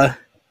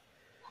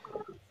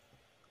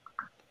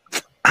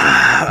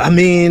I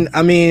mean,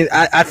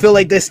 I feel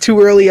like that's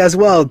too early as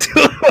well.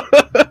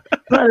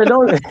 I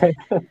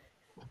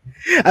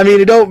mean,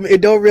 it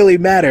don't really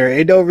matter.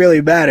 It don't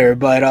really matter.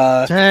 But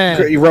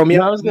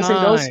Romeo, I was gonna say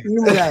don't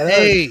scream at that.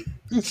 8,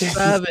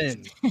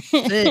 7,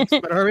 6.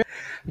 But hurry.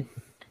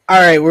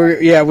 All right,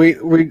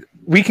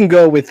 we can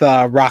go with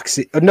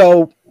Roxy.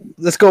 No,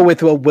 let's go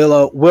with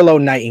Willow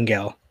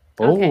Nightingale.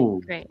 Oh,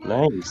 great.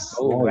 Nice.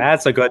 Oh,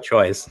 that's a good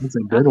choice. That's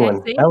a good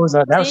one. See? That was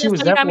she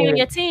was definitely on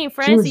your team,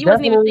 friends. No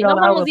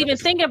one was even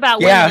thinking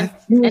about winning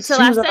until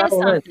I said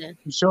something.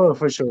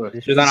 For sure.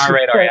 She was on our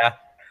radar, yeah.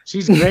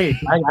 She's great.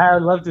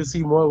 I'd love to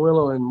see more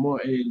Willow in more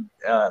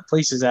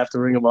places after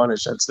Ring of Honor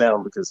shuts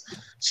down because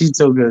she's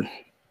so good.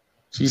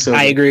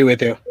 I agree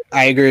with you.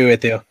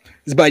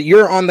 But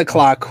you're on the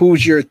clock.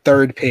 Who's your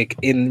third pick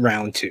in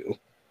round 2?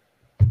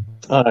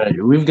 All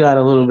right, we've got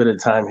a little bit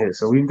of time here,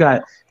 so we've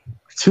got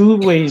 2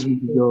 ways we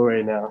can go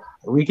right now.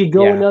 We could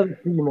go another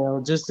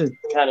female just to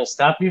kind of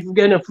stop you from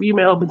getting a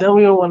female, but then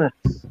we don't want to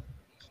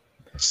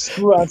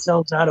screw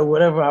ourselves out of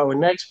whatever our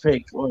next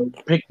pick or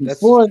pick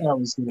before that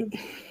was going to be.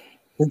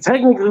 And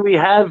technically, we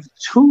have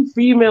 2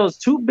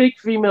 big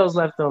females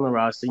left on the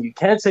roster. You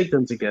can't take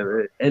them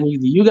together, and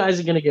either you guys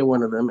are going to get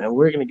one of them, and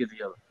we're going to get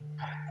the other.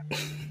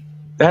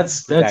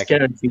 That's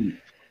guaranteed.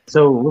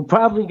 So we're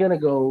probably going to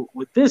go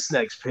with this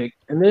next pick,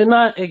 and they're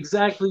not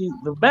exactly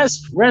the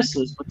best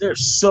wrestlers, but they're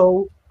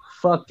so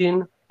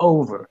fucking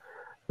over.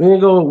 We're going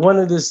to go with one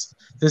of this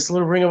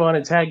little Ring of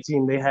Honor tag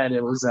team they had.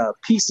 It was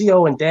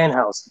PCO and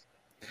Danhausen.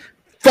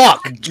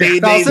 Fuck! They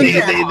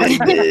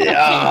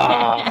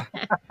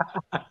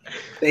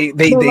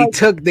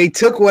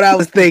took what I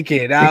was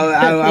thinking.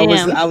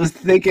 I was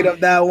thinking of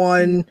that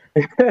one.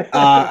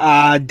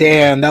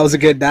 Damn, that's a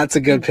good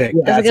pick.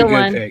 Yeah, that's a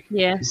good pick.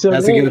 Yeah, that's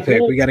a good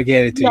pick. We got to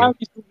get it to you.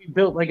 Obviously, we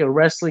built like a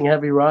wrestling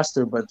heavy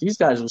roster, but these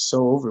guys were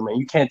so over, man.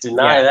 You can't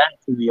deny that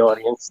to the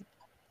audience.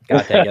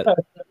 God dang it.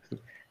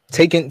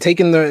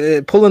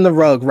 Pulling the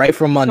rug right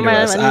from under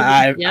us.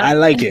 I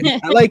like it.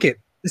 I like it.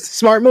 It's a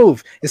smart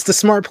move. It's the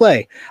smart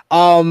play.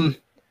 So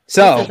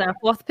this is our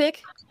 4th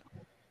pick.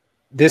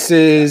 This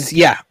is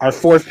our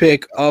 4th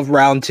pick of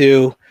round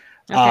 2.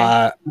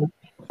 Okay.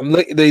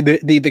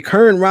 The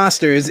current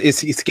roster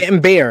is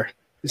getting bare.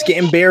 It's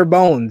getting bare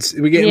bones.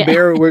 We're getting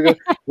bare. We're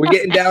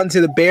getting down to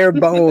the bare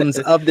bones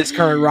of this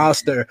current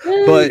roster.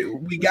 But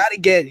we got to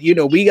get.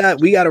 We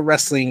got a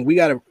wrestling. We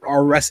got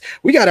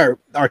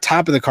our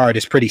top of the card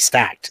is pretty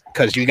stacked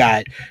because you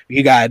got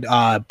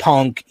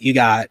Punk, you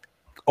got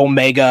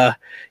Omega,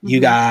 you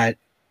got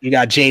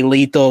Jay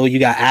Lethal, you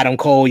got Adam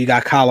Cole, you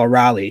got Kyle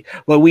O'Reilly.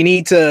 But we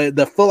need to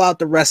fill out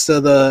the rest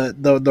of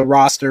the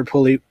roster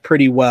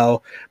pretty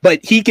well.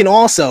 But he can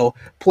also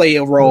play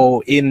a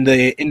role in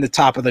the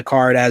top of the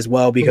card as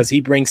well because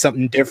he brings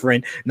something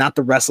different, not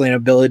the wrestling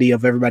ability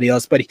of everybody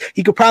else, but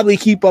he could probably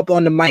keep up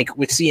on the mic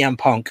with CM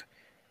Punk.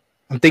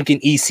 I'm thinking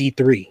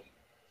EC3.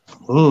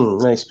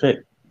 Nice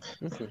pick.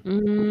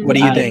 What do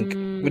you think?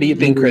 What do you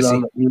think,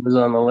 Chrissy? He was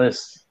on the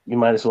list. You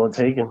might as well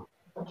take him.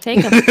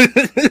 Take him.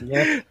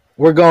 Yeah.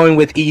 We're going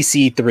with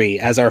EC3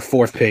 as our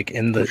fourth pick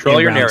in the control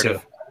your round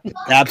narrative. 2.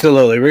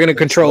 Absolutely. We're going to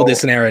control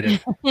this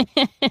narrative.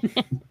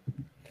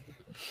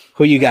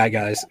 Who you got,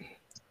 guys?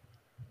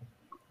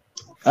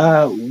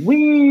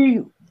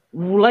 We,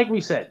 like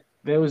we said,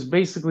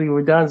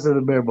 we're down to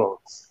the bare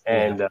bones.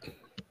 And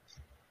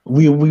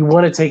we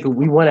want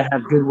to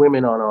have good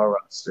women on our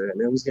roster. And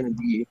it was going to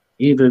be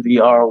either the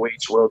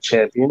ROH World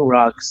Champion,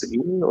 Roxy,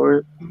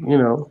 or,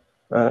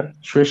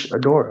 Trish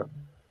Adora.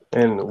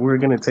 And we're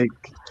going to take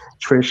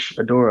Trish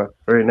Adora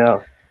right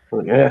now.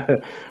 Yeah.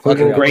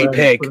 Great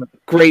pick.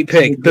 Great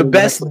pick. The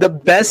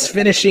best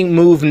finishing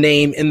move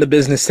name in the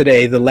business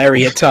today, the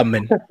Lariat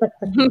Tubman.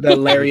 The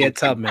Lariat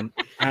Tubman.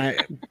 I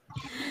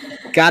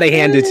gotta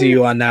hand it to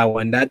you on that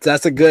one.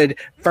 That's a good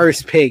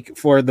first pick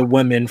for the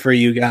women for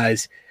you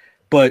guys.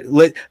 But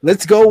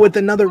let's go with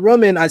another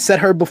woman. I said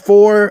her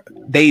before.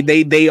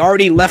 They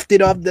already left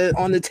it on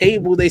the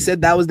table. They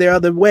said that was their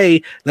other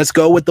way. Let's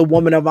go with the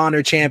Woman of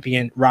Honor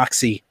champion,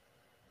 Roxy.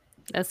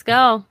 Let's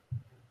go.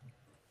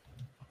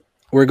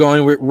 We're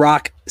going with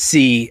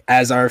Roxy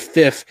as our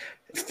fifth,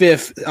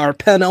 our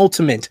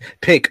penultimate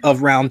pick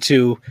of round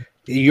 2.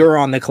 You're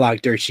on the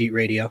clock, Dirt Sheet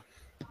Radio.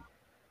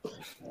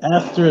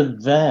 After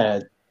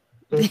that,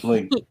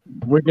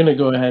 we're gonna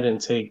go ahead and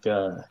take.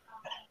 You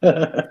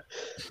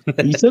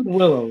took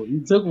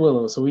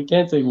Willow, so we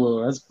can't take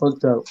Willow. That's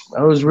fucked up.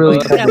 I was really.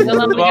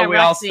 We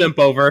all simp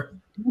over.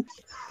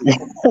 Who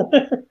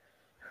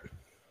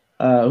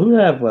do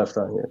I have left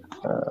on here?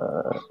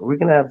 We're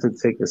gonna have to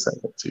take a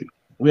second too.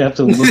 We have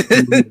to look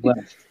who's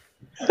left.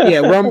 Yeah,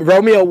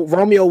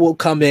 Romeo will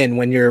come in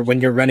when you're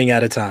running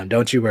out of time.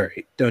 Don't you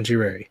worry. We're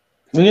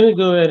gonna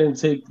go ahead and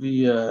take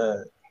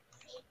the.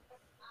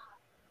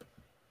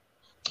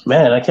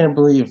 Man, I can't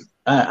believe.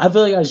 I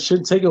feel like I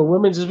should take a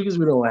woman just because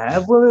we don't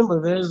have women,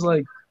 but But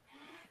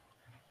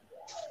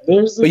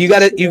you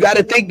gotta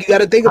think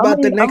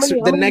about the next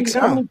round.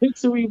 How many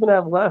picks do we even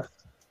have left?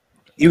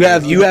 You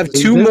have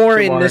two more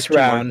in this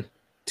round.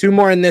 Two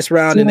more in this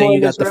round, and then you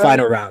got the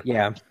final round.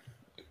 Yeah.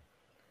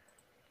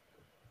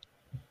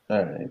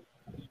 All right.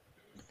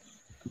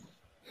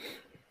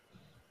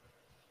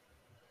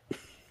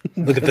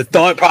 Look at the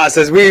thought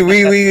process.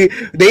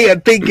 They are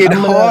thinking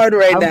hard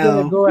right now. I'm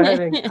gonna go ahead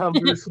and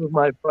converse with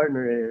my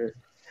partner here.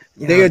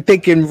 They are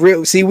thinking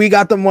real. See, we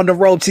got them on the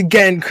ropes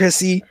again,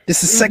 Chrissy.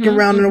 This is second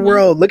round in the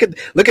world. Look at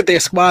their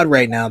squad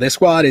right now. Their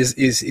squad is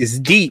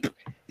deep.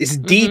 It's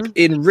deep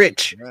and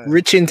rich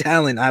in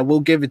talent. I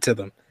will give it to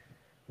them.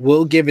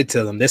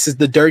 This is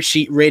the Dirt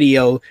Sheet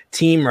Radio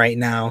team right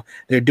now.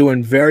 They're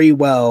doing very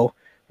well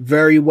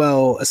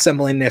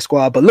assembling their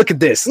squad. But look at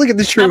this. Look at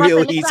the True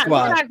Heel Heat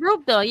squad. Look at our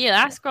group though.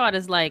 Yeah, our squad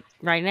is like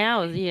right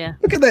now. Yeah.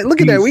 Look at that.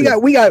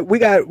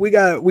 We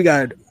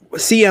got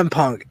CM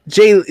Punk,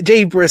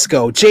 Jay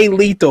Briscoe, Jay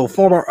Lethal,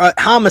 former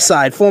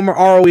Homicide, former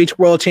ROH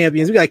World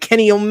Champions. We got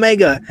Kenny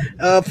Omega,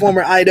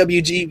 former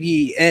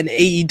IWGP and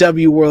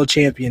AEW World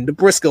Champion. The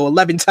Briscoe,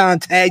 11-time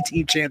tag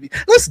team champion.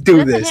 Let's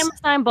do this. The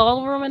Hammerstein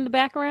Ballroom in the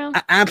background.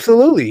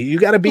 Absolutely, you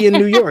got to be in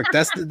New York.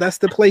 That's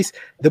the place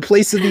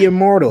of the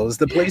immortals,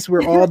 the place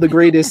where all the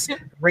greatest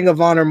Ring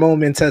of Honor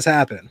moments has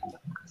happened.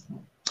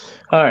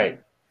 All right,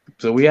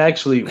 so we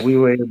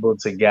were able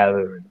to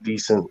gather a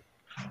decent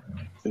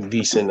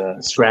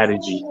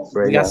strategy.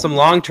 Right, we got some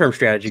long-term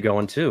strategy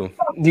going too.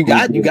 You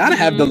got to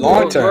have the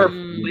long-term. We're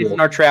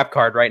releasing our trap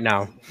card right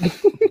now.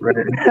 Right.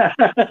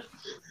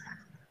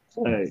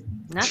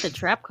 Not the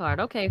trap card.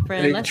 Okay,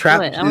 friend. Let's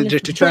do it. They're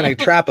trying to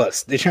trap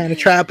us. They're trying to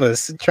trap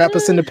us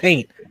in the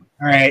paint.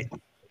 All right,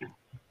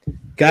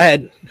 go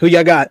ahead. Who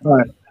y'all got? All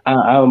right.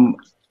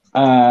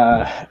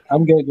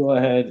 I'm gonna go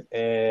ahead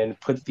and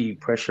put the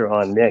pressure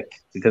on Nick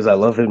because I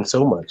love him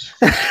so much.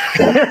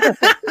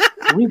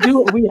 You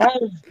go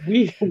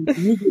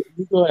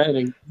ahead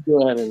and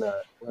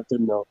let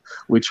them know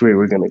which way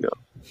we're gonna go.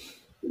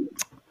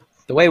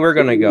 The way we're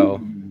gonna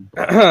go,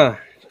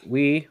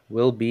 we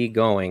will be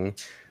going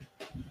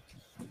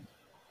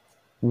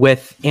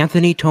with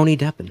Anthony Tony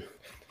Deppen.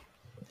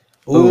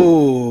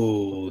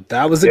 Ooh,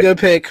 that was a good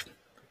pick.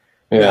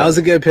 Yeah. That was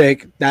a good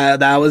pick.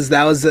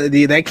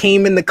 That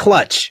came in the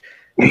clutch.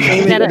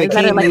 It's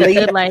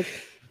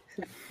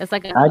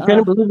like I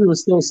couldn't believe it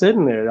was still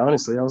sitting there.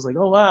 Honestly, I was like,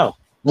 "Oh wow!"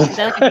 Is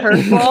that like a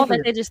curveball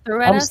that they just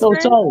threw at us?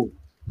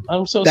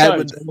 I'm so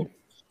sorry.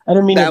 I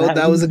didn't mean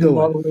that was a good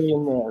one. All the way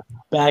in the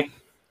back.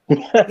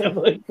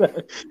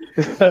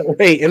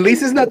 Hey, at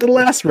least it's not the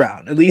last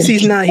round. At least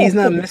he's not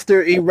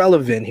Mr.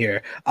 Irrelevant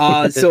here.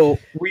 So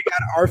we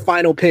got our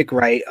final pick,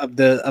 right, of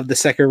the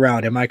second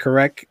round. Am I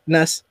correct,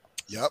 Ness?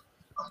 Yep.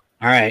 All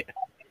right.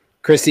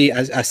 Chrissy,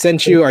 I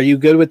sent you. Are you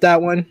good with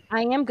that one?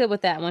 I am good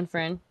with that one,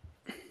 friend.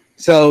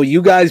 So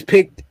you guys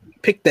picked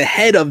the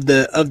head of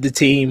the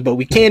team, but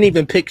we can't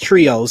even pick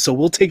trios, so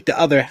we'll take the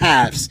other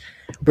halves.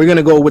 We're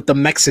gonna go with the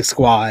Mexican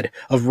squad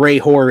of Ray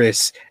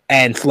Horace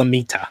and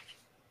Flamita.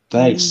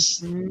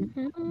 Nice.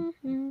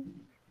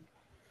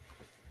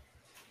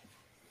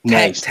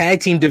 Nice.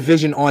 Tag team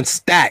division on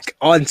stack,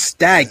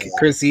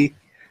 Chrissy,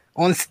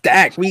 on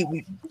stack.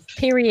 We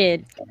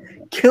Period.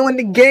 killing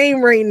the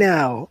game right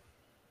now.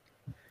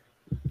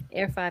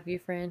 Air 5, you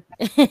friend.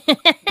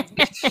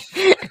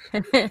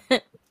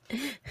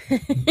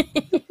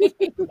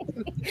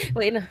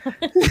 Wait, no.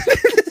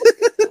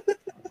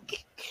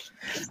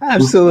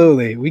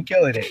 Absolutely, we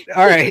killing it.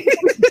 All right.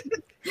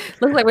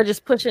 Looks like we're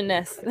just pushing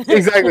Ness.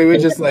 Exactly. We're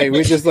just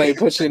like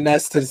pushing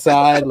Ness to the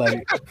side.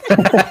 Like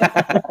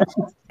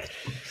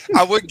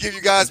I would give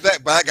you guys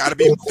back, but I gotta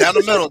be down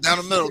the middle.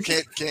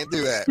 Can't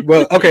do that.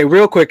 Well, okay,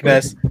 real quick,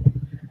 Ness.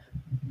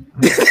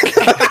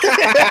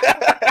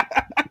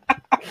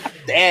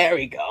 There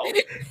we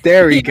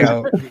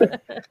go.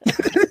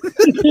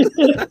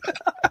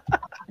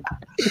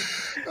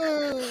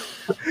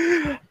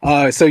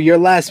 So your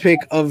last pick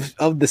of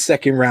the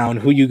second round,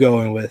 who you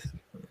going with?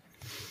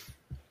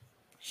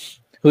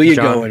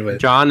 Going with?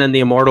 John, and the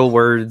immortal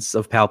words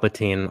of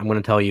Palpatine. I'm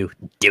going to tell you,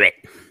 do it.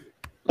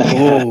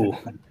 Oh,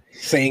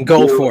 saying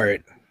go for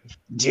it.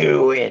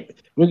 Do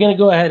it. We're gonna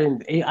go ahead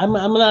and I'm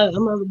not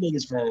the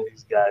biggest fan of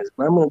these guys,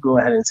 but I'm gonna go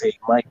ahead and take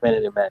Mike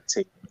Bennett and Matt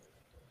Tate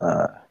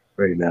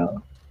right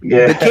now.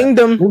 Yeah, the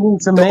Kingdom, the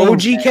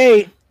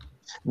OGK.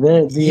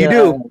 You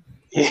do.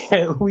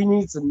 Yeah, we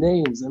need some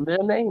names, and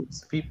their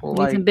names. People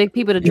need some big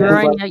people to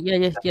draw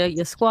in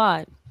your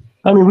squad.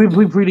 I mean, we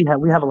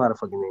have a lot of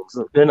fucking names,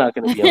 so they're not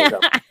going to be able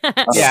to.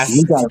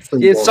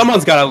 Yeah,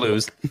 someone's got to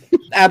lose.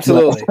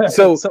 Absolutely.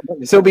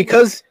 So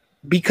because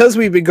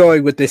we've been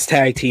going with this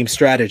tag team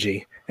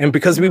strategy, and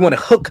because we want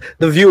to hook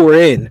the viewer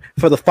in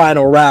for the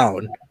final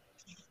round,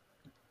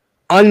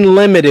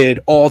 unlimited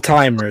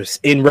all-timers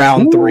in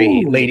round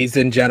 3, ladies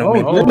and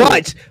gentlemen.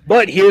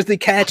 But here's the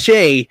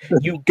cachet.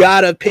 You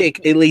gotta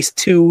pick at least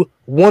 2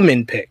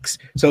 woman picks.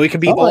 So it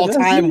could be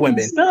all-time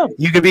women.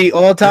 You could be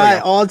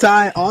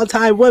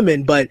all-time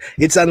women, but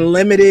it's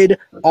unlimited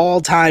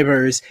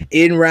all-timers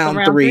in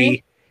round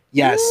 3.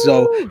 Yes,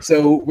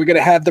 so we're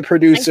gonna have the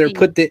producer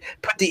put the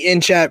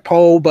in-chat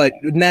poll, but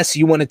Ness,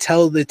 you want to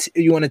tell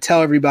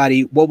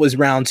everybody what was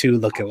round 2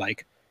 looking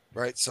like?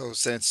 Right, so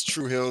since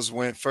True Hills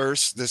went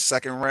first this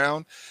second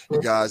round,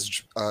 you guys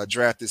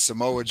drafted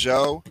Samoa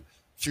Joe,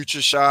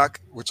 Future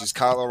Shock, which is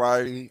Kyle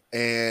O'Reilly,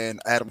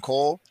 and Adam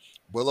Cole,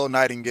 Willow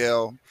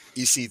Nightingale,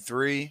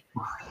 EC3,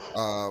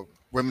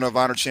 Women of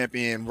Honor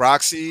champion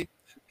Roxy,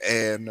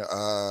 and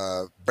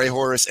Ray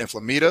Horace and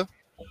Flamita.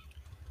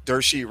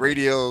 Dirt Sheet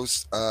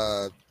Radio's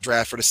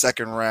draft for the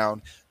second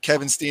round,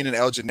 Kevin Steen and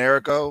El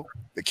Generico,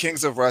 the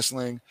Kings of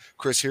Wrestling,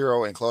 Chris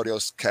Hero and Claudio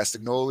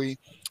Castagnoli,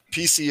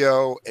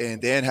 PCO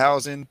and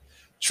Danhausen,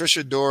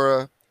 Trisha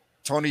Dora,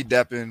 Tony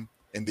Deppen,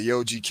 and the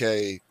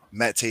OGK,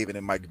 Matt Taven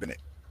and Mike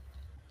Bennett.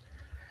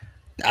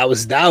 That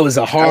was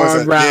a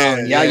hard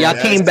round. Y'all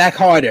came back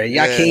harder.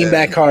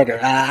 Back harder.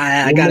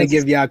 I gotta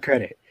give y'all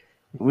credit.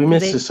 We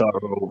missed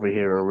Cesaro over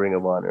here in Ring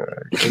of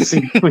Honor.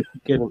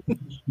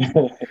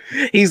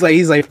 He's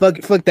like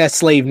fuck that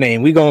slave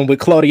name. We going with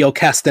Claudio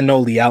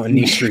Castagnoli out in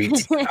these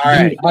streets. All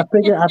right. I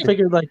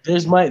figured like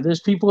there's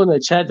people in the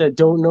chat that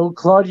don't know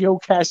Claudio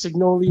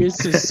Castagnoli is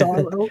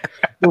Cesaro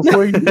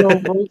before you go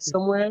vote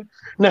somewhere.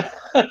 No.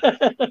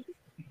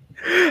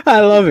 I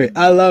love it.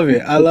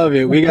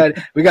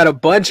 We got a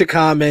bunch of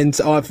comments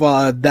off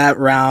that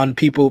round.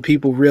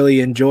 People really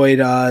enjoyed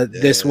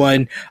this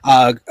one.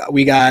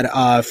 We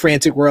got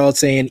Frantic World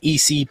saying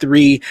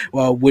EC3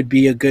 would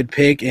be a good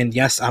pick, and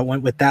yes, I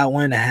went with that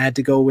one. I had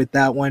to go with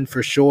that one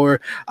for sure.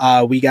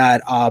 We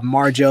got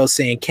Marjo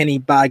saying Kenny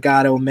by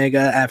God Omega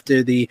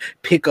after the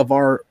pick of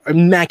our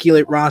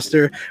immaculate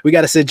roster. We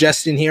got a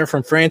suggestion here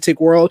from Frantic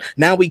World.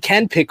 Now we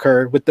can pick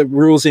her with the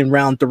rules in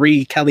round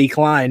 3, Kelly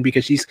Klein,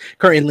 because she's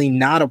currently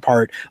not a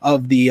part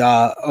of the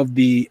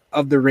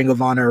Ring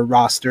of Honor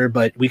roster,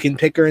 but we can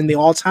pick her in the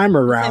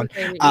all-timer round.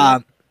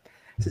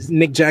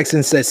 Nick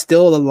Jackson says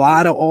still a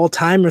lot of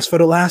all-timers for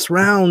the last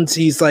rounds.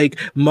 He's like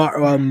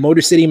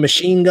Motor City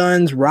Machine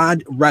Guns,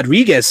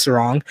 Rodriguez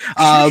Strong,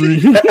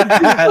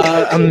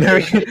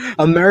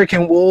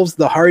 American Wolves,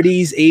 the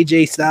Hardys,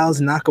 AJ Styles,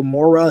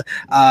 Nakamura.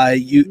 I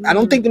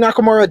don't think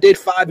Nakamura did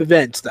 5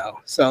 events though,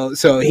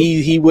 so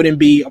he wouldn't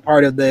be a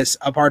part of this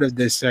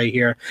right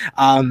here.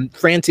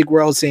 Frantic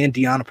World saying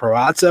Deonna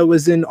Purrazzo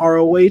was in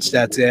ROH.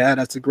 That's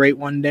a great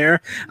one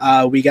there.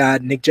 We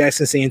got Nick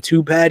Jackson saying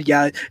too bad,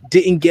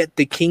 didn't get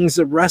the Kings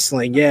of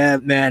Wrestling. Yeah,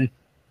 man.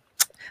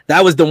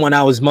 That was the one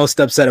I was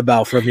most upset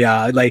about from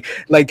y'all.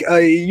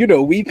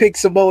 We picked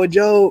Samoa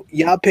Joe,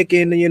 y'all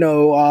picking,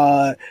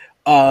 the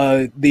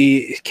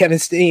Kevin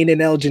Steen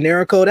and El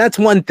Generico. That's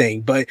one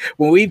thing, but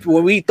when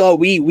we thought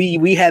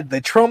we had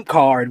the trump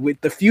card with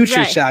the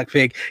future shock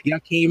pick, y'all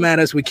came at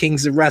us with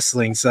Kings of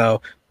Wrestling.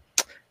 So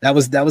that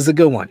was a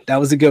good one. That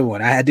was a good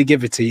one. I had to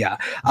give it to y'all.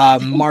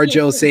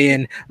 Marjo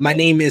saying, "My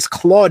name is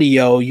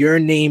Claudio. Your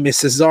name is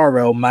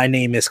Cesaro. My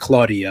name is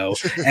Claudio."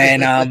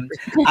 And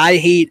I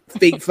hate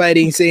fake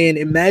fighting saying,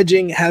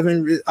 "Imagine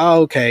having."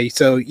 Oh, okay,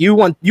 so you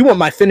want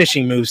my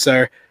finishing move,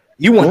 sir.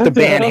 You want the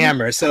ban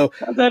hammer. So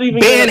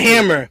ban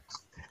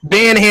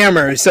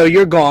hammer. So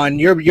you're gone.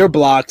 You're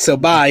blocked. So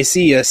bye.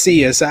 See ya.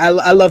 So I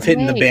love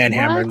hitting the ban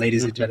hammer,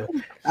 ladies and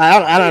gentlemen.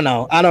 I don't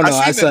know.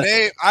 I seen the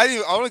name.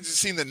 I only just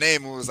seen the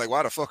name and was like,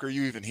 why the fuck are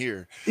you even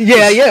here?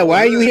 Yeah.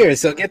 Why are you here?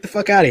 So get the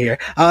fuck out of here.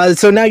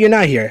 So now you're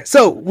not here.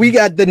 So we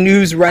got the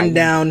news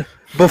rundown.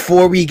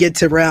 Before we get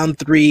to round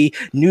 3,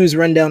 news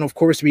rundown, of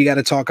course, we got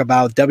to talk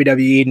about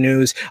WWE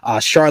news.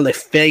 Charlotte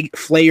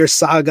Flair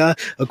saga.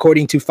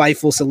 According to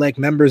Fightful Select,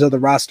 members of the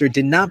roster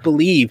did not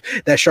believe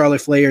that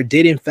Charlotte Flair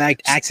did, in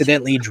fact,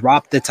 accidentally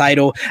drop the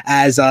title,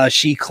 as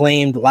she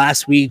claimed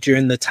last week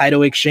during the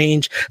title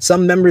exchange.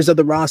 Some members of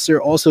the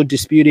roster also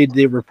disputed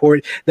the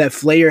report that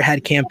Flair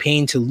had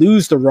campaigned to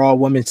lose the Raw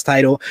Women's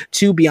title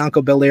to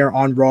Bianca Belair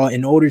on Raw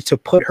in order to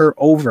put her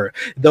over,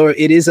 though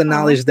it is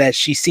acknowledged that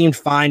she seemed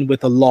fine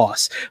with a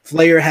loss.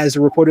 Flair has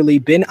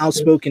reportedly been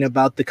outspoken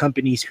about the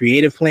company's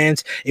creative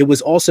plans. It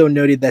was also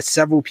noted that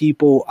several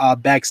people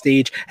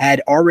backstage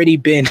had already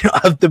been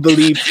of the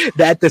belief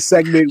that the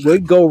segment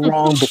would go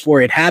wrong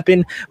before it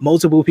happened.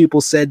 Multiple people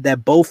said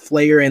that both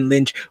Flair and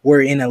Lynch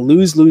were in a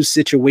lose-lose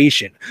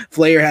situation.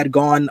 Flair had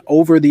gone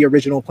over the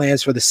original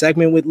plans for the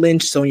segment with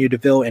Lynch, Sonya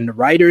Deville, and the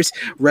writers.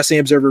 Wrestling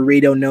Observer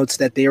Radio notes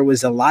that there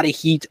was a lot of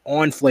heat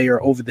on Flair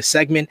over the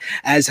segment.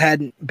 As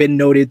had been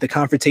noted, the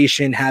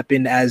confrontation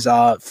happened as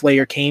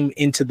Flair came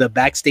into the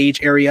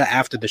backstage area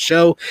after the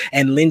show,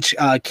 and Lynch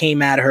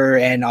came at her,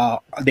 and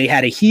they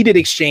had a heated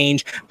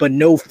exchange, but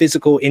no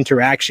physical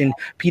interaction.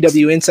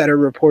 PW Insider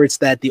reports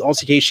that the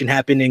altercation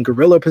happened in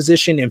gorilla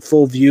position in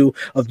full view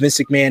of Vince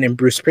McMahon and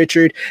Bruce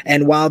Pritchard,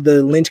 and while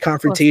the Lynch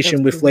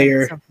confrontation with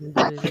Flair...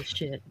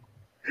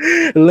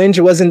 Lynch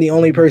wasn't the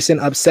only person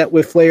upset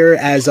with Flair,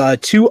 as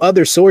 2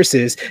 other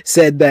sources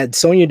said that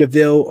Sonya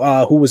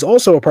Deville, who was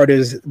also a part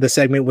of the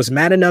segment, was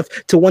mad enough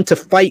to want to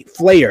fight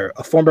Flair,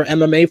 a former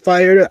MMA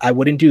fighter. I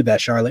wouldn't do that,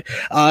 Charlotte.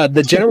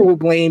 The general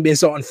blame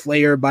is on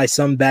Flair by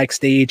some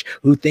backstage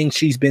who think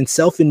she's been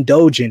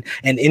self-indulgent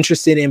and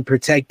interested in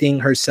protecting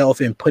herself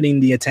and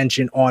putting the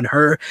attention on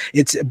her.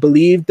 It's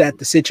believed that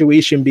the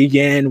situation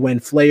began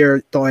when Flair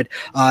thought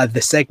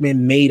the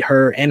segment made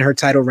her and her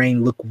title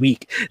reign look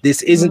weak.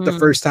 This isn't the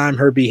first time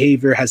her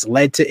behavior has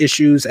led to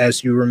issues.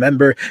 As you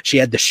remember, she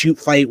had the shoot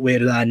fight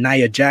with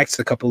Nia Jax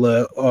a couple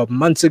of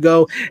months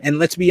ago, and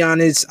let's be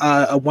honest,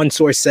 one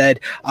source said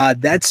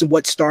that's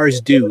what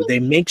stars do. They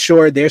make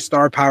sure their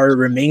star power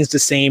remains the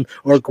same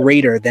or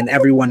greater than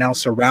everyone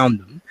else around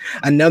them.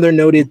 Another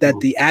noted that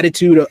the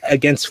attitude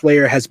against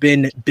Flair has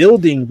been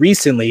building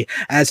recently.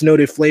 As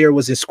noted, Flair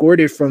was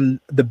escorted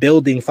from the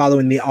building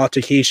following the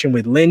altercation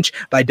with Lynch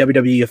by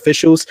WWE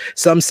officials.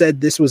 Some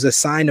said this was a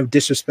sign of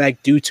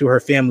disrespect due to her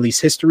family's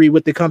history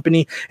with the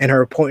company and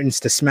her importance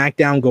to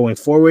SmackDown going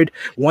forward.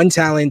 One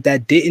talent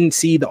that didn't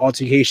see the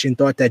altercation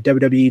thought that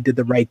WWE did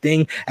the right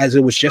thing, as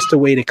it was just a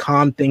way to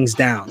calm things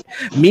down.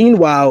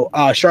 Meanwhile,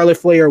 Charlotte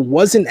Flair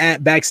wasn't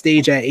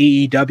backstage at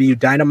AEW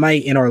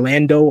Dynamite in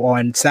Orlando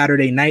on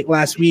Saturday night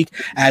last week,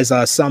 as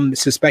some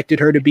suspected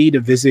her to be to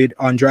visit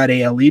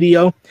Andrade El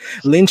Idolo.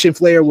 Lynch and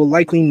Flair will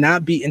likely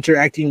not be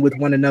interacting with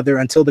one another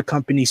until the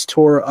company's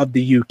tour of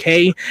the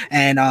UK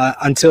and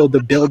until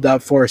the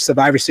build-up for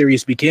Survivor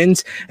Series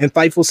begins. And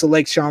Fightful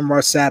Select Sean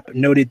Rossap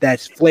noted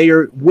that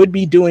Flair would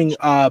be doing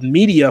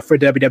media for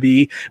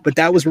WWE, but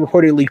that was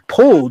reportedly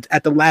pulled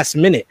at the last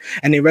minute.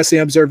 And the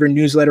Wrestling Observer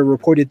newsletter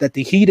reported that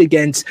the heat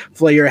against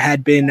Flair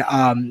had been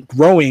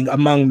growing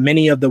among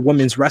many of the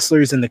women's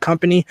wrestlers in the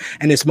company,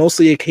 and it's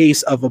mostly a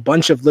case of a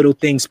bunch of little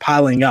things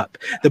piling up.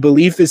 The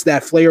belief is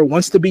that Flair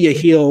wants to be a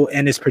heel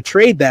and is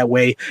portrayed that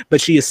way,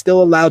 but she is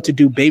still allowed to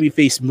do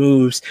babyface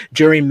moves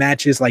during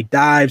matches like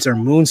dives or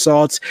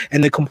moonsaults,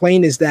 and the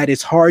complaint is that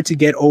it's hard to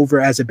get over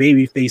as a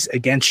babyface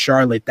against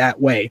Charlotte that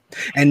way.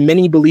 And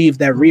many believe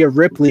that Rhea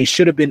Ripley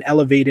should have been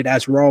elevated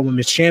as Raw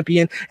Women's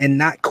Champion and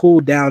not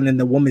cooled down in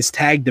the women's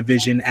tag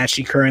division as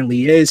she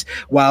currently is.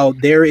 While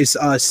there is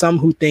some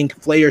who think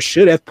Flair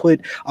should have put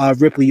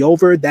Ripley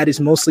over, that is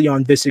mostly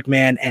on Vince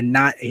McMahon and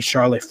not a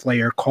Charlotte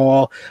Flair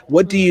call.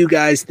 What do you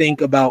guys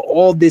think about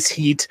all this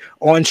heat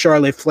on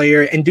Charlotte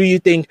Flair? And do you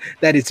think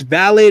that it's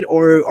valid,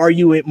 or are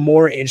you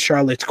more in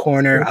Charlotte's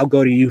corner? I'll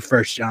go to you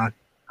first, John.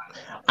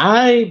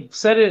 I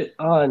said it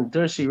on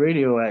Dirty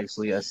Radio,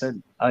 actually. I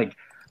said, like,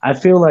 I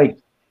feel like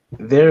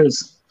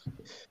there's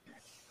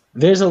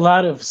a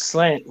lot of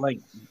slant, like,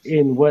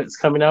 in what's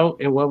coming out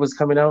and what was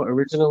coming out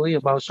originally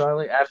about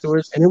Charlotte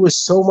afterwards. And it was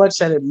so much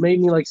that it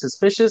made me, like,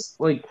 suspicious.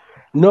 Like,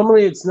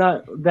 normally it's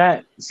not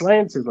that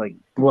slanted. Like,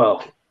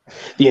 well,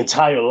 the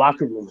entire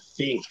locker room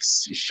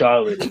thinks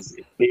Charlotte is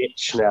a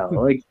bitch now.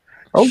 Like,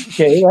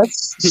 okay,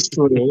 that's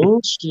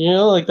strange. You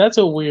know, like that's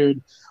a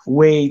weird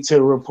way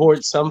to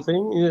report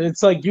something.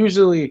 It's like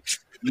usually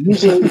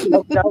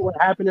find out what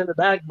happened in the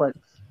back, but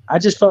I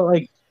just felt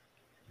like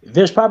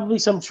there's probably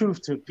some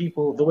truth to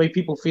people, the way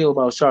people feel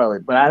about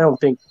Charlotte, but I don't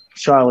think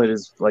Charlotte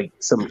is like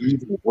some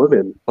evil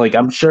woman. Like,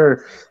 I'm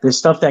sure there's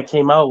stuff that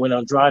came out when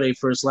Andrade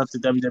first left the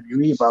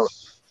WWE about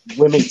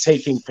women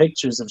taking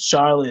pictures of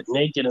Charlotte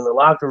naked in the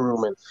locker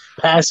room and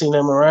passing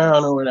them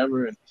around or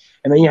whatever. And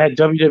then you had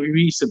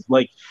WWE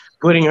like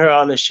putting her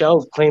on the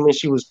shelf, claiming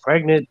she was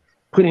pregnant,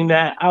 putting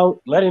that out,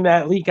 letting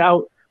that leak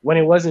out when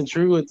it wasn't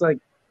true. It's like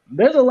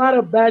there's a lot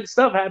of bad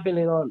stuff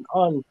happening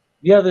on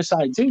the other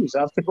side too.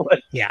 So I feel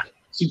like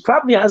she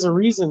probably has a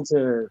reason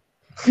to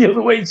feel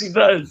the way she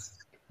does.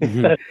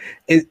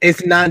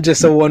 It's not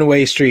just a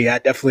one-way street. I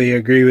definitely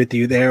agree with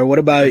you there. What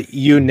about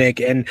you, Nick?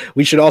 And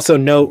we should also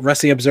note,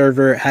 Wrestling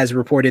Observer has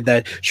reported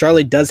that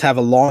Charlotte does have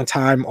a long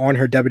time on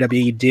her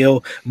WWE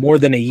deal, more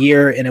than a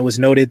year, and it was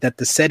noted that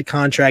the said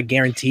contract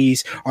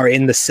guarantees are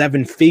in the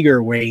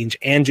 7-figure range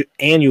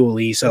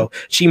annually, so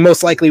she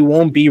most likely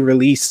won't be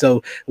released.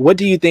 So what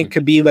do you think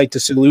could be like the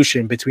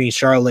solution between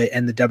Charlotte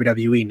and the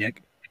WWE,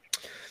 Nick?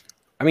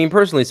 I mean,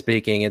 personally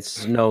speaking,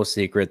 it's no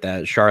secret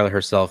that Charlotte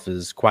herself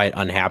is quite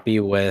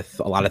unhappy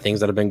with a lot of things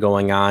that have been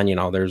going on. You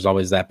know, there's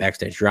always that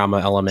backstage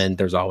drama element.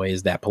 There's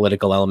always that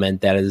political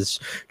element that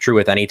is true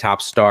with any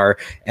top star.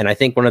 And I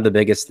think one of the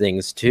biggest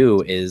things,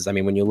 too, is, I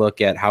mean, when you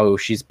look at how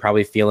she's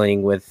probably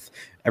feeling with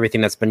everything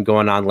that's been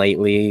going on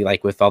lately,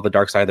 like with all the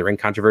Dark Side of the Ring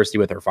controversy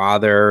with her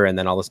father and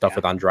then all the stuff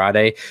with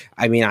Andrade.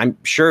 I mean, I'm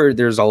sure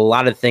there's a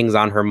lot of things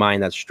on her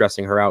mind that's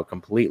stressing her out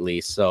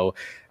completely. So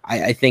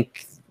I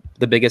think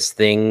the biggest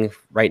thing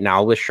right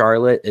now with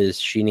Charlotte is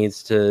she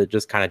needs to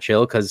just kind of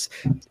chill, because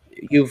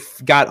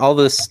you've got all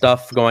this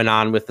stuff going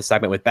on with the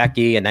segment with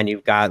Becky, and then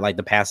you've got like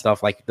the past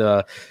stuff, like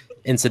the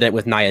incident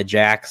with Nia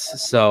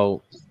Jax.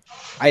 So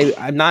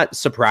I'm not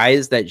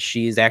surprised that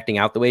she's acting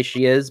out the way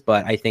she is,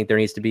 but I think there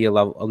needs to be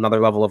another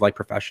level of like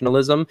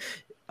professionalism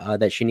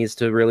that she needs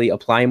to really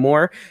apply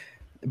more.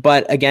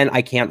 But again,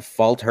 I can't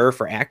fault her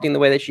for acting the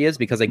way that she is,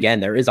 because again,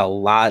 there is a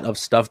lot of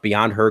stuff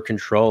beyond her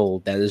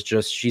control that is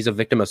just, she's a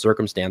victim of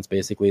circumstance,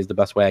 basically, is the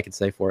best way I could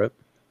say for it.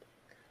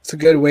 It's a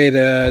good way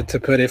to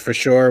put it, for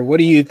sure. What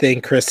do you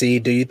think, Chrissy?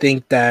 Do you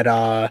think that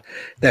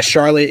that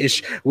Charlotte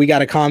is? We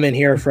got a comment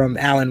here from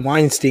Alan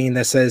Weinstein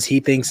that says he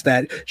thinks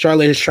that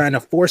Charlotte is trying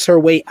to force her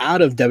way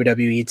out of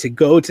WWE to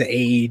go to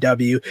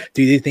AEW.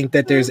 Do you think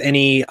that there's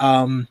any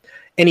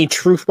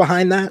truth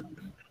behind that?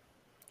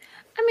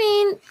 I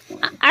mean,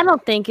 I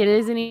don't think it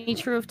is any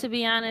truth, to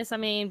be honest. I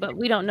mean, but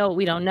we don't know what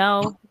we don't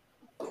know.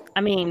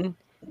 I mean,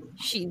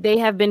 they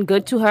have been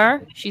good to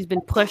her. She's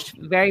been pushed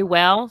very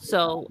well.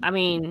 So, I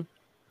mean,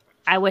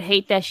 I would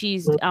hate that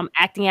she's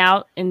acting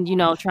out and, you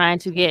know, trying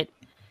to get,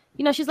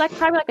 you know, she's like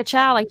probably like a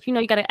child. Like, you know,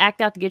 you got to act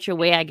out to get your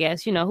way, I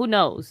guess. You know, who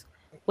knows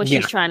what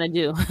she's trying to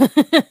do.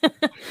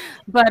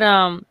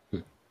 But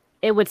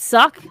it would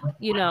suck,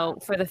 you know,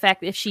 for the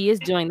fact that if she is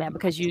doing that,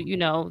 because you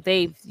know,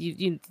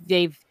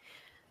 they've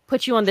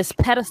put you on this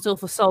pedestal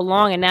for so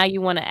long, and now you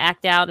want to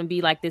act out and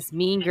be like this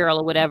mean girl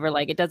or whatever.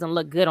 Like, it doesn't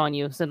look good on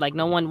you. So like,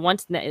 no one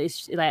wants,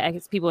 it's like, I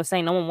guess people are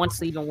saying no one wants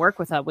to even work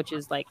with her, which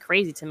is like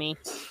crazy to me.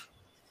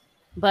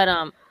 But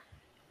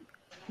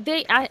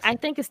I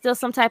think it's still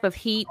some type of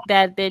heat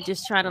that they're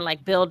just trying to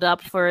like build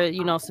up for,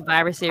 you know,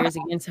 Survivor Series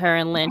against her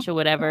and Lynch or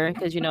whatever,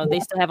 because, you know,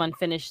 they still have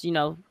unfinished, you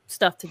know,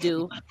 stuff to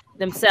do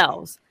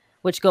themselves,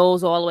 which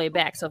goes all the way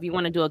back. So if you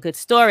want to do a good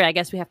story, I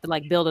guess we have to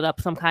like build it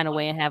up some kind of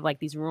way and have like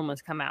these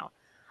rumors come out.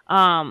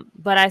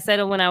 But I said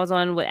it when I was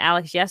on with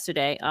Alex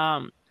yesterday,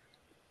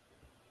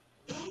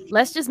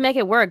 let's just make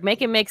it work,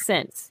 make it make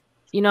sense.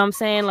 You know what I'm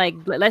saying? Like,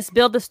 let's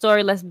build the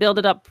story, let's build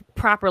it up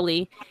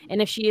properly.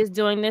 And if she is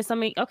doing this, I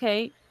mean,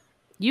 okay,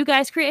 you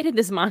guys created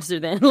this monster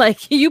then.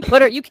 Like, you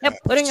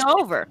kept putting her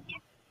over.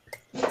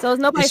 So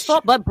it's nobody's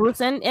fault but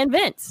Bruce and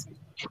Vince.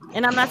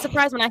 And I'm not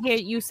surprised when I hear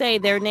you say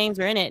their names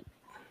are in it.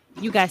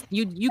 You guys,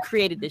 you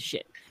created this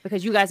shit,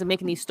 because you guys are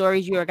making these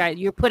stories.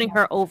 You're putting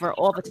her over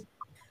all the time.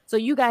 So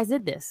you guys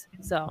did this.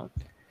 So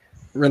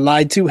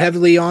relied too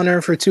heavily on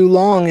her for too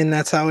long, and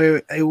that's how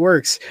it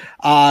works.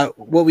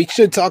 Well, we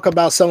should talk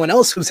about someone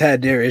else who's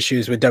had their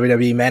issues with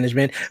WWE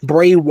management.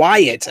 Bray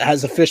Wyatt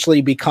has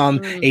officially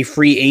become a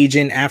free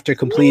agent after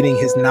completing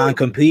his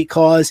non-compete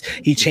clause.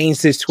 He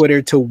changed his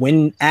Twitter to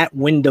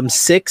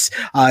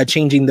 @Wyndham6,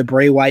 changing the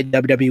Bray Wyatt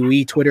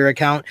WWE Twitter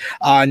account.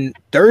 On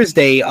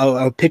Thursday,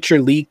 a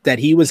picture leaked that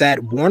he was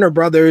at Warner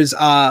Brothers.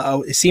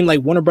 It seemed like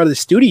Warner Brothers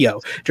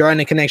Studio, drawing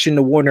a connection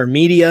to Warner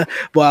Media.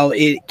 Well,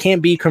 it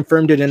can't be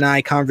confirmed or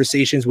denied.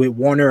 Conversations with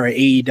Warner or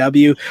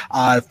AEW.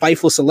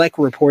 Fightful Select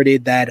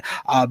reported that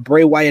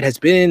Bray Wyatt has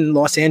been in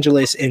Los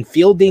Angeles and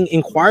fielding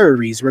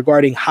inquiries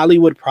regarding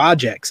Hollywood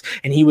projects,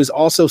 and he was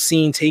also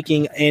seen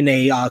taking in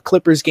a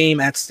Clippers game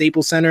at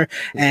Staples Center,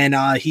 and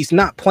he's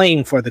not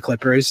playing for the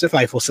Clippers.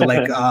 Fightful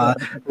Select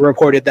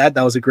reported that.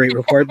 That was a great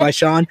report by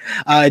Sean.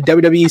 WWE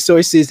WWE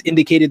sources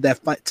indicated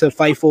that to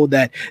Fightful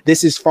that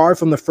this is far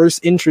from the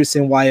first interest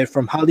in Wyatt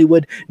from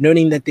Hollywood,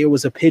 noting that there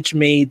was a pitch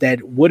made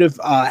that would have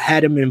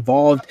had him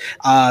involved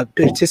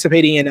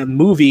participating in a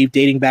movie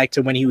dating back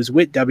to when he was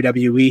with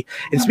WWE.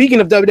 And speaking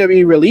of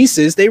WWE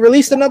releases, they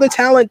released another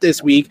talent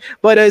this week,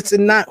 but it's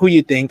not who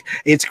you think.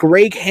 It's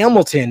Greg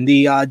Hamilton,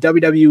 the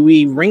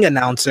WWE ring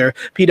announcer.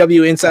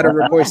 PW Insider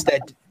reports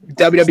that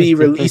WWE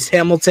released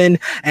Hamilton,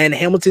 and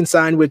Hamilton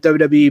signed with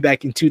WWE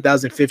back in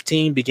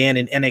 2015, began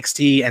in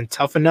NXT and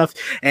Tough Enough,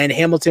 and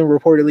Hamilton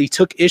reportedly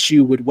took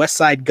issue with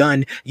Westside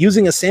Gunn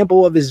using a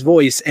sample of his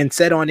voice and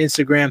said on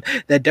Instagram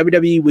that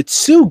WWE would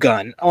sue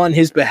Gunn on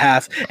his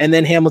behalf, and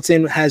then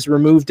Hamilton has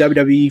removed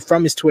WWE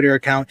from his Twitter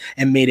account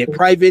and made it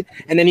private,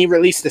 and then he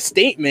released a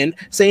statement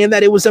saying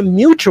that it was a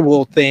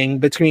mutual thing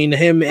between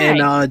him and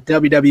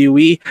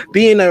WWE.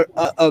 Being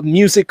a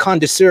music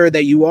connoisseur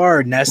that you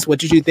are, Ness, what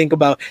did you think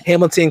about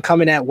Hamilton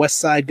coming at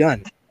Westside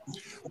Gunn?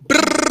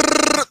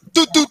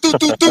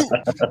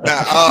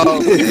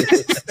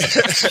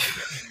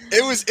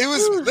 It was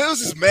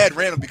just mad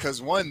random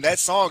because one, that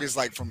song is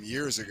like from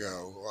years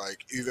ago,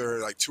 like either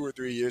like 2 or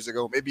 3 years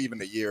ago, maybe even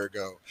a year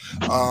ago.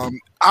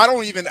 I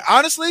don't even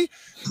honestly.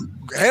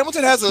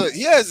 Hamilton has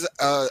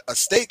a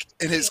stake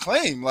in his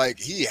claim. Like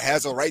he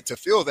has a right to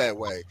feel that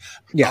way.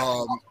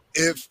 Yeah.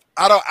 If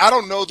I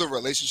don't know the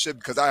relationship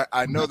because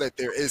I know that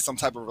there is some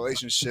type of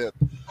relationship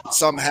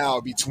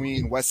somehow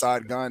between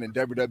Westside Gunn and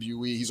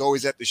WWE. He's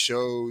always at the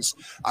shows.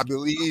 I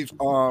believe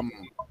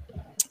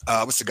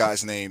what's the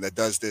guy's name that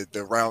does the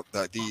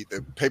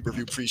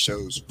pay-per-view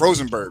pre-shows?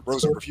 Rosenberg.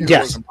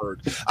 Yes.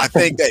 Rosenberg. I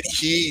think that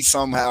he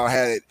somehow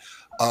had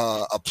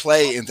a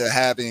play into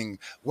having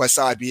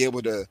Westside be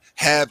able to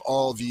have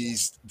all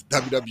these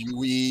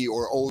WWE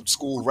or old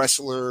school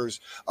wrestlers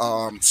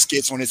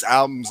skits on his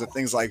albums and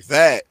things like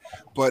that.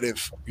 But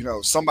if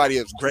somebody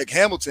of Greg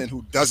Hamilton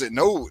who doesn't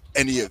know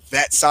any of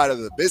that side of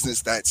the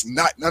business, that's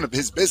none of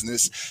his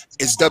business,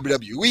 is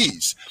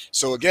WWE's.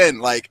 So again,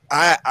 like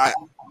I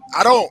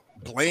don't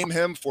blame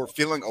him for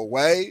feeling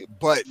away,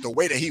 but the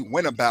way that he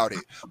went about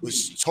it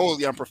was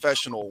totally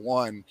unprofessional.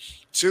 1,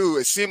 2,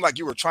 it seemed like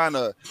you were trying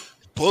to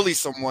bully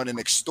someone and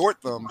extort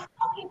them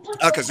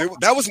because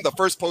that wasn't the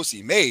first post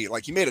he made.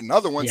 Like he made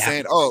another one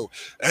saying, "Oh,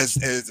 as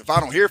if I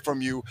don't hear from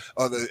you,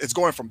 it's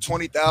going from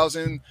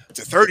 $20,000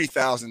 to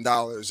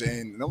 $30,000."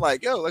 And I'm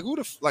like, "Yo, who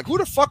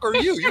the fuck are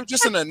you? You're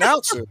just an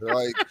announcer.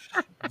 Like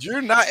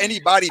you're not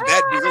anybody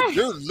that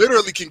you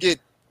literally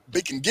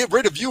they can get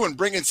rid of you and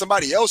bring in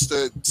somebody else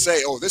to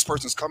say, oh, this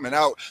person's coming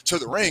out to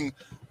the ring."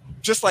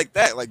 Just like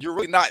that, like you're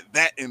really not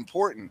that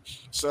important.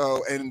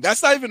 So, and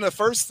that's not even the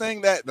first time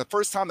that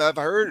I've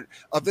heard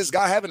of this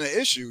guy having an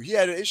issue. He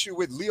had an issue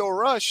with Leo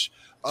Rush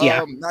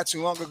not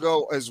too long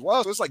ago as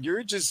well. So it's like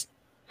you're just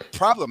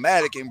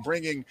problematic in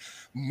bringing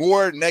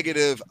more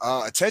negative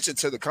attention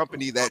to the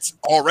company that's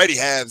already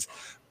has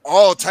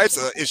all types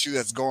of issue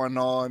that's going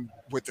on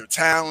with their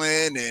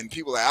talent and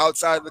people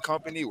outside of the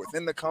company,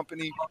 within the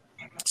company.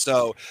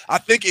 So I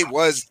think it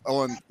was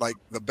on like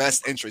the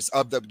best interest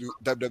of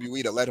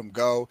WWE to let him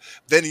go.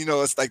 Then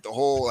it's like the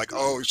whole like,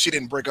 oh, she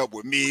didn't break up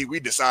with me,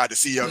 we decided to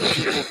see other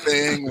people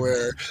thing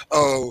where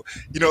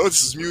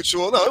this is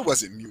mutual. No, it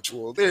wasn't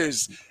mutual. They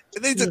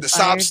did the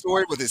sob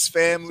story with his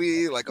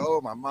family, like,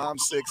 oh, my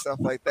mom's sick, stuff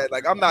like that.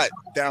 Like I'm not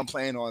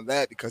downplaying on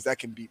that because that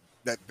can be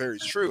very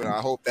true, and I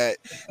hope that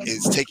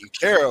is taken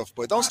care of.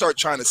 But don't start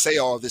trying to say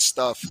all this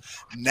stuff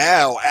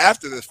now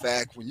after the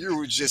fact when you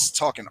were just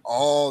talking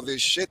all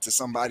this shit to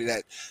somebody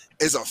that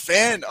is a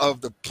fan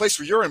of the place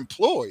where you're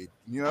employed.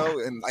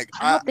 And like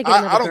I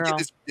don't get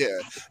this.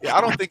 I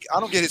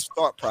don't get his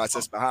thought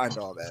process behind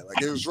all that.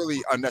 Like it was really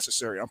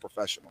unnecessary,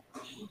 unprofessional.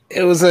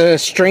 It was a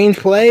strange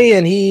play,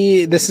 and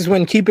this is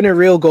when keeping it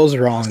real goes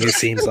wrong. It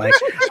seems like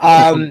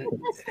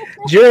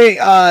during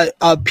a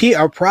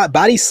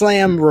Body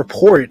Slam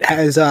report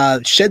has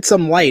shed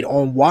some light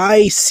on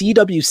why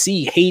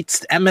CWC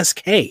hates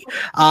MSK.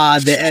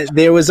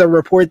 There was a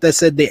report that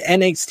said the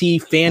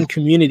NXT fan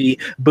community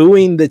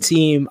booing the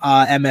team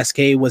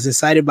MSK was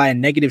incited by a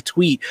negative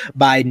tweet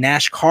by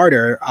Nash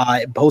Carter,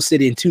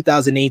 posted in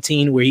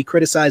 2018, where he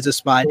criticized a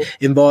spot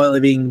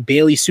involving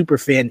Bayley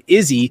superfan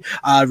Izzy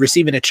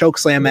receiving a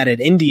chokeslam at an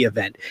indie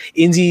event.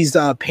 Izzy's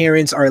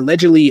parents are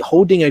allegedly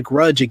holding a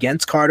grudge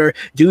against Carter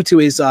due to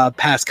his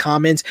past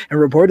comments, and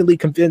reportedly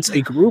convinced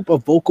a group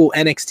of vocal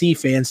NXT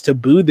fans to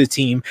boo the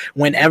team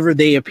whenever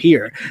they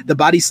appear. The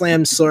Body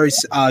Slam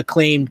source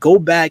claimed, go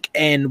back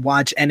and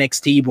watch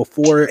NXT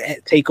before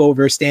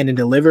TakeOver Stand and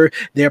Deliver.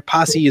 Their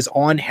posse is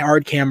on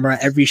hard camera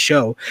every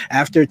show.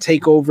 After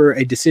TakeOver,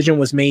 a decision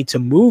was made to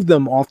move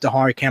them off the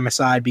hard camera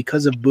side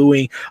because of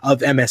booing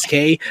of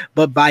MSK,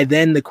 but by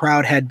then the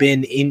crowd had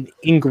been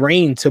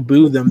ingrained to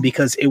boo them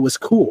because it was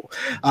cool.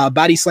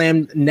 Body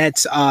Slam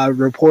Net's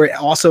report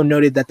also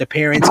noted that the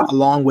parents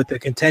along with a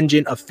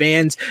contingent of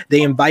fans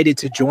they invited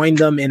to join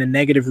them in a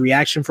negative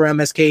reaction for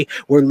MSK,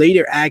 were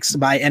later asked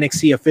by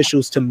NXT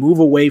officials to move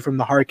away from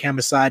the hard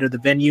camera side of the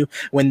venue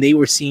when they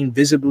were seen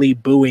visibly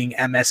booing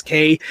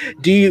MSK.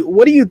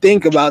 What do you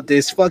think about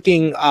this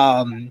fucking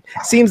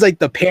seems like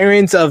the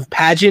parents of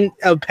pageant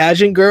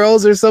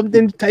girls or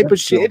something type of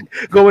shit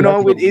going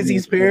on with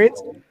Izzy's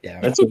parents? Yeah,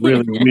 that's a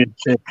really weird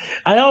shit.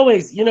 I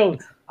always,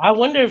 I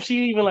wonder if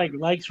she even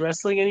likes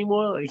wrestling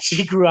anymore. Like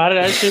she grew out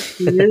of that shit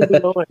 2 years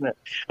ago, and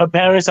her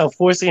parents are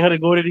forcing her to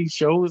go to these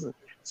shows.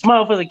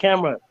 Smile for the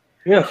camera.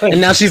 And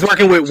now she's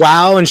working with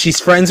WoW, and she's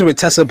friends with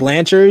Tessa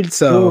Blanchard.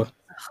 So,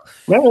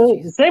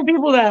 the same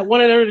people that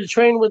wanted her to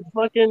train with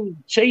fucking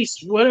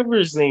Chase, whatever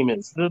his name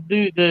is,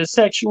 the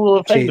sexual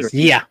offender. Chase.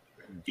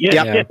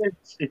 Yeah.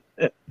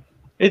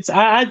 It's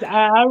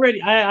I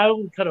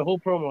would cut a whole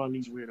promo on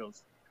these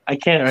weirdos. I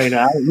can't right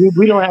now.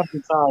 We don't have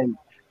the time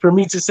for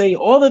me to say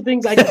all the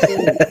things I can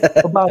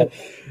say about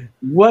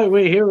what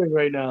we're hearing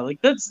right now.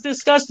 Like, that's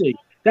disgusting.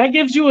 That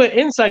gives you an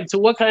insight to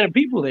what kind of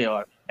people they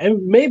are,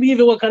 and maybe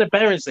even what kind of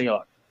parents they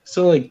are.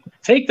 So,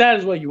 take that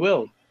as what you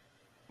will.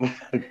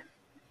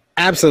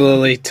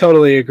 Absolutely.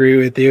 Totally agree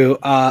with you.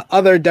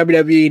 Other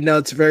WWE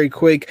notes very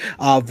quick.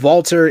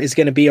 Walter is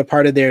going to be a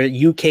part of their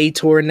UK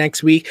tour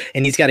next week,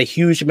 and he's got a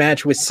huge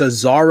match with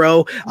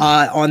Cesaro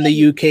on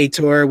the UK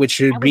tour, which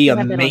should be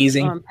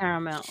amazing. On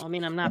Paramount. I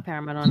mean, I'm not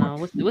Paramount. I don't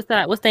know. What's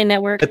that? What's their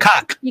network? The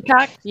Cock.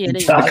 Peacock? Yeah,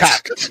 the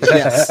Cock.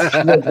 Yes.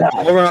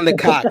 Over on the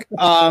Cock.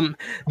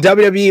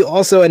 WWE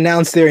also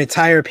announced their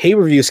entire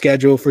pay-per-view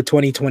schedule for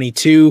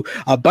 2022.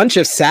 A bunch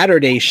of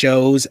Saturday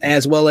shows,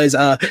 as well as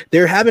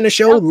they're having a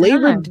show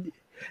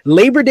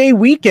Labor Day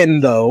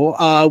weekend,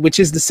 though, which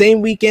is the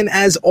same weekend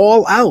as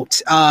All Out,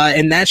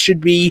 and that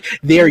should be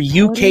their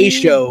UK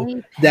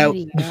show.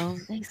 They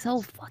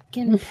so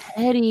fucking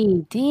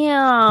petty.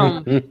 Damn.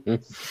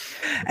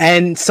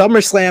 And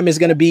SummerSlam is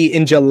going to be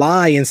in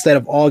July instead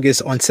of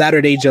August, on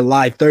Saturday,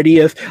 July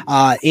 30th,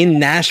 in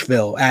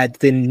Nashville at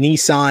the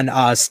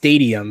Nissan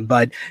Stadium.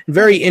 But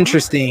very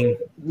interesting.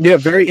 Yeah,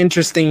 very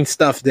interesting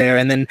stuff there.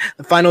 And then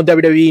the final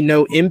WWE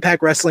note: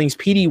 Impact Wrestling's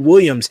Petey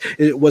Williams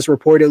was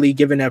reportedly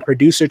given a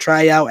producer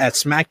tryout at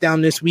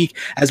SmackDown this week,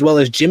 as well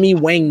as Jimmy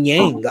Wang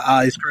Yang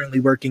is currently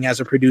working as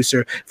a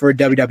producer for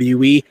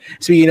WWE.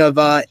 Speaking of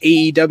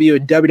AEW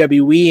and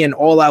WWE and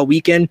All Out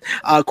Weekend,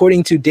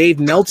 according to Dave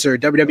Meltzer,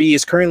 WWE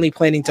is currently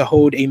planning to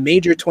hold a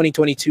major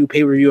 2022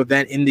 pay-per-view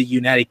event in the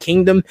United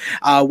Kingdom.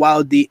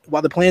 While the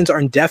plans are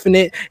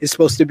indefinite, it's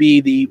supposed to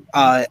be the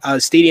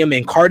stadium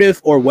in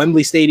Cardiff or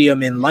Wembley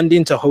Stadium in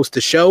London to host the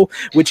show,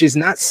 which is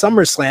not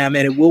SummerSlam,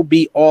 and it will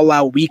be All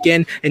Out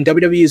Weekend. And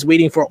WWE is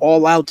waiting for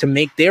All Out to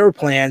make their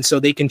plan so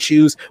they can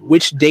choose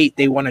which date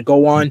they want to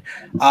go on.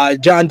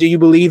 John, do you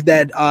believe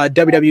that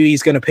WWE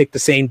is going to pick the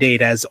same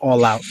date as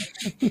All Out?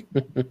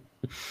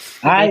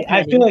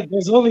 I feel like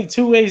there's only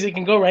two ways it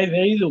can go, right?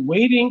 They're either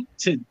waiting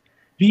to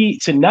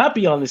not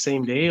be on the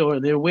same day,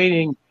 or they're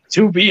waiting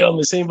to be on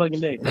the same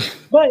fucking day.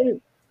 But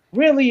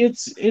really,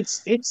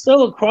 it's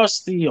still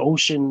across the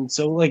ocean,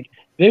 so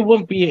they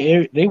won't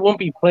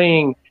be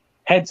playing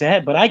head to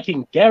head. But I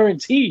can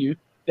guarantee you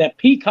that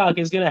Peacock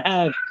is going to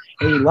have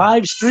a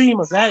live stream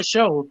of that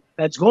show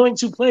that's going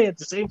to play at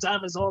the same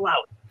time as All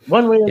Out,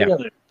 one way or the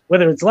other.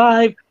 Whether it's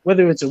live,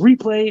 whether it's a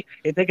replay,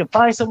 if they can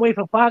find some way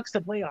for Fox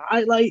to play a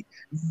highlight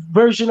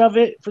version of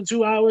it for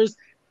 2 hours,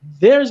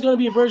 there's going to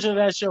be a version of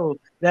that show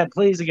that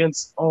plays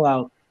against All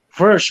Out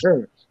for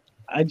sure.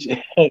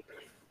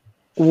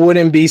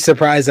 Wouldn't be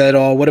surprised at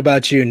all. What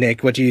about you,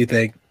 Nick? What do you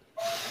think?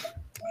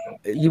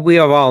 We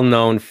have all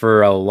known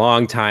for a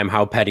long time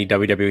how petty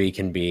WWE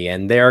can be,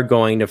 and they're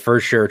going to for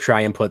sure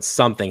try and put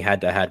something head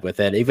to head with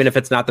it. Even if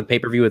it's not the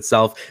pay-per-view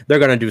itself, they're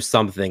going to do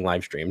something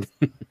live streamed.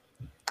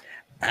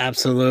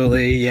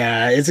 Absolutely.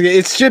 Yeah,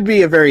 it should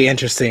be a very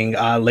interesting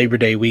Labor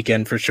Day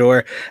weekend for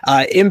sure.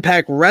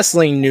 Impact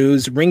Wrestling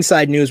News,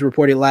 Ringside News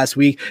reported last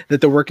week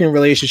that the working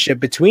relationship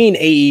between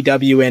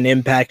AEW and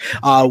Impact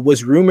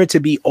was rumored to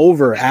be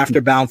over after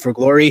Bound for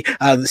Glory.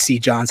 Let's see,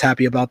 John's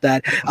happy about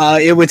that.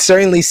 It would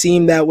certainly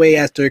seem that way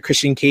after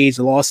Christian Cage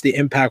lost the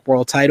Impact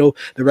World title.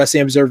 The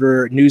Wrestling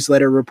Observer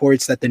newsletter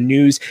reports that the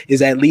news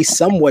is at least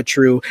somewhat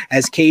true,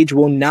 as Cage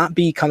will not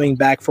be coming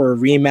back for a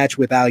rematch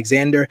with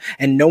Alexander,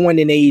 and no one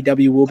in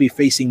AEW will be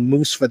facing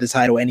Moose for the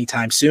title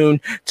anytime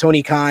soon.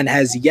 Tony Khan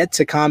has yet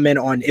to comment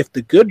on if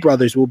the Good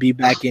Brothers will be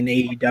back in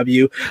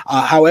AEW.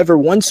 However,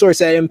 one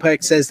source at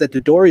Impact says that the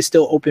door is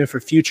still open for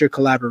future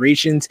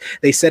collaborations.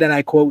 They said, and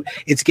I quote,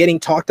 "It's getting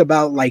talked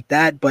about like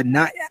that, but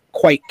not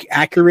quite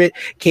accurate.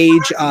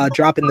 Cage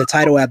dropping the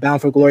title at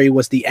Bound for Glory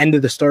was the end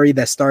of the story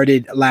that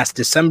started last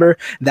December.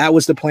 That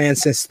was the plan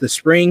since the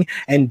spring,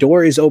 and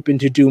door is open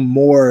to do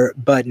more,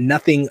 but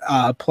nothing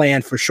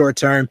planned for short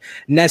term."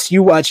 Ness,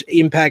 you watch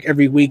Impact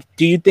every week.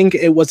 Do you think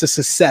it was a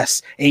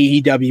success,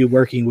 AEW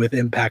working with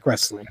Impact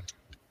Wrestling?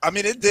 I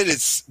mean, it did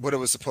what it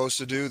was supposed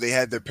to do. They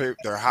had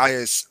their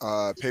highest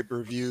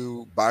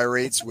pay-per-view buy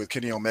rates with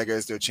Kenny Omega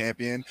as their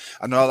champion.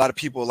 I know a lot of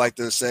people like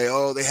to say,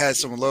 oh, they had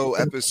some low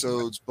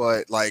episodes,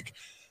 but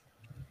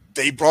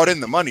they brought in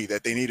the money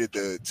that they needed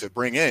to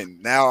bring in.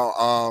 Now,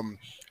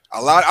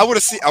 I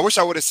wish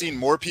I would have seen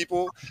more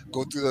people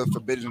go through the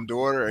forbidden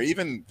door, or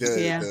even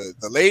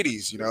the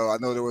ladies. You know, I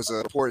know there was a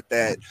report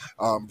that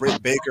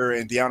Britt Baker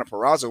and Deonna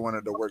Purrazzo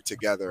wanted to work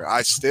together.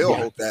 I still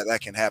hope that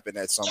can happen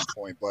at some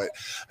point. But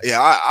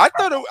yeah,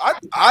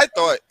 I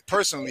thought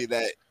personally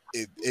that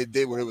it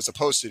did what it was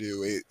supposed to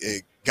do.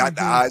 It got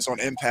the eyes on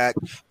Impact,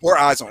 more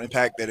eyes on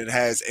Impact than it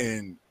has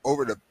in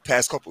over the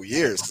past couple of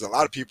years. Because a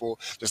lot of people,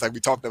 just like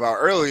we talked about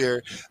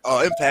earlier,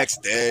 Impact's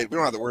dead. We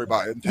don't have to worry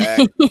about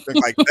Impact, things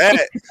like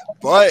that.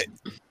 But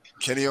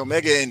Kenny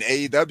Omega and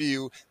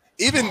AEW,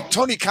 even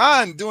Tony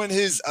Khan doing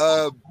his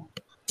the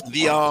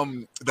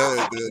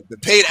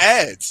paid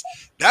ads,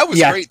 that was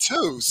great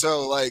too.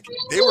 So like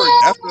they were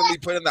definitely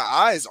putting the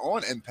eyes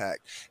on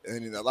Impact,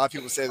 and a lot of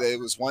people say that it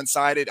was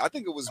one-sided. I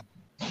think it was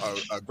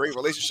a great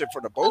relationship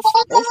for the both of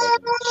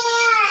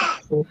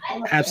them.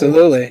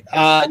 Absolutely.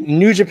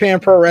 New Japan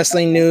Pro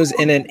Wrestling news,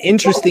 in an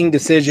interesting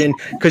decision,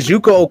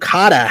 Kazuchika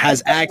Okada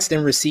has asked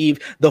and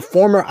received the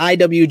former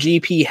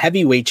IWGP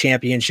Heavyweight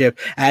Championship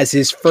as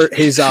his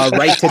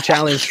right to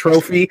challenge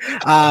trophy.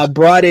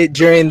 Brought it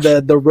during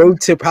the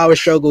Road to Power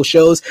Struggle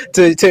shows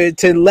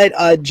to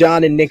let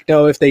John and Nick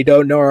know, if they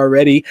don't know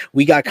already.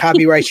 We got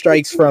copyright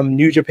strikes from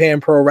New Japan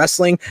Pro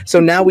Wrestling, so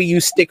now we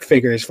use stick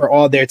figures for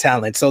all their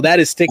talent. So that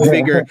is stick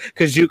figure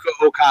Kazuchika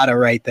Okada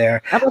right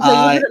there. No,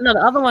 the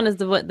other one is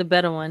the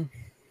better one.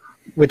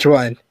 Which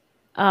one?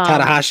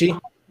 Tanahashi?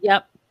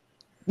 Yep.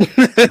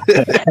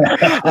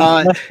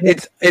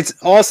 It's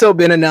also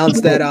been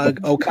announced that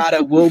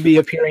Okada will be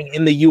appearing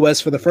in the U.S.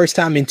 for the first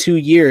time in 2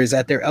 years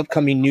at their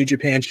upcoming New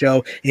Japan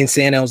show in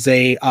San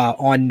Jose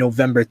on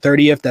November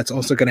 30th. That's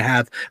also going to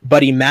have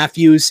Buddy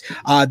Matthews.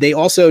 They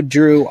also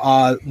drew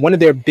one of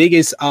their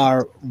biggest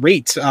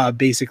rates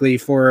basically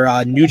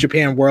for New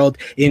Japan World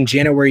in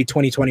January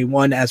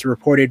 2021, as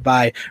reported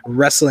by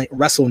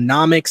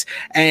WrestleNomics.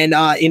 And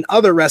in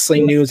other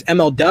wrestling news,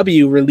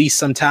 MLW released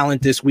some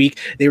talent this week.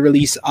 They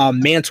released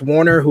Mance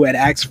Warner, who had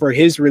asked for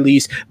his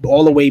release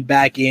all the way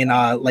back in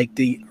like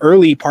the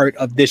early part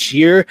of this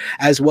year,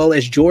 as well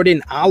as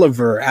Jordan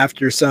Oliver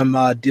after some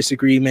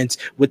disagreements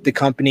with the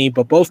company.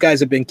 But both guys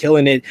have been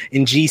killing it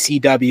in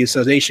GCW,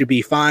 so they should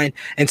be fine.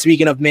 And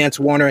speaking of Mance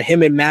Warner,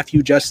 him and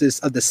Matthew Justice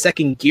of the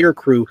Second Gear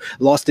Crew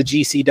lost the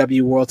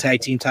GCW World Tag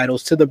Team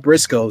titles to the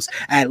Briscoes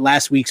at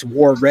last week's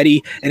War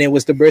Ready, and it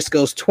was the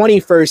Briscoes'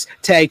 21st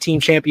Tag Team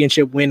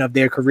Championship win of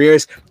their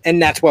careers,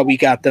 and that's why we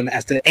got them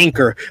as the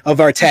anchor of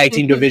our tag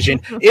team division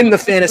in the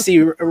fantasy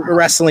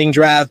wrestling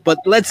draft. But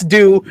let's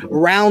do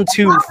round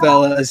 2,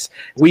 fellas.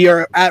 We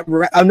are at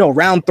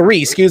round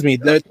 3, excuse me,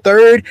 the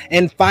third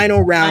and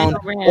final round.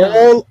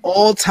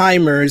 All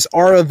timers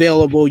are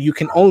available.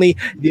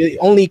 The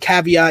only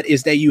caveat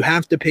is that you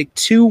have to pick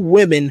 2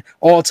 women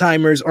all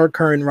timers or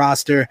current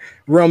roster.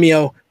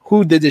 Romeo,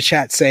 who did the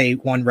chat say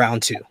won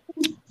round 2?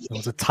 It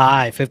was a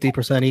tie,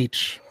 50%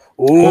 each.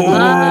 You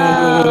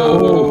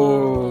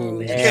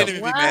can't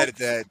even be mad at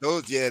that.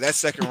 That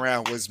second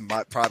round was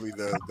probably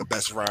the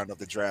best round of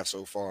the draft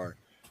so far.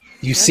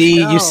 You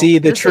see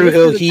the True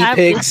Hill Heat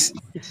picks.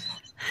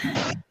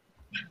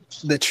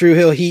 The True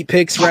Hill Heat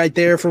picks right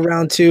there for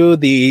round 2.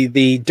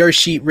 The Dirt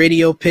Sheet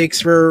Radio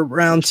picks for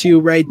round 2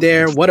 right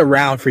there. What a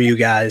round for you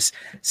guys.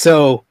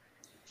 So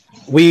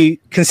we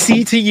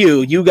concede to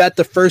you. You got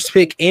the first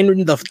pick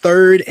in the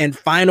third and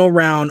final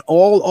round.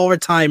 All our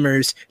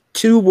timers.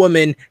 2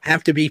 women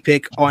have to be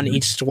picked on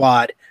each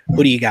squad.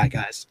 What do you got,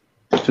 guys?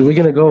 So we're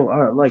gonna go.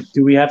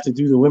 Do we have to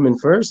do the women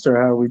first, or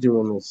how are we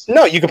doing this?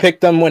 No, you can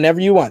pick them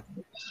whenever you want.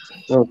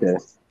 Okay.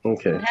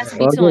 It has to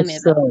be 2 in there.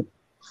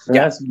 It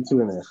has to be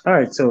 2 in there. All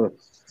right. So,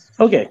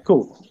 okay,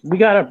 cool. We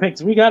got our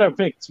picks. We have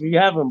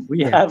them.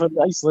 We have a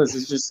nice list.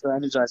 It's just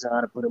strategizing how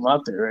to put them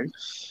out there, right?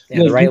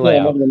 Yeah, the right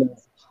layout.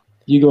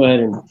 You go ahead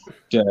and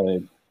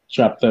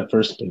drop that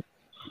first pick.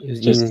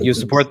 You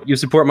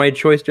support my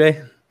choice,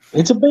 Jay?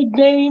 It's a big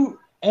name,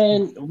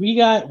 and we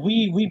got a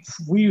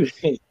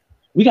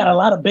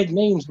lot of big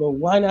names, but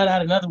why not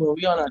add another one?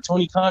 We on our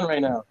Tony Khan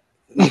right now.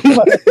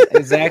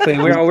 Exactly.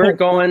 We're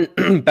going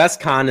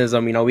best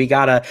Khanism. We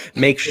gotta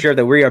make sure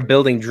that we are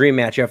building dream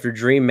match after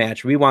dream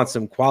match. We want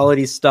some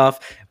quality stuff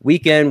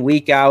week in,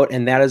 week out,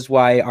 and that is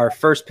why our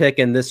first pick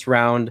in this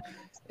round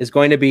is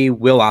going to be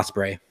Will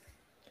Ospreay.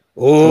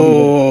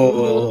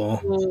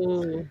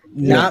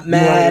 Not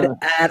mad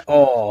at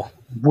all.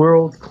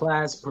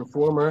 World-class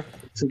performer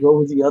to go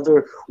with the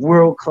other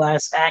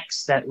world-class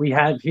acts that we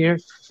have here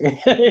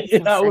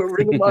in our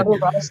Ring of Honor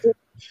roster.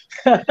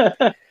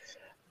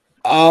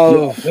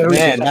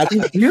 Man,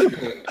 that's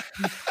beautiful.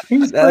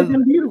 He's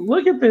fucking beautiful.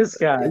 Look at this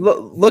guy.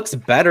 Looks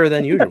better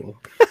than usual.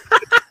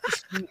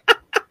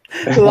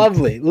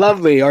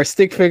 Lovely. Our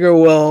stick figure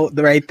will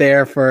right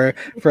there for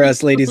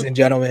us, ladies and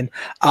gentlemen.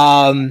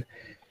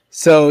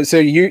 So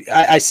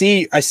I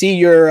see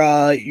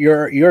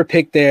your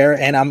pick there,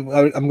 and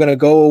I'm gonna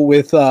go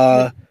with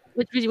what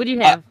do you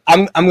have?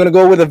 I'm gonna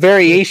go with a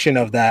variation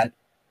of that.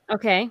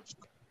 Okay.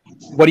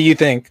 What do you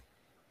think?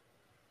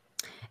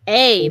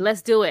 Hey,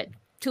 let's do it.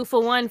 2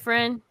 for 1,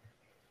 friend.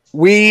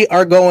 we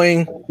are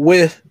going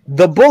with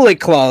the Bullet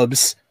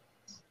Club's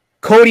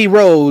Cody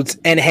Rhodes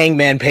and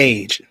Hangman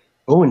Page.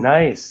 Oh,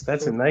 nice.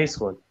 That's a nice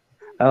one.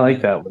 I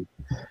like that one.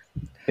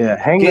 Yeah,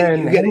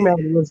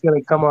 Hangman was going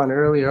to come on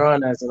earlier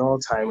on as an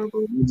all-timer,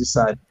 but we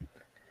decided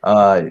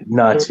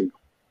not to.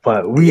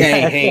 But we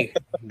Yeah, we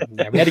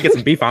had to get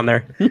some beef on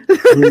there.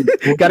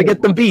 Got to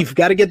get the beef.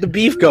 Got to get the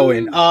beef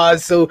going.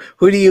 So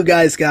who do you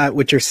guys got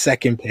with your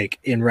second pick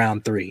in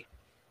round 3?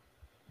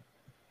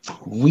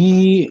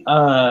 We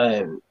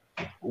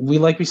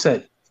like we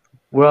said,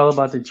 we're all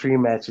about the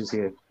dream matches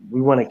here.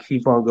 We want to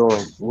keep on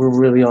going. We're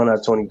really on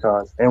our Tony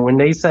Khan. And when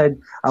they said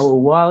our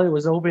wallet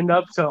was opened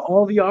up to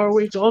all the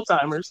ROH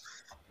all-timers,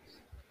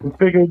 we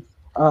figured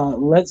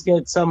let's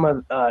get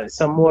some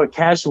more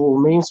casual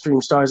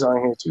mainstream stars on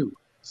here too.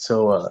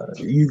 So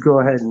you go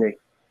ahead, Nick,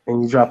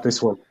 and you drop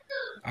this one.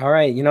 All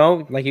right,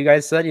 like you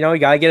guys said, we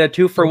got to get a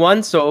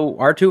 2-for-1. So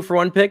our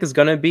 2-for-1 pick is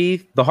going to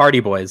be the Hardy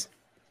Boys.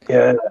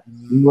 Yeah,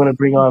 we want to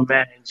bring on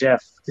Matt and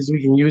Jeff because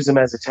we can use them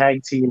as a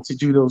tag team to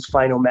do those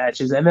final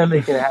matches, and then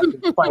they can have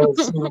the final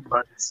single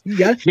runs. You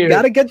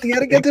gotta get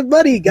the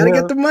money. Gotta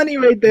get the money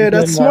right there.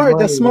 That's smart.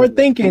 That's smart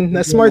thinking.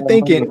 That's smart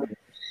thinking.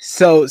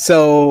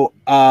 So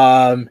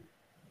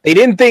they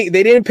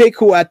didn't pick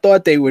who I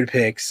thought they would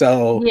pick.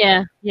 So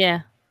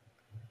yeah.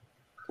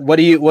 What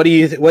do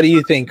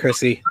you think,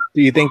 Chrissy?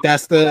 Do you think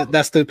that's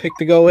the pick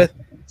to go with?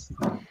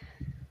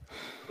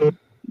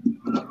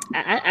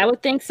 I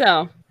would think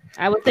so.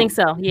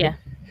 Yeah.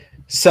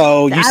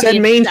 So you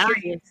said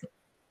mainstream.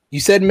 You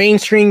said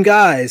mainstream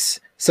guys.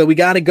 So we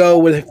got to go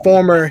with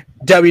former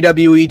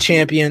WWE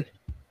champion,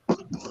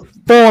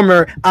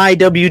 former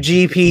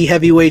IWGP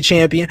heavyweight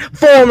champion,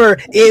 former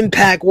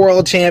Impact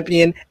World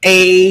champion,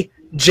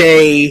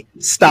 AJ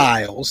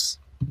Styles.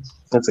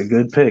 That's a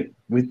good pick.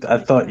 I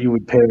thought you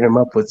would pair him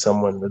up with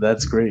someone, but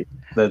that's great.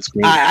 That's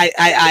great.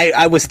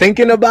 I was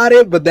thinking about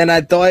it, but then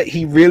I thought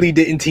he really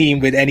didn't team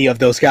with any of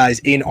those guys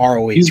in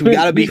ROH. We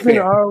gotta be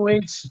fair. ROH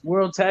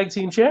World Tag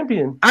Team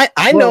Champion.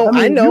 I know.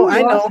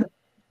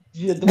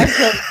 Yeah,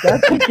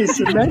 that pick is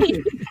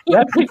cemented.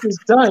 That pick is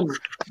done.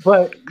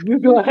 But you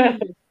go ahead.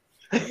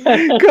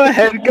 Go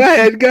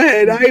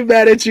ahead. I ain't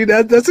mad at you.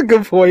 That's a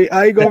good point.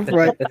 I ain't going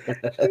for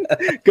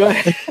it. Go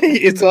ahead.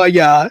 It's all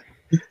y'all.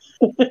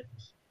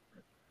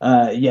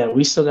 Yeah,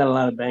 we still got a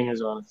lot of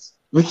bangers on us.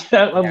 There's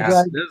like a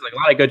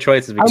lot of good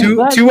choices.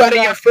 Two out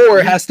of your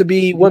 4 has to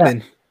be women.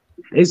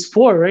 Yeah. It's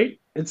 4, right?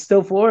 It's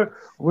still 4.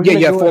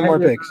 Yeah, 4 more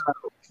picks.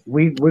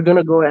 We're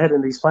gonna go ahead,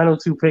 and these final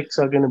 2 picks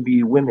are gonna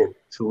be women.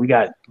 So we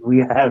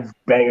have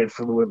bangers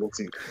for the women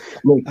too.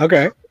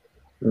 Okay.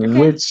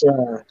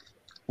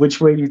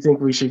 Which way do you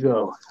think we should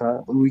go?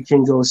 We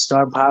can go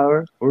star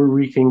power, or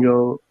we can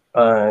go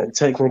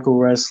technical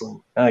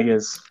wrestling. I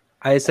guess.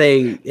 I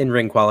say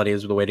in-ring quality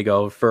is the way to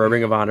go for a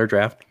Ring of Honor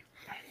draft.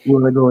 You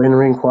want to go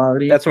in-ring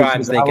quality? That's what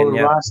I'm thinking,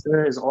 Our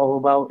roster is all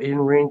about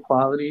in-ring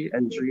quality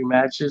and dream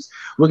matches.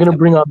 We're going to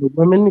bring on the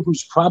women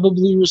who's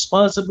probably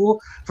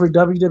responsible for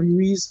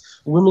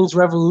WWE's Women's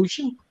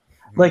Revolution.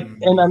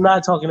 And I'm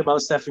not talking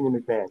about Stephanie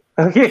McMahon.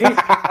 Okay?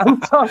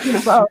 I'm talking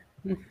about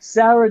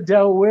Sarah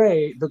Del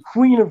Rey, the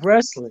queen of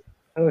wrestling.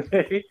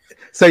 Okay.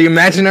 So you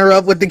matching her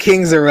up with the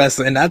kings of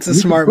wrestling. That's a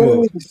smart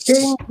move.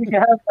 We can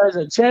have her as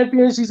a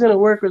champion. She's going to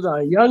work with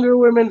our younger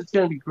women. It's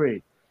going to be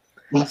great.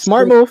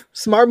 Smart move.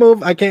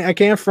 I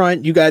can't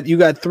front. You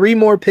got 3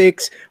 more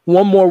picks,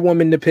 1 more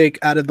woman to pick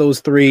out of those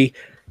 3.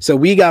 So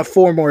we got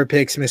 4 more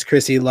picks, Miss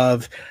Chrissy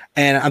Love.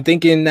 And I'm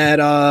thinking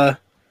that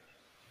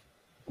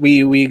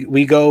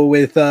we go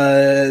with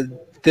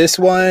this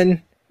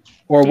one.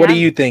 Or what are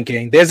you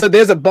thinking? There's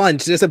a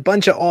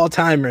bunch of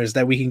all-timers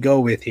that we can go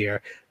with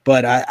here.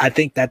 But I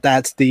think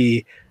that's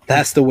the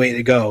way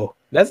to go.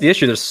 That's the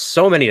issue. There's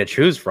so many to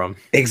choose from.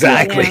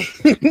 Exactly.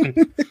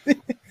 Yeah.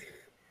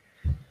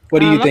 What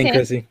do you think,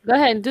 Chrissy? Go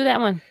ahead and do that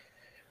one.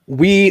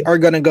 We are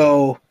gonna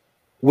go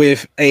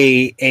with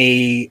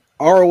a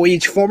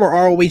former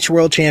ROH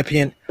World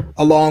Champion,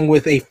 along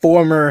with a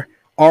former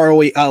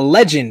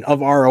legend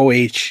of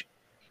ROH.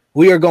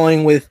 We are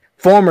going with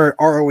former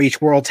ROH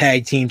World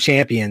Tag Team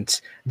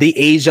Champions, the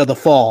Age of the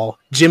Fall,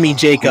 Jimmy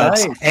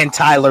Jacobs and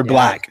Tyler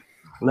Black.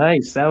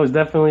 Nice. That was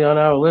definitely on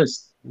our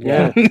list.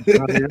 Yeah.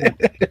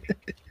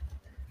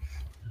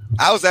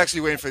 I was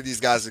actually waiting for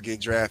these guys to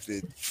get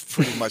drafted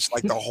pretty much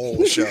like the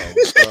whole show.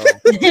 So.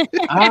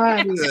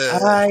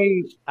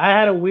 I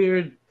had a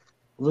weird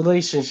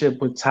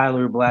relationship with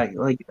Tyler Black.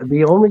 Like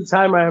the only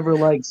time I ever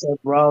liked Seth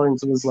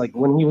Rollins was like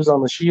when he was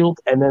on the Shield,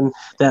 and then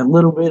that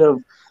little bit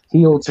of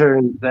heel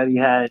turn that he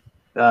had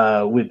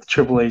with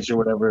Triple H or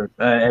whatever,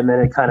 and then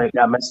it kind of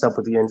got messed up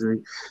with the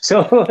injury.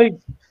 So like.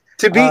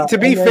 To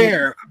be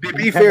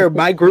fair,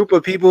 my group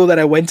of people that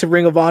I went to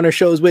Ring of Honor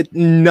shows with,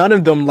 none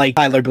of them like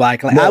Tyler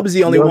Black. Like I was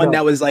the only one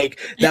that was like,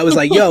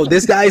 yo,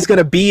 this guy's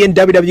gonna be in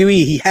WWE.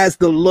 He has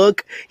the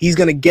look. He's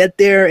gonna get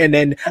there. And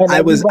then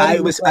I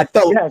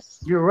thought, yes,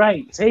 you're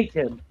right. Take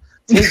him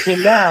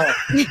now.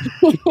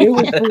 It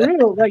was for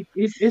real. Like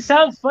it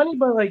sounds funny,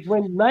 but like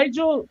when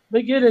Nigel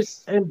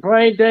McGuinness and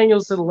Bryan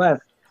Danielson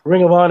left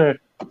Ring of Honor,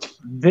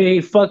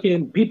 they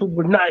fucking people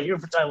were not here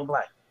for Tyler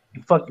Black.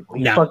 He fucking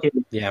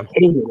hated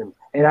him,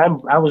 and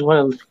I was one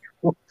of those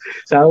people.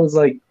 So I was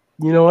like,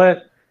 you know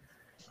what?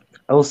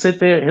 I'll sit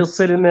there. He'll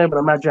sit in there, but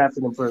I'm not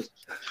drafting him first.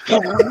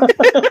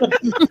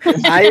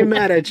 I ain't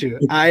mad at you.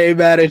 I ain't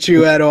mad at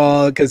you at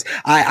all because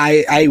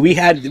we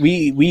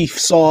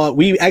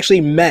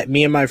actually met,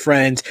 me and my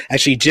friends,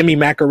 actually Jimmy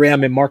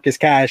Macaram and Marcus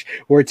Cash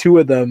were two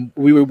of them.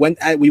 We went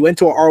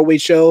to an ROH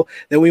show,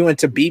 then we went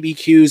to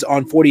BBQs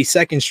on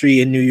 42nd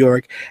Street in New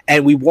York,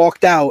 and we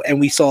walked out and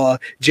we saw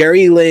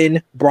Jerry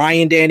Lynn,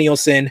 Bryan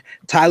Danielson,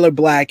 Tyler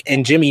Black,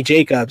 and Jimmy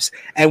Jacobs,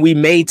 and we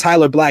made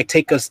Tyler Black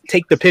take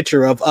the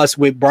picture of us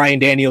with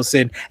Bryan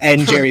Danielson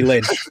and Jerry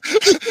Lynn.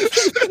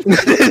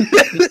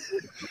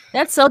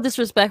 That's so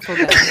disrespectful,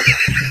 guys.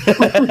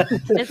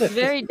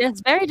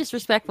 That's very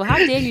disrespectful. How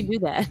dare you do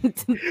that?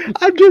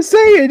 I'm just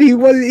saying,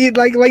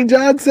 like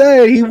John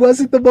said, he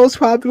wasn't the most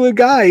popular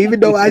guy. Even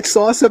though I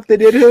saw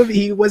something in him,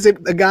 he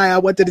wasn't a guy I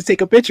wanted to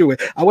take a picture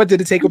with. I wanted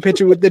to take a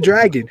picture with the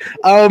dragon.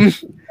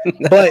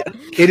 But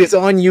it is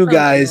on you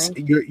guys.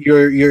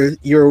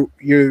 Your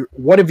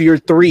one of your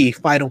three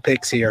final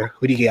picks here.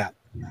 Who do you got?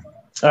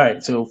 All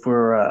right, so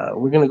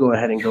we're gonna go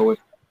ahead and go with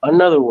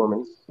another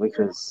woman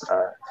because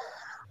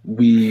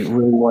we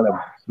really want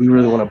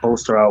to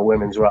bolster our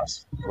women's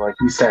roster. Like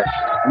we said,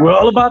 we're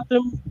all about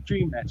them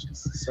dream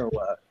matches. So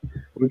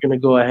we're gonna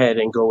go ahead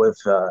and go with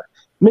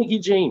Mickie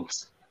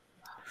James.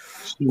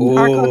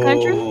 Hardcore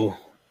Country.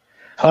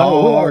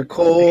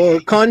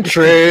 Hardcore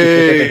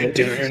Country.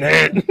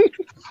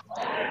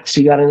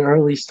 She got an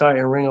early start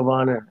in Ring of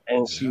Honor,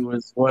 and she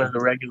was one of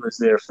the regulars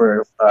there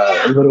for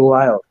a little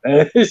while.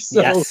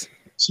 So yes.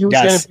 She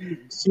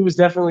was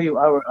definitely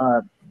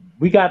our.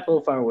 We got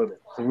both our women,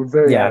 so we're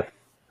very happy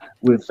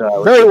with.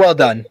 Very well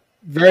done.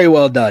 Very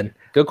well done.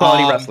 Good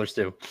quality wrestlers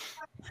too.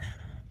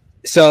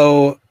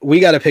 So we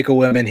got to pick a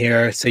woman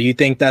here. So you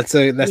think that's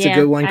a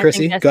good one,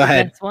 Chrissy? Go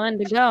ahead. That's one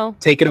to go.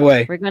 Take it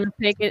away. We're gonna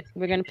pick it.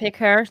 We're gonna pick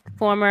her,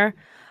 former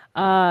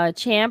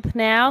champ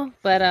now,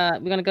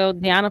 but we're gonna go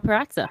Deonna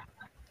Purrazzo.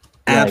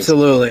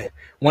 Absolutely.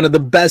 One of the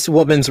best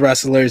women's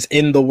wrestlers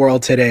in the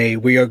world today.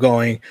 We are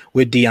going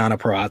with Deonna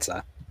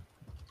Purrazzo.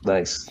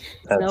 Nice.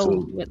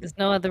 There's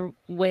no other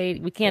way.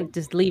 We can't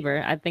just leave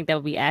her. I think that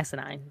would be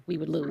asinine. We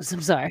would lose.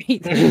 I'm sorry.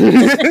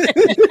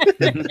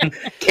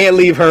 Can't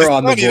leave her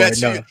on the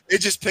board. No. They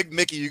just picked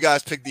Mickie. You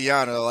guys picked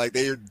Deonna. Like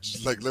they're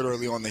like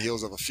literally on the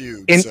heels of a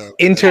feud.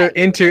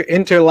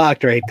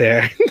 Interlocked right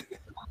there.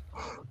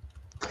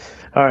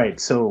 All right,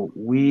 so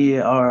we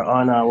are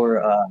on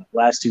our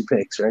last two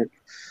picks, right?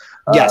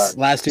 Yes,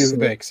 last two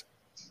picks.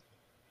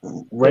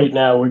 Right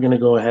now, we're gonna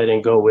go ahead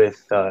and go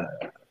with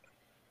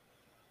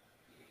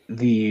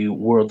the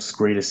world's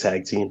greatest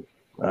tag team,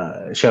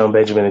 Shelton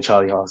Benjamin and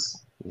Charlie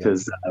Haas,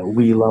 because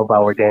we love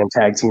our damn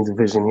tag team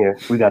division here.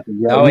 We got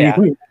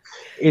the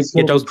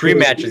get those dream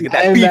matches. Get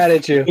that I'm mad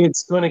at you.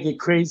 It's gonna get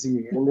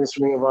crazy in this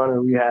Ring of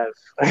Honor. We have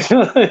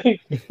the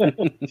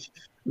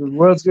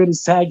world's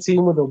greatest tag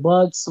team with the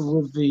Bucks,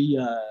 with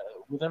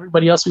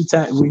everybody else we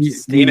tag.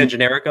 Steen and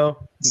Generico.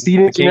 Steen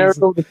and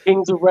Generico, the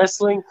kings of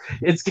wrestling.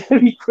 It's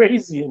gonna be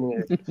crazy in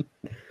here.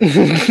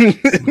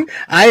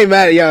 I ain't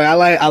mad.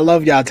 I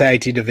love y'all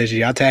tag team division.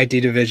 Y'all tag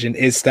team division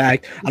is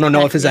stacked. I don't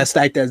know if it's as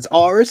stacked as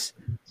ours,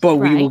 but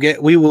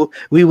we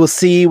will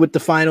see with the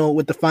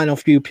final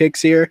few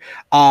picks here.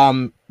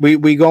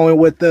 We going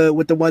with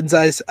the ones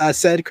I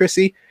said,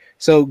 Chrissy.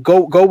 So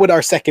go with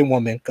our second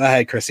woman. Go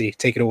ahead, Chrissy.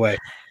 Take it away.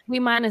 We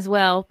might as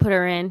well put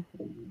her in.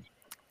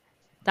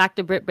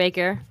 Dr. Britt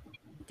Baker,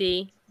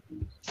 DMD.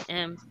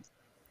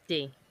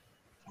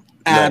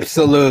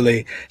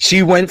 Absolutely.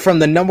 She went from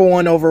the number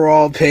one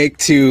overall pick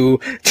to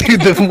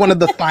one of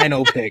the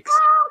final picks.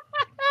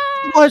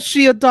 Was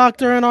she a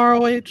doctor in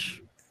ROH?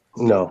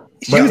 No.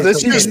 She was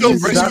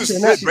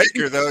Britt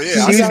Baker, though.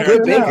 Yeah, she's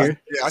Britt Baker.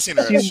 Yeah, I seen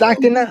her. She's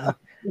doctor now.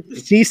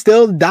 She's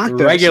still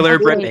doctor. Regular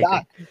Britt.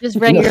 Just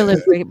regular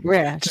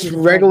Britt. Just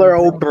regular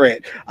old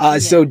Britt.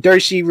 So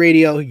Dirt Sheet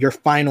Radio, your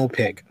final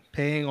pick.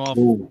 Paying off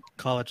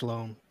college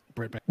loan,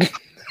 Britt Baker.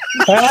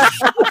 Yeah,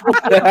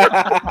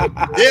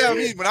 I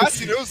mean, when I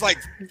seen it was like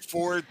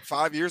 4 or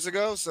 5 years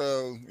ago.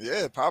 So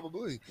yeah,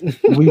 probably.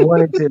 We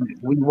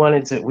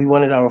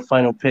wanted our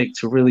final pick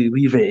to really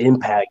leave an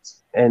impact,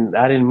 and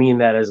I didn't mean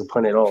that as a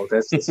pun at all.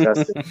 That's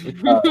disgusting.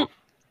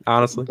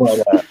 Honestly.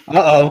 But,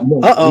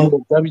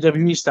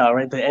 WWE style,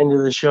 right? The end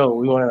of the show,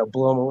 we wanted to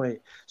blow them away.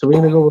 So we're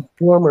gonna go with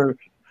former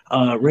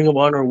Ring of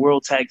Honor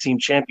World Tag Team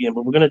Champion,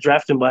 but we're gonna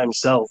draft him by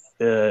himself,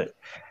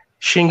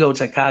 Shingo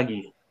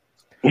Takagi.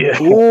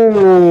 Yeah.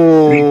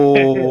 Ooh.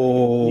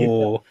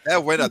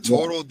 That went a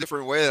total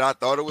different way than I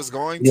thought it was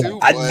going to.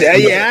 I'm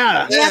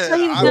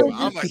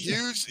a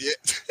huge stick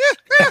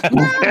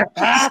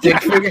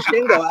figure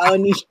Shingo out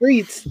in these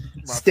streets.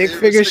 Stick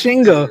figure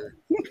Shingo.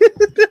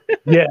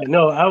 Yeah,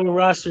 no, our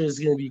roster is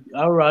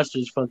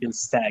fucking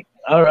stacked.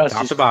 Our roster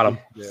Top to bottom.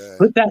 Yeah.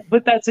 Put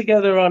that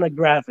together on a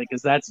graphic,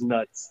 because that's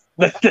nuts.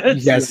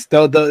 That's Yes,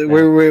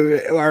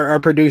 our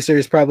producer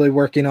is probably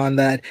working on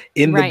that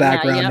in the Right now,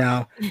 background yep.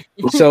 now.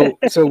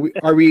 So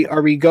are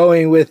we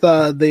going with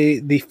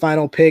the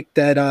final pick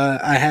that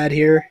I had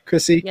here,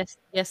 Chrissy?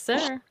 Yes,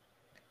 sir.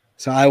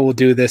 So I will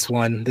do this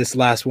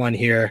last one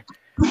here.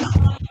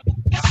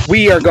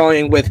 We are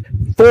going with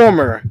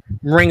former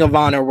Ring of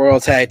Honor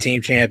World Tag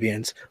Team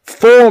Champions,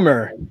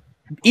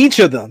 each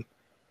of them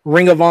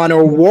Ring of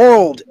Honor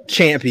World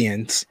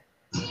Champions,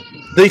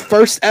 the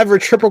first ever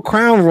Triple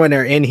Crown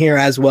winner in here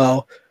as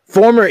well,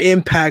 former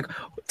Impact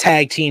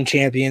Tag Team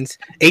Champions,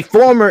 a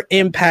former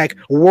Impact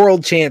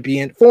World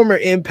Champion, former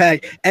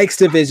Impact X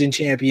Division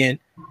Champion.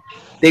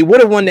 They would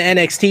have won the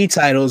NXT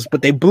titles,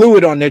 but they blew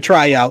it on their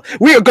tryout.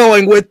 We are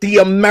going with the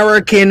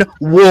American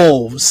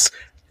Wolves,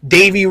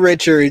 Davey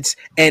Richards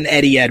and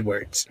Eddie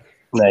Edwards.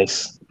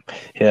 nice.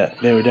 Yeah,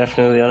 they were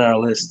definitely on our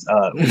list.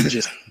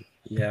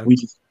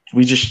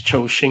 We just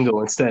chose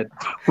Shingo instead.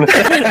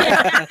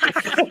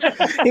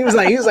 He was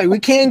like, we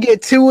can't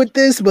get two with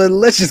this, but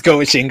let's just go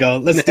with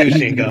Shingo. Let's do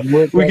Shingo.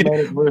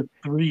 We're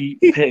 3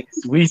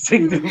 picks. We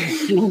think that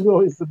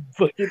Shingo is the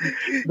fucking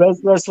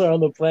best wrestler on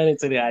the planet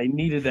today. I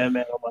needed that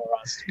man on my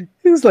roster.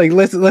 He was like,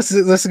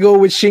 let's go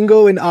with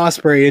Shingo and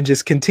Ospreay and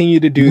just continue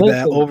to do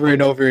that over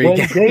and over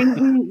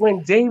again.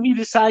 When Davey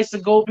decides to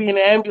go be an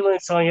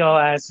ambulance on y'all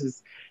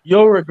asses,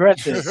 you'll regret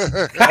this.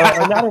 Or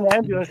not an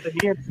ambulance, an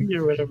EMT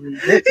or whatever. He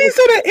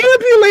said an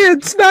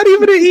ambulance, not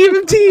even an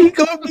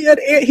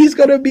EMT. He's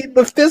gonna be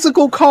the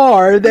physical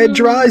car that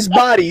drives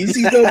bodies.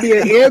 He's gonna be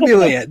an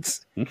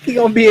ambulance. He's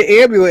gonna be an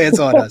ambulance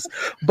on us.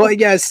 But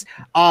yes,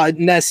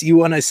 Ness, you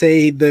want to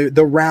say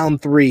the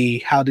round 3?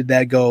 How did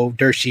that go?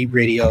 Dirt Sheet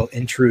Radio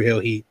and True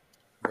Hill Heat.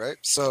 Right.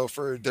 So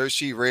for Dirt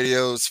Sheet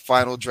Radio's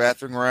final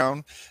drafting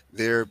round,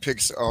 their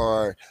picks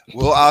are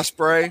Will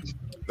Ospreay,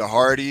 the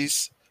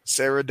Hardys,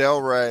 Sarah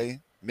Del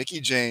Rey, Mickie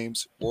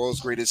James,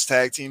 World's Greatest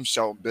Tag Team,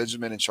 Shelton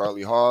Benjamin and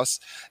Charlie Haas,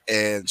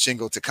 and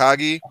Shingo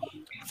Takagi.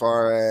 As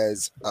far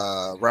as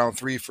round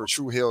 3 for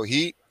True Hill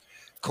Heat,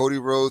 Cody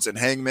Rhodes and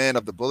Hangman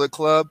of the Bullet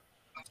Club,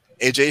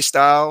 AJ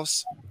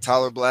Styles,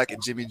 Tyler Black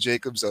and Jimmy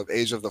Jacobs of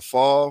Age of the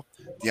Fall,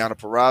 Deonna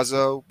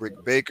Purrazzo,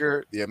 Britt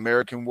Baker, the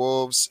American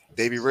Wolves,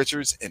 Davey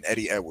Richards, and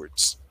Eddie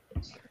Edwards.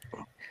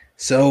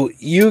 So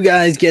you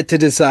guys get to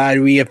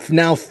decide. We have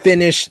now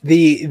finished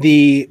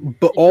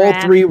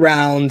all 3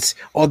 rounds.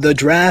 All the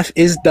draft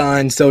is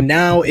done. So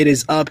now it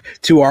is up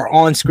to our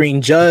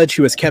on-screen judge,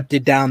 who has kept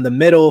it down the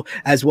middle,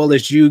 as well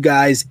as you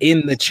guys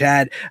in the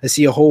chat. I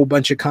see a whole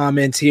bunch of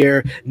comments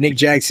here. Nick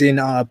Jackson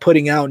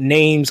putting out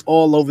names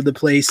all over the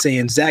place,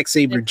 saying Zack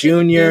Sabre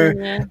Jr.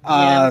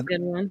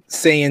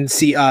 Saying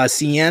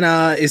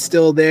Sienna is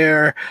still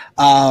there.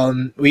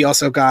 We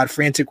also got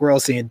Frantic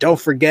World saying,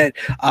 don't forget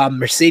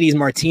Mercedes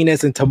Martinez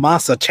and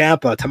Tommaso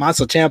Ciampa.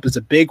 Tommaso Ciampa is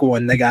a big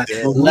one. They got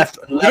left.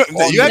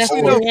 You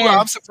actually know who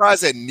I'm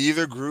surprised that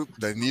neither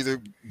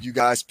you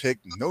guys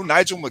picked. No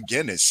Nigel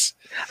McGuinness.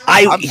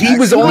 He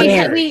was on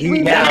here.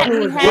 We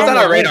was on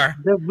our radar.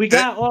 We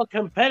got all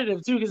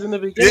competitive too, because in the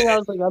beginning I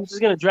was like, I'm just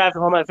gonna draft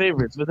all my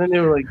favorites, but then they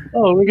were like,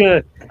 oh, we're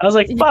gonna. I was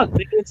like, fuck,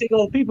 they're gonna take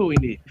all the people we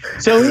need.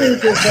 So we were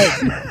just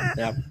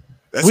like,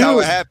 That's how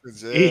it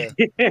happens. Yeah.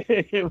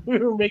 We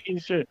were making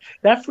sure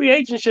that free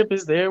agentship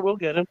is there. We'll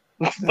get him.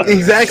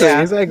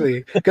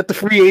 Exactly. Got the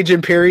free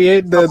agent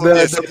period,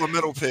 the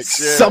supplemental picks,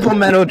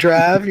 supplemental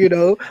draft.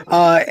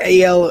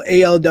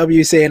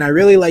 ALW saying, I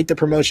really like the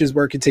promotions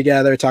working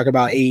together. Talk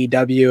about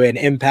AEW and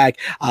Impact,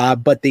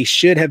 but they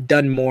should have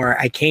done more.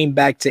 I came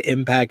back to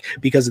Impact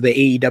because of the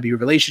AEW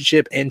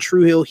relationship and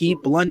True Hill Heat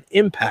Blunt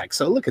Impact.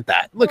 So look at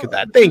that.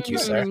 Thank you,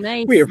 sir.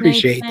 We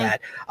appreciate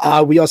that.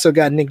 We also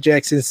got Nick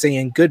Jackson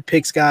saying, good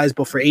picks, guys,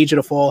 but for Age of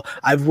the Fall,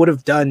 I would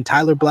have done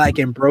Tyler Black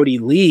and Brody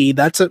Lee.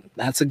 That's a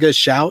good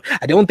shout.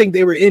 I don't think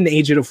they were in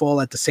Age of the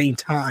Fall at the same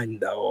time,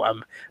 though.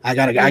 I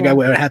gotta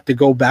have to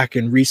go back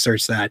and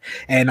research that.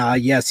 And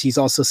yes, he's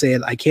also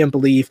saying, I can't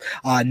believe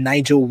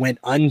Nigel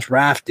went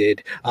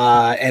undrafted.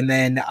 And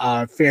then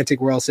Frantic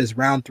World says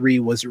round 3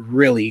 was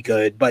really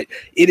good. But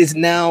it is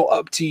now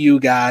up to you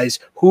guys.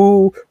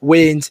 Who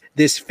wins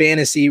this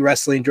fantasy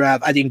wrestling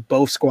draft? I think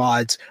both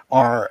squads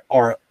are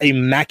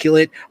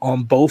immaculate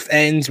on both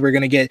ends. We're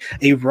gonna get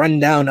a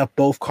rundown of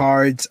both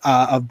cards,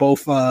 of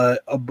both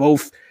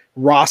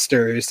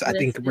rosters. I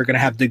think we're gonna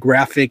have the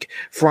graphic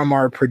from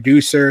our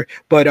producer.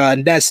 But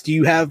Ness, do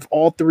you have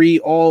all of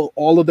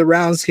the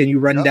rounds? Can you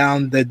run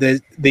down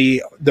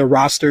the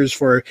rosters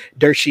for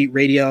Dirt Sheet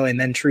Radio and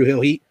then True Hill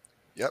Heat?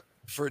 Yep.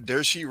 For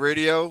Dirt Sheet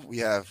Radio, we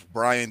have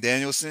Bryan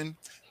Danielson,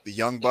 the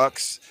Young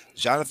Bucks,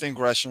 Jonathan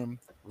Gresham,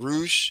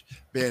 Roosh,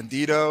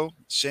 Bandito,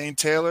 Shane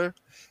Taylor,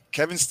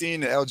 Kevin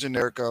Steen and El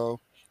Generico,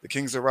 the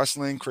Kings of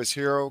Wrestling, Chris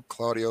Hero,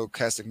 Claudio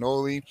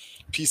Castagnoli,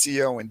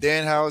 PCO and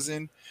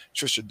Danhausen,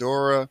 Trisha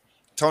Dora,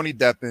 Tony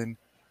Deppen,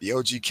 the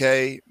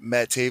OGK,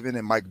 Matt Taven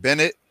and Mike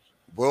Bennett,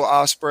 Will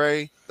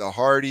Ospreay, the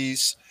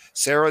Hardys,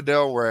 Sarah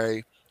Del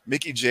Rey,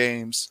 Mickie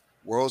James,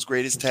 World's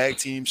Greatest Tag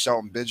Team,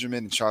 Shelton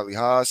Benjamin and Charlie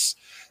Haas,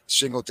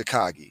 Shingo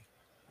Takagi.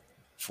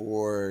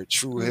 For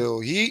True Hill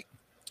Heat,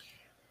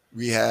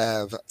 we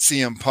have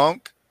CM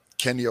Punk,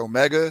 Kenny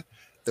Omega,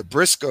 the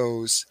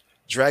Briscoes,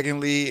 Dragon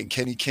Lee and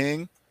Kenny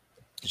King,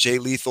 Jay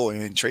Lethal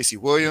and Tracy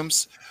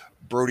Williams,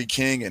 Brody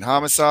King and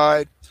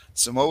Homicide,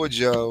 Samoa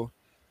Joe,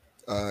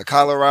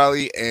 Kyle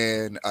O'Reilly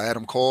and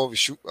Adam Cole,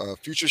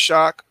 Future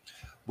Shock,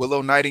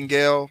 Willow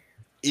Nightingale,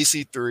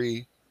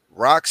 EC3,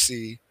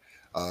 Roxy,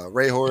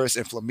 Ray Horace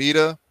and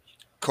Flamita,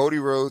 Cody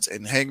Rhodes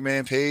and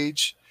Hangman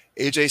Page,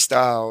 AJ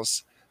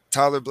Styles,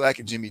 Tyler Black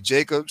and Jimmy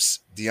Jacobs,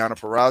 Deonna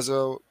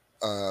Purrazzo,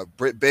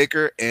 Britt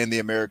Baker, and the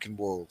American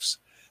Wolves.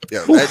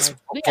 Yeah, that's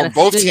from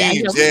both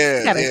teams.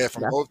 Yeah,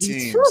 from both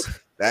teams.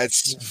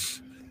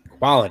 That's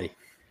quality.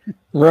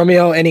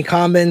 Romeo, any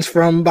comments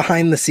from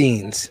behind the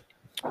scenes?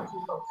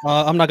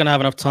 I'm not gonna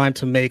have enough time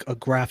to make a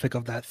graphic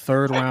of that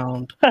third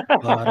round,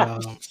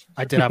 but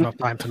I did have enough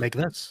time to make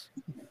this.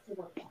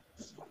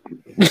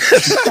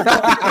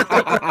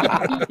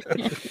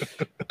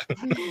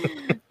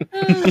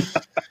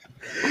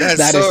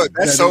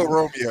 That's so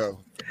Romeo.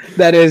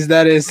 That is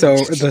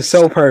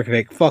so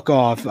perfect. Fuck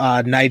off,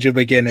 Nigel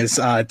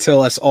McGuinness,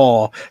 till us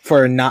all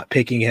for not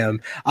picking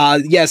him.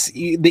 Yes,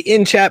 the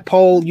in-chat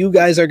poll, you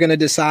guys are going to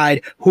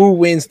decide who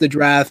wins the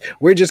draft.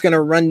 We're just going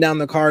to run down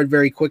the card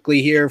very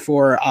quickly here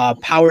for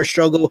Power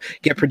Struggle,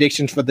 get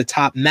predictions for the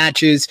top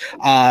matches.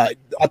 At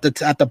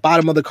the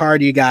bottom of the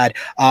card, you got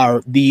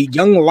the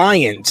Young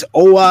Lions,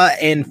 Owa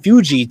and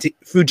Fujita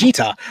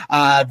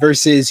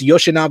versus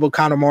Yoshinobu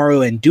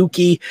Kanemaru and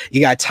Dookie. You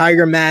got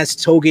Tiger Mask,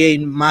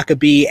 Toge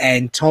Makabe,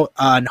 and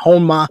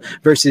Honma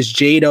versus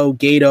Jado,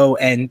 Gato,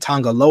 and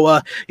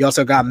Tongaloa. You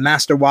also got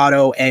Master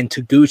Wato and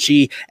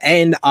Taguchi,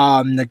 and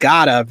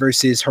Nagata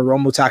versus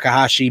Hiromu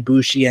Takahashi,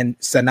 Bushi, and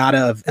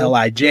Sanada of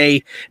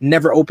LIJ.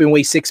 Never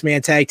Openweight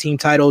 6-man tag team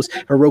titles,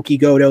 Hiroki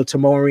Goto,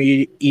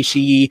 Tomohiro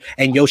Ishii,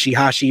 and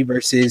Yoshihashi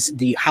versus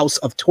the House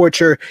of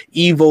Torture,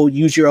 Evil,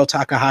 Yujiro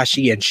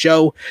Takahashi, and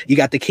Sho. You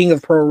got the King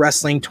of Pro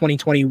Wrestling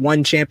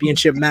 2021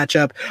 championship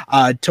matchup,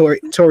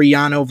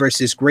 Toriano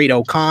versus Great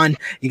Okan.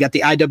 You got the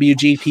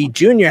IWGP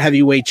Junior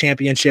Heavyweight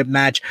Championship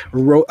match,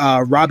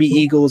 Robbie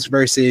Eagles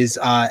versus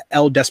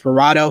El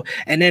Desperado.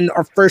 And then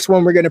our first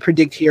one we're going to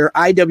predict here,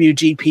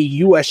 IWGP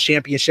US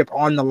Championship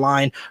on the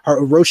line.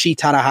 Hiroshi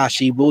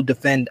Tanahashi will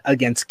defend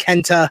against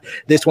Kenta.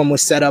 This one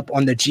was set up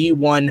on the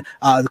G1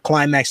 the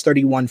Climax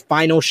 31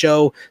 final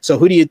show. So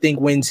who do you think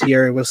wins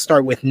here? We'll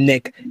start with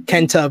Nick.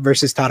 Kenta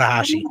versus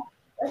Tanahashi.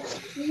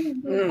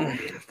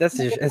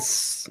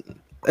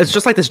 It's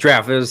just like this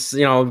draft. There's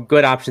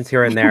good options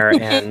here and there,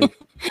 and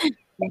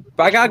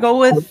but I gotta go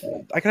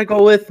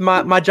with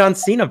my John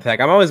Cena pick.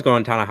 I'm always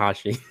going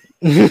Tanahashi.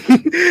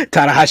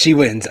 Tanahashi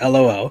wins.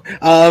 LOL.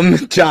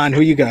 John,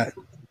 who you got?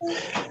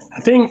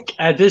 I think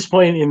at this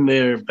point in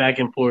their back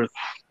and forth,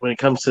 when it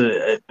comes to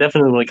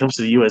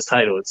the U.S.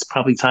 title, it's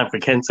probably time for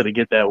Kenta to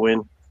get that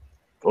win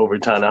over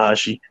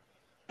Tanahashi.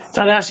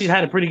 Tanahashi's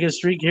had a pretty good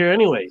streak here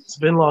anyway. It's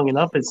been long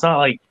enough. It's not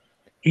like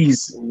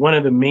he's one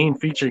of the main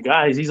featured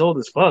guys. He's old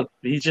as fuck.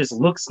 He just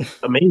looks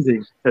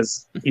amazing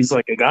because he's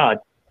like a god.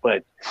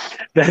 But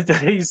that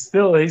he's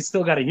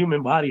still got a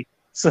human body.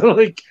 So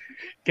like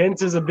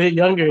Kenta's a bit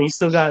younger and he's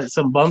still got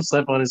some bumps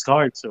left on his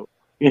card. So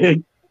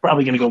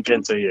probably gonna go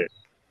Kenta here.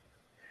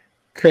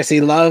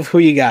 Chrissy Love, who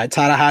you got?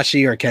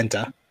 Tanahashi or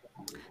Kenta?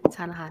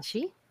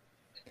 Tanahashi.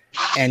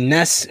 And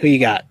Ness, who you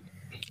got?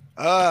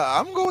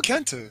 I'm going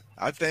Kenta.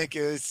 I think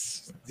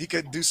he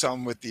could do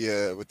something with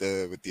the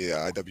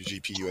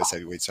IWGP US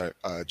Heavyweight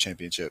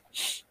Championship.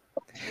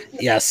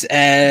 Yes,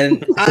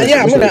 and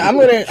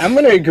I'm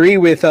gonna agree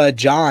with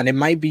John. It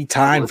might be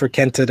time for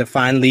Kenta to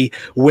finally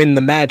win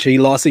the match. He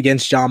lost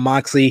against Jon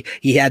Moxley.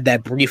 He had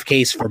that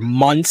briefcase for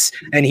months,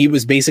 and he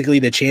was basically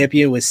the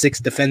champion with 6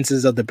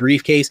 defenses of the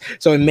briefcase.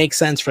 So it makes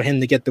sense for him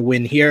to get the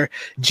win here.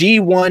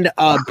 G1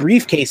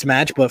 briefcase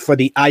match, but for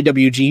the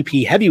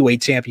IWGP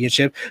Heavyweight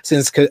Championship,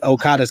 since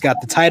Okada's got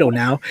the title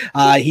now,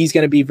 he's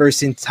gonna be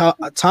versing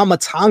Tama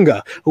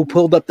Tonga, who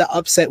pulled up the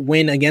upset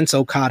win against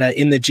Okada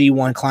in the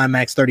G1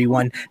 Climax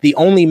 31. The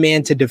only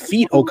man to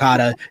defeat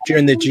Okada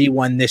during the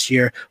G1 this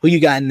year. Who you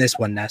got in this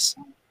one, Ness?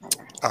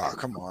 Oh,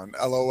 come on.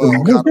 LOL.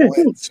 Okada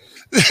wins.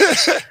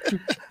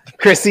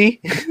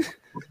 Chrissy?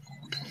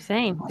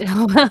 Same.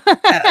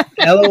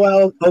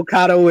 LOL.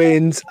 Okada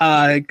wins.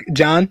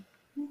 John?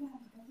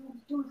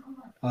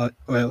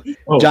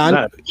 John?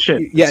 No,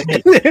 shit. Yeah.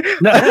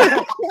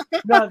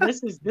 No,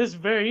 this is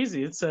very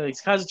easy. It's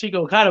Kazuchika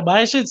Okada. But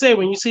I should say,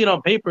 when you see it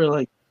on paper,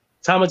 like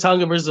Tama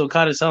Tonga versus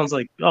Okada sounds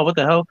like, oh, what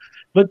the hell?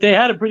 But they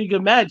had a pretty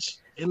good match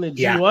in the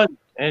G1,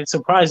 and it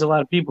surprised a lot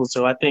of people.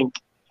 So I think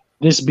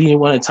this being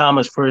one of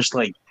Tama's first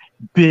like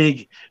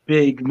big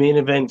main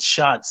event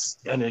shots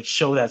on a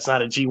show that's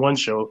not a G1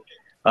 show,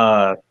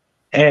 and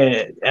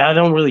I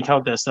don't really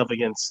count that stuff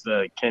against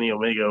Kenny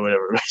Omega or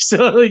whatever. Right?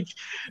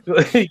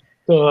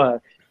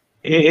 So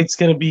it's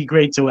gonna be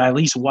great to at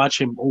least watch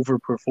him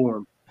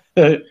overperform.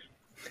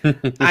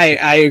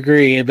 I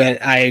agree,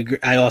 but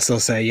I also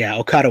say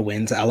Okada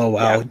wins.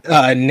 LOL.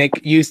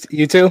 Nick, you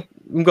too?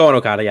 I'm going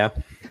Okada, yeah.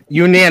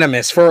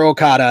 Unanimous for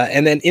Okada.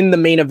 And then in the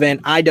main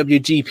event,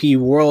 IWGP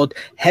World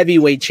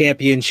Heavyweight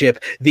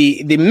Championship,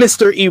 the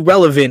Mr.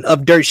 Irrelevant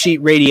of Dirt Sheet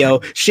Radio,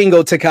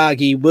 Shingo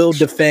Takagi, will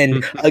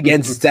defend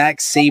against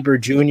Zack Sabre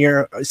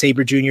Jr.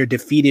 Sabre Jr.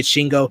 defeated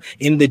Shingo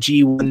in the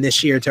G1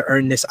 this year to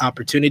earn this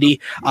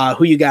opportunity.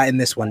 Who you got in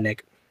this one,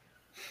 Nick?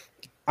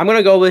 I'm going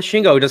to go with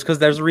Shingo just because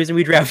there's a reason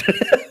we drafted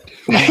it.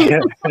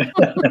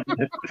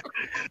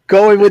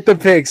 Going with the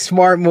pick.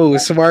 Smart move.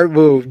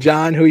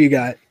 John, who you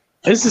got?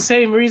 It's the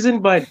same reason,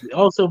 but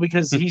also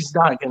because he's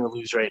not going to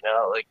lose right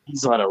now. Like,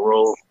 he's on a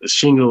roll.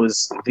 Shingo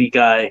is the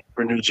guy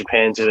for New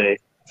Japan today.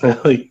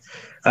 Like,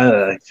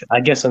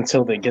 I guess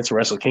until they get to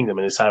Wrestle Kingdom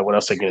and decide what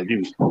else they're going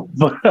to do.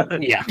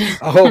 But yeah,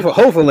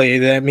 hopefully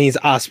that means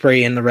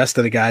Ospreay and the rest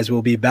of the guys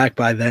will be back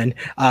by then.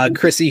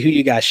 Chrissy, who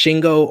you got?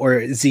 Shingo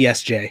or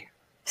ZSJ?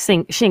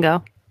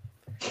 Shingo.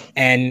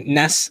 And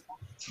Ness?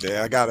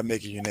 Yeah, I gotta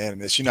make it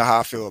unanimous. You know how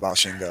I feel about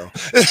Shingo.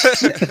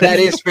 That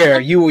is fair.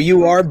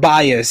 You are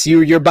biased.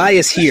 You're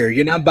biased here.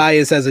 You're not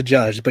biased as a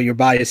judge, but you're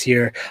biased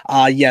here.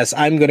 Yes,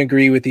 I'm gonna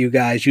agree with you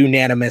guys.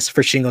 Unanimous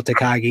for Shingo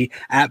Takagi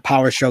at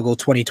Power Struggle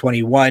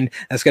 2021.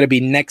 That's gonna be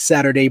next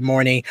Saturday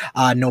morning,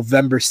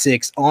 November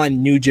 6th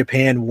on New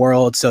Japan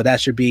World. So that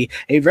should be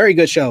a very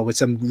good show with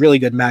some really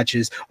good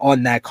matches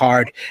on that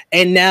card.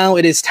 And now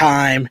it is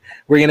time.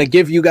 We're gonna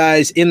give you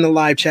guys in the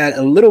live chat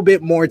a little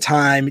bit more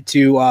time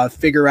to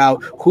figure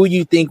out who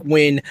you think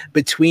win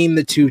between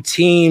the two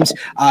teams.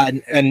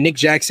 And Nick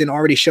Jackson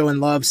already showing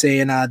love,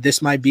 saying this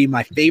might be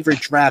my favorite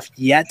draft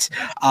yet.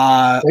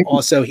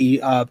 Also,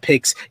 he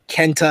picks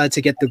Kenta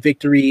to get the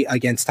victory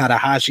against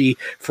Tanahashi.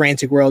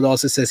 Frantic World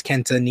also says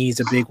Kenta needs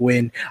a big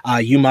win.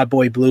 You, my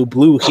boy,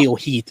 Blue Heel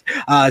Heat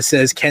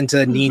says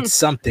Kenta needs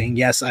something.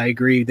 Yes, I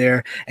agree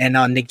there. And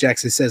Nick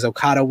Jackson says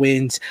Okada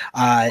wins.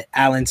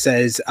 Alan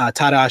says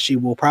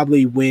Tanahashi will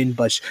probably win,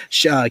 but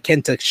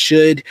Kenta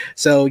should.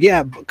 So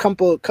yeah,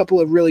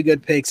 couple of really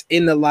good picks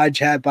in the live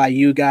chat by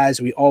you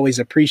guys. We always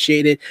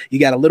appreciate it. You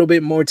got a little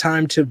bit more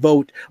time to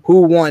vote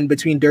who won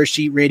between Dirt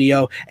Sheet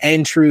Radio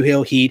and True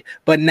Hill Heat.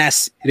 But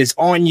Ness, it is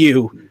on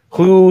you.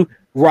 Who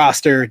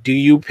roster do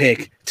you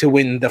pick to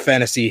win the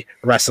fantasy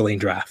wrestling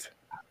draft?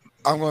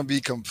 I'm going to be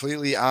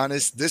completely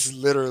honest. This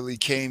literally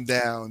came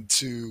down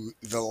to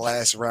the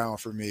last round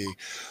for me.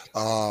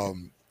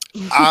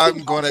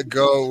 I'm going to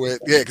go with,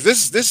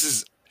 because this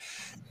is,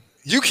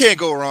 you can't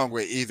go wrong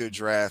with either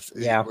draft,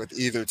 with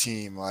either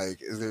team.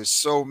 Like, there's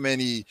so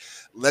many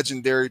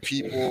legendary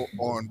people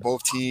on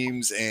both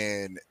teams,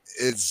 and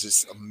it's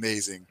just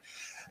amazing.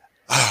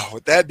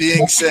 With that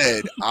being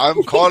said,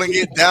 I'm calling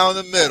it down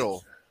the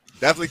middle.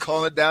 Definitely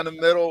calling it down the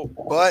middle,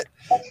 but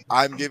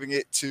I'm giving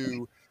it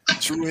to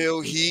True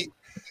Hill Heat.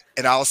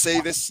 And I'll say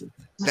this,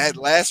 that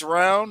last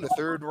round, the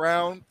third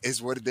round,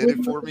 is what did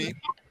it for me.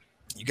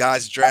 You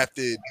guys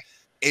drafted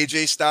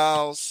AJ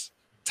Styles,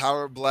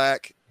 Tyler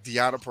Black,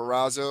 Deonna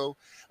Purrazzo.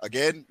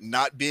 Again,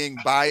 not being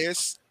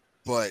biased,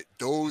 but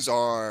those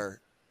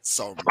are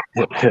some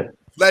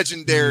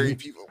legendary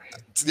people.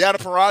 Deonna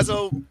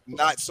Purrazzo,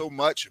 not so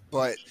much,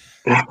 but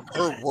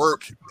her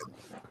work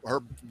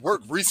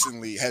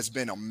recently has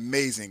been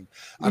amazing.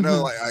 I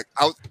know, like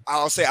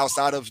I'll say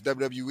outside of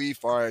WWE, as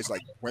far as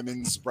like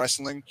women's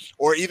wrestling,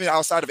 or even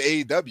outside of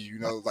AEW, you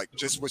know, like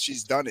just what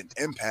she's done in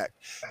Impact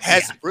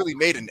has really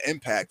made an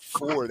impact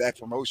for that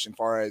promotion, as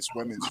far as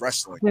women's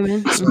wrestling.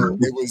 So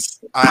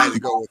I had to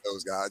go with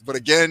those guys. But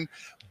again,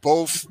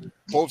 both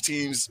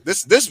teams.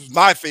 This is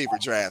my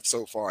favorite draft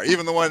so far,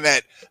 even the one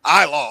that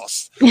I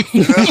lost.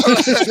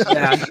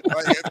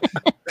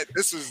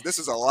 This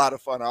is a lot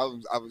of fun.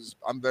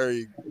 I'm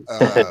very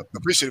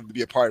appreciative to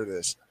be a part of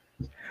this.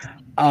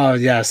 Oh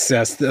yes.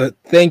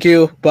 Thank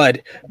you,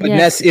 but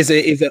Ness is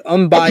an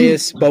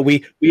unbiased, but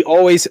we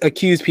always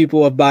accuse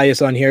people of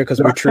bias on here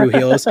because we're true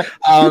heels.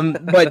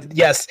 But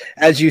yes,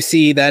 as you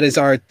see, that is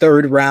our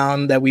third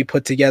round that we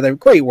put together.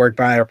 Great work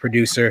by our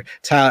producer,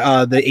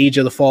 the Age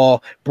of the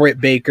Fall,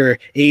 Britt Baker,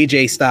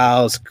 AJ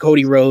Styles,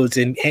 Cody Rhodes,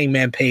 and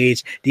Hangman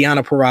Page,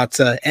 Deonna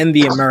Purrazzo, and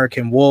the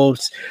American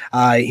Wolves.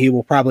 He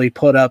will probably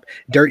put up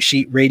Dirt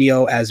Sheet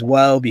Radio as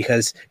well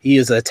because he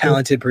is a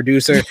talented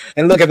producer.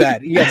 And look at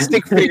that, you got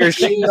Stick Figure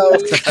Shingo,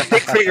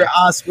 Stick Figure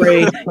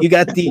Ospreay. You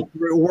got the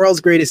world's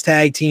greatest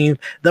tag team,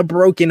 the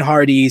Broken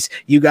Hardys.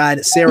 You got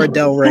Sarah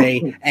Del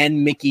Rey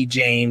and Mickie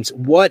James.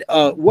 What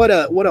a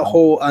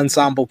whole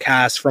ensemble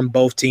cast from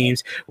both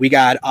teams. We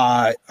got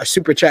a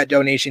super chat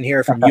donation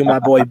here from you, my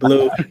boy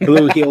Blue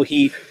Heel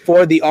Heat,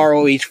 for the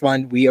ROH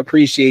fund. We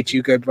appreciate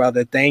you, good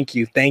brother. Thank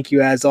you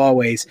as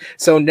always.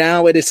 So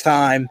now it is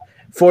time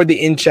for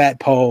the in-chat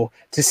poll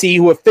to see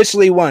who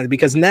officially won,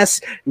 because Ness,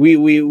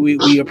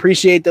 we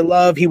appreciate the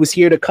love. He was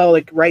here to call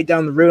it right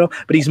down the road,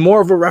 but he's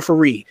more of a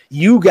referee.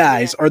 You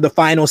guys are the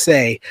final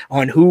say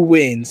on who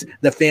wins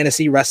the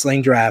fantasy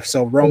wrestling draft.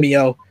 So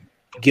Romeo,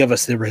 give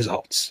us the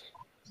results.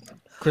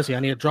 Chrissy, I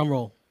need a drum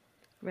roll.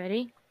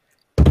 Ready?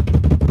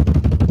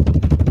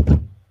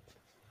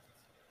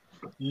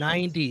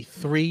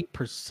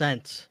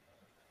 93%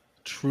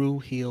 True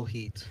Heel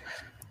Heat.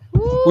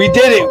 We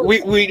did it.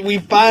 We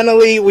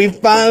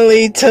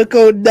finally took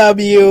a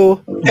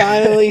W.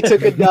 Finally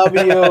took a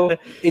W.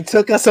 It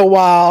took us a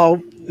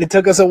while.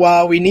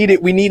 We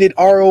needed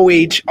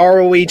ROH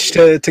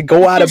to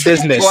go out of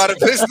business. Go out of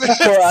business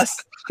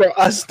for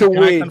us to Can I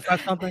win.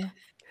 confess something?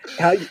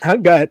 How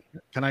good?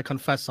 Can I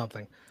confess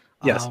something?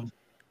 Yes.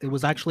 It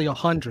was actually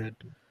 100,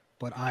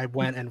 but I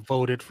went and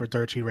voted for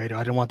Dirt Sheet Radio.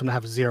 I didn't want them to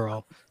have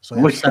 0. So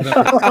they have 7.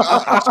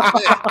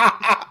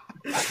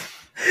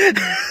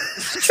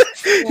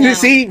 You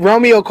see,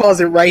 Romeo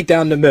calls it right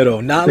down the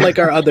middle, not like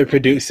our other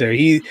producer.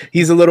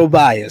 He's a little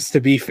biased,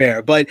 to be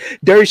fair. But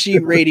Dirt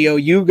Sheet Radio,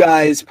 you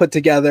guys put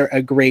together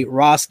a great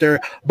roster,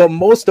 but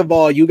most of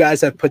all, you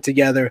guys have put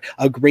together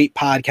a great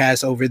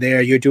podcast over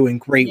there. You're doing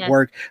great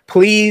work.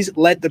 Please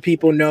let the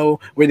people know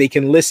where they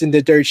can listen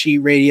to Dirt Sheet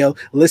Radio,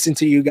 listen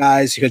to you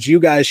guys, because you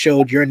guys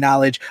showed your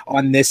knowledge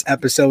on this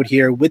episode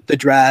here with the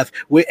draft,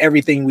 with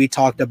everything we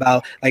talked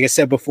about. Like I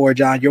said before,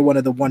 John, you're one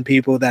of the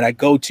people that I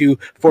go to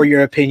for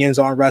your opinions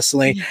on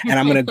wrestling, and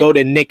I'm going to go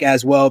to Nick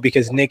as well,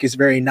 because Nick is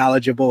very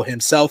knowledgeable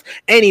himself,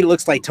 and he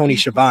looks like Tony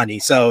Schiavone.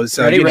 So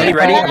ready?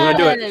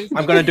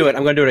 I'm going to do it.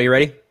 Are you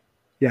ready?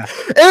 Yeah.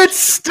 It's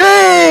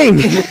Sting!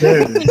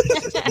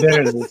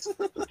 There it is.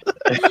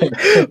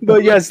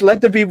 But yes,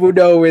 let the people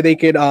know where they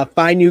can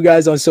find you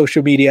guys on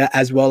social media,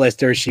 as well as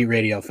Dirt Sheet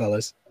Radio,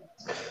 fellas.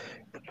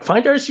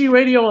 Find Dirt Sheet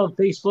Radio on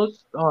Facebook,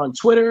 on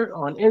Twitter,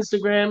 on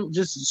Instagram.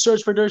 Just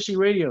search for Dirt Sheet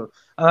Radio.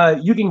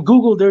 You can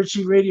Google Dirt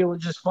Sheet Radio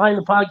and just find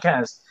the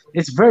podcast.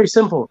 It's very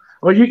simple.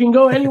 Or you can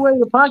go anywhere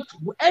you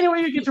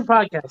get your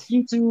podcast.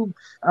 YouTube,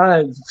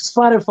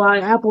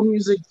 Spotify, Apple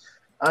Music,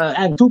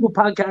 and Google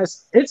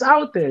Podcasts. It's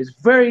out there. It's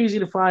very easy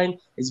to find.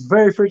 It's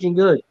very freaking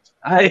good.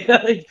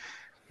 I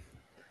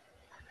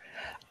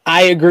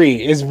agree.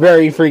 It's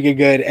very freaking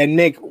good. And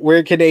Nick,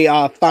 where can they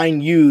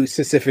find you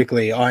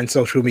specifically on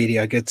social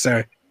media, good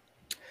sir?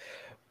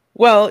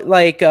 Well,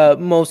 like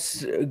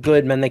most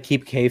good men that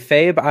keep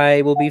kayfabe,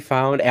 I will be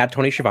found at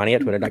Tony Schiavone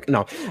at Twitter.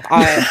 No,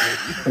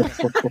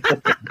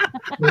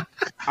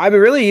 I mean,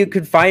 really, you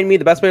could find me.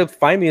 The best way to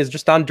find me is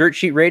just on Dirt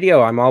Sheet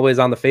Radio. I'm always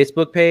on the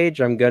Facebook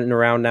page. I'm getting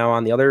around now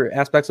on the other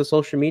aspects of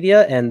social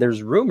media, and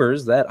there's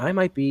rumors that I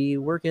might be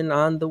working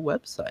on the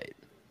website.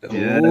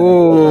 Yeah.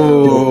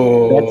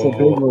 Ooh. That's a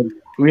big one.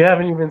 We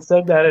haven't even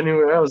said that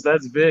anywhere else.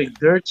 That's big.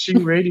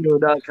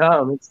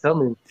 DirtSheetRadio.com. It's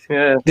coming.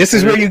 Yeah. This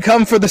is where you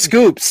come for the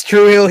scoops.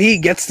 True Hill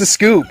Heat gets the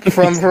scoop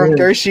from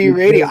Dirt Sheet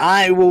Radio.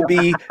 I will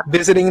be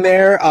visiting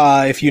there.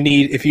 If you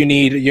need,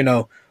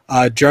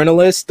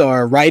 journalists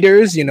or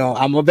writers,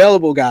 I'm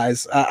available,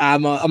 guys.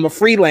 I'm a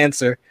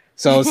freelancer.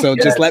 So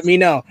just let me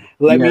know.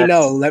 Let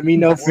me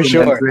know for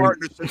sure.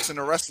 Partnerships in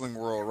the wrestling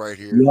world right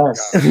here.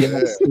 Yes.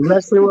 The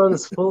wrestling world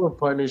is full of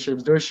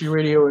partnerships. Dirt Sheet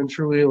Radio and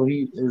True Hill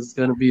Heat is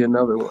going to be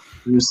another one.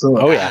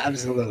 Oh yeah,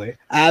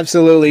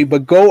 absolutely.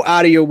 But go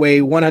out of your way,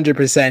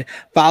 100%.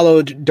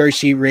 Follow Dirt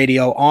Sheet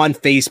Radio on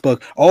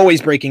Facebook.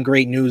 Always breaking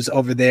great news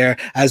over there,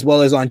 as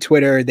well as on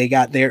Twitter. They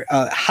got their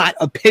hot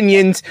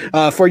opinions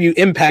for you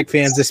Impact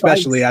fans,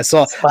 especially. I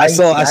saw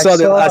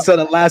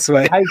the last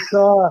one.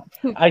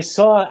 I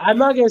saw. I'm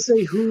not gonna say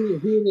who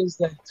it is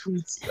that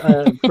tweets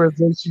for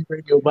Dirt Sheet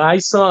Radio, but I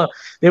saw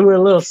they were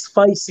a little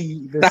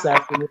spicy this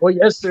afternoon or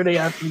yesterday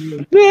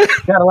afternoon.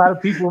 Got a lot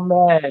of people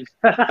mad.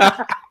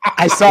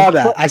 I saw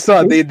that.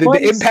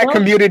 The Impact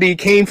community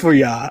came for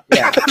y'all.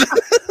 Yeah.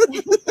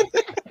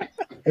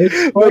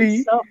 It's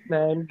fun stuff,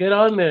 man. Get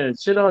on there.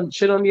 Shit on the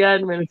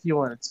admin if you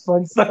want. It's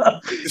fun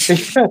stuff.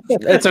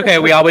 It's okay.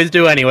 We always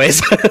do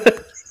anyways.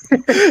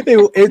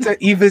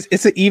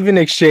 It's an even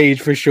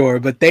exchange for sure.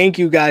 But thank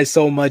you guys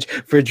so much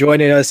for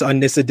joining us on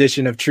this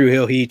edition of True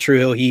Hill Heat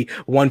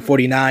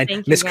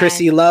 149. Miss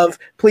Chrissy Love,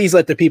 please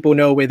let the people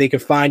know where they can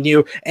find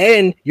you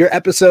and your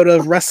episode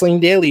of Wrestling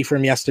Daily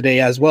from yesterday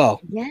as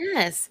well.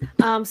 Yes.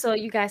 So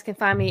you guys can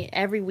find me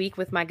every week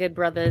with my good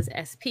brothers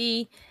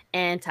SP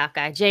and Top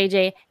Guy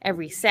JJ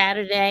every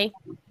Saturday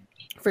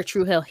for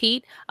True Hill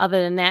Heat.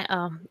 Other than that,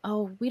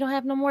 we don't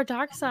have no more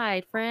Dark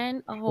Side,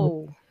 friend.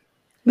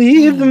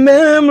 Leave the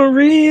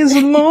memories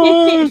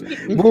alone.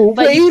 We'll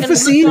wait for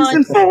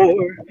season 4.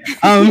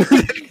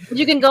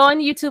 You can go on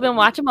YouTube and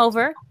watch them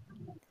over.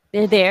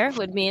 They're there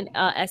with me and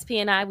SP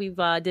and I. We've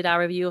did our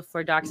review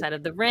for Dark Side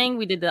of the Ring.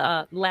 We did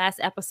the last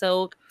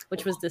episode,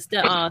 which was the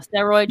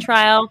steroid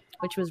trial,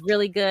 which was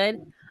really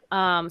good.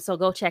 So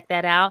go check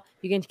that out.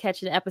 You can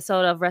catch an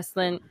episode of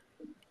Wrestling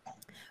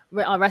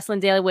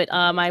Daily with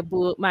my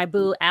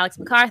boo Alex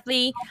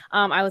McCarthy.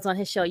 I was on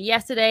his show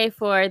yesterday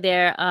for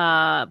their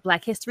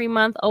Black History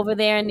Month over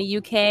there in the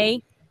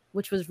UK,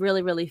 which was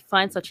really, really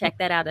fun. So check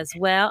that out as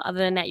well. Other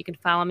than that, you can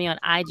follow me on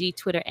IG,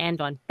 Twitter,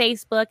 and on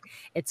Facebook.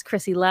 It's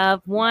Chrissy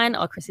Love 1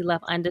 or Chrissy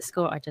Love _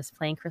 or just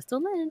plain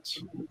Crystal Lynch.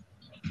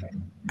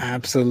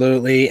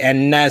 Absolutely.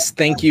 And Ness,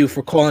 thank you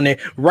for calling it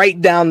right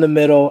down the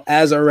middle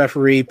as our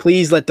referee.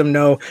 Please let them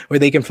know where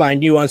they can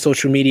find you on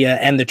social media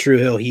and the True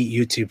Hill Heat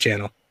YouTube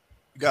channel.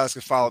 guys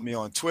can follow me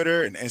on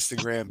Twitter and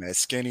Instagram at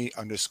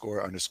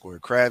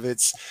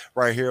skinny__Kravitz.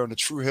 Right here on the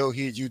True Hill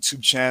Heat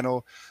YouTube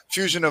channel.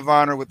 Fusion of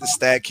Honor with the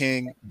Stat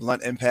King.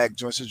 Blunt Impact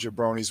Joints and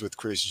Jabronis with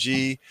Chris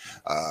G.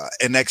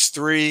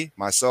 NX3,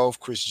 myself,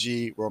 Chris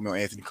G, Romeo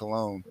Anthony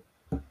Colon.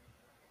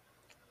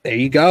 There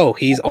you go.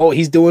 He's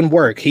doing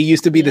work. He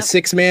used to be the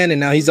sixth man, and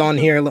now he's on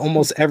here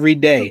almost every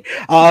day.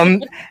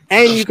 And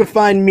you can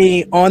find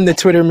me on the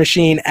Twitter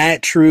machine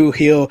at True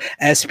Hill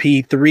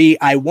SP3.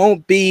 I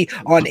won't be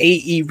on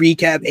AE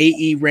Recap,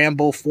 AE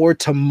Ramble for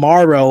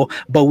tomorrow,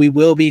 but we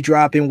will be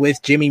dropping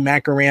with Jimmy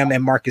Macaram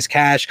and Marcus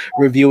Cash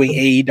reviewing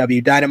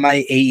AEW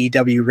Dynamite,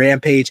 AEW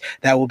Rampage.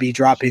 That will be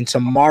dropping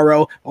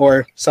tomorrow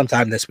or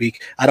sometime this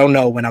week. I don't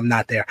know when I'm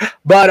not there.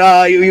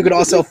 But you can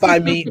also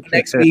find me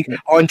next week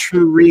on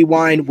True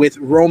Rewind with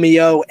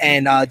Romeo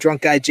and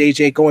Drunk Guy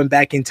JJ going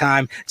back in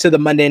time to the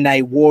Monday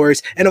Night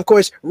Wars. And of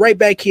course, right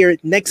back here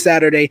next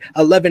Saturday,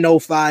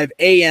 11:05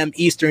 a.m.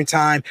 Eastern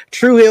Time,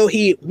 True Hill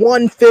Heat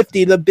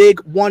 150, the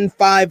big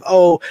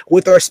 150,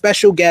 with our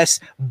special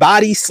guest,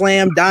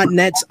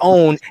 Bodyslam.net's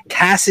own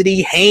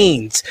Cassidy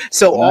Haynes.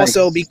 So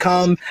also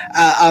become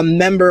a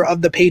member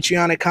of the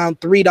Patreon account,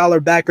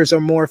 $3 backers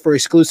or more for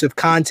exclusive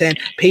content,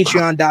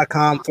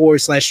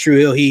 patreon.com/True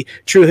Hill Heat.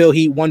 True Hill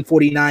Heat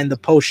 149, the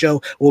post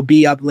show will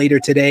be up later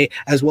today,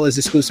 as well as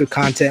exclusive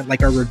content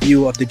like our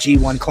review of the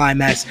G1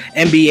 Climax,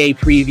 NBA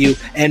preview,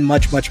 and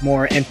much, much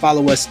more. And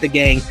follow us, the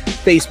gang,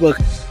 Facebook,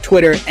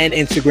 Twitter, and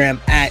Instagram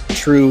at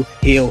True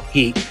Hill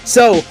Heat.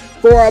 So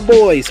for our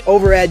boys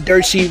over at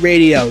Dirt Sheet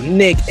Radio,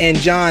 Nick and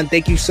John,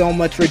 thank you so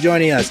much for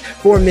joining us.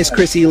 For Miss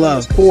Chrissy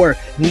Love, for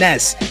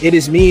Ness, it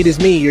is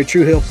me, your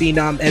True Hill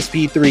Phenom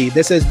SP3.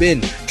 This has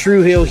been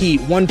True Hill Heat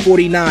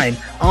 149,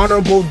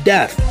 Honorable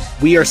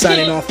Death. We are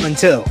signing off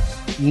until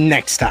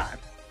next time.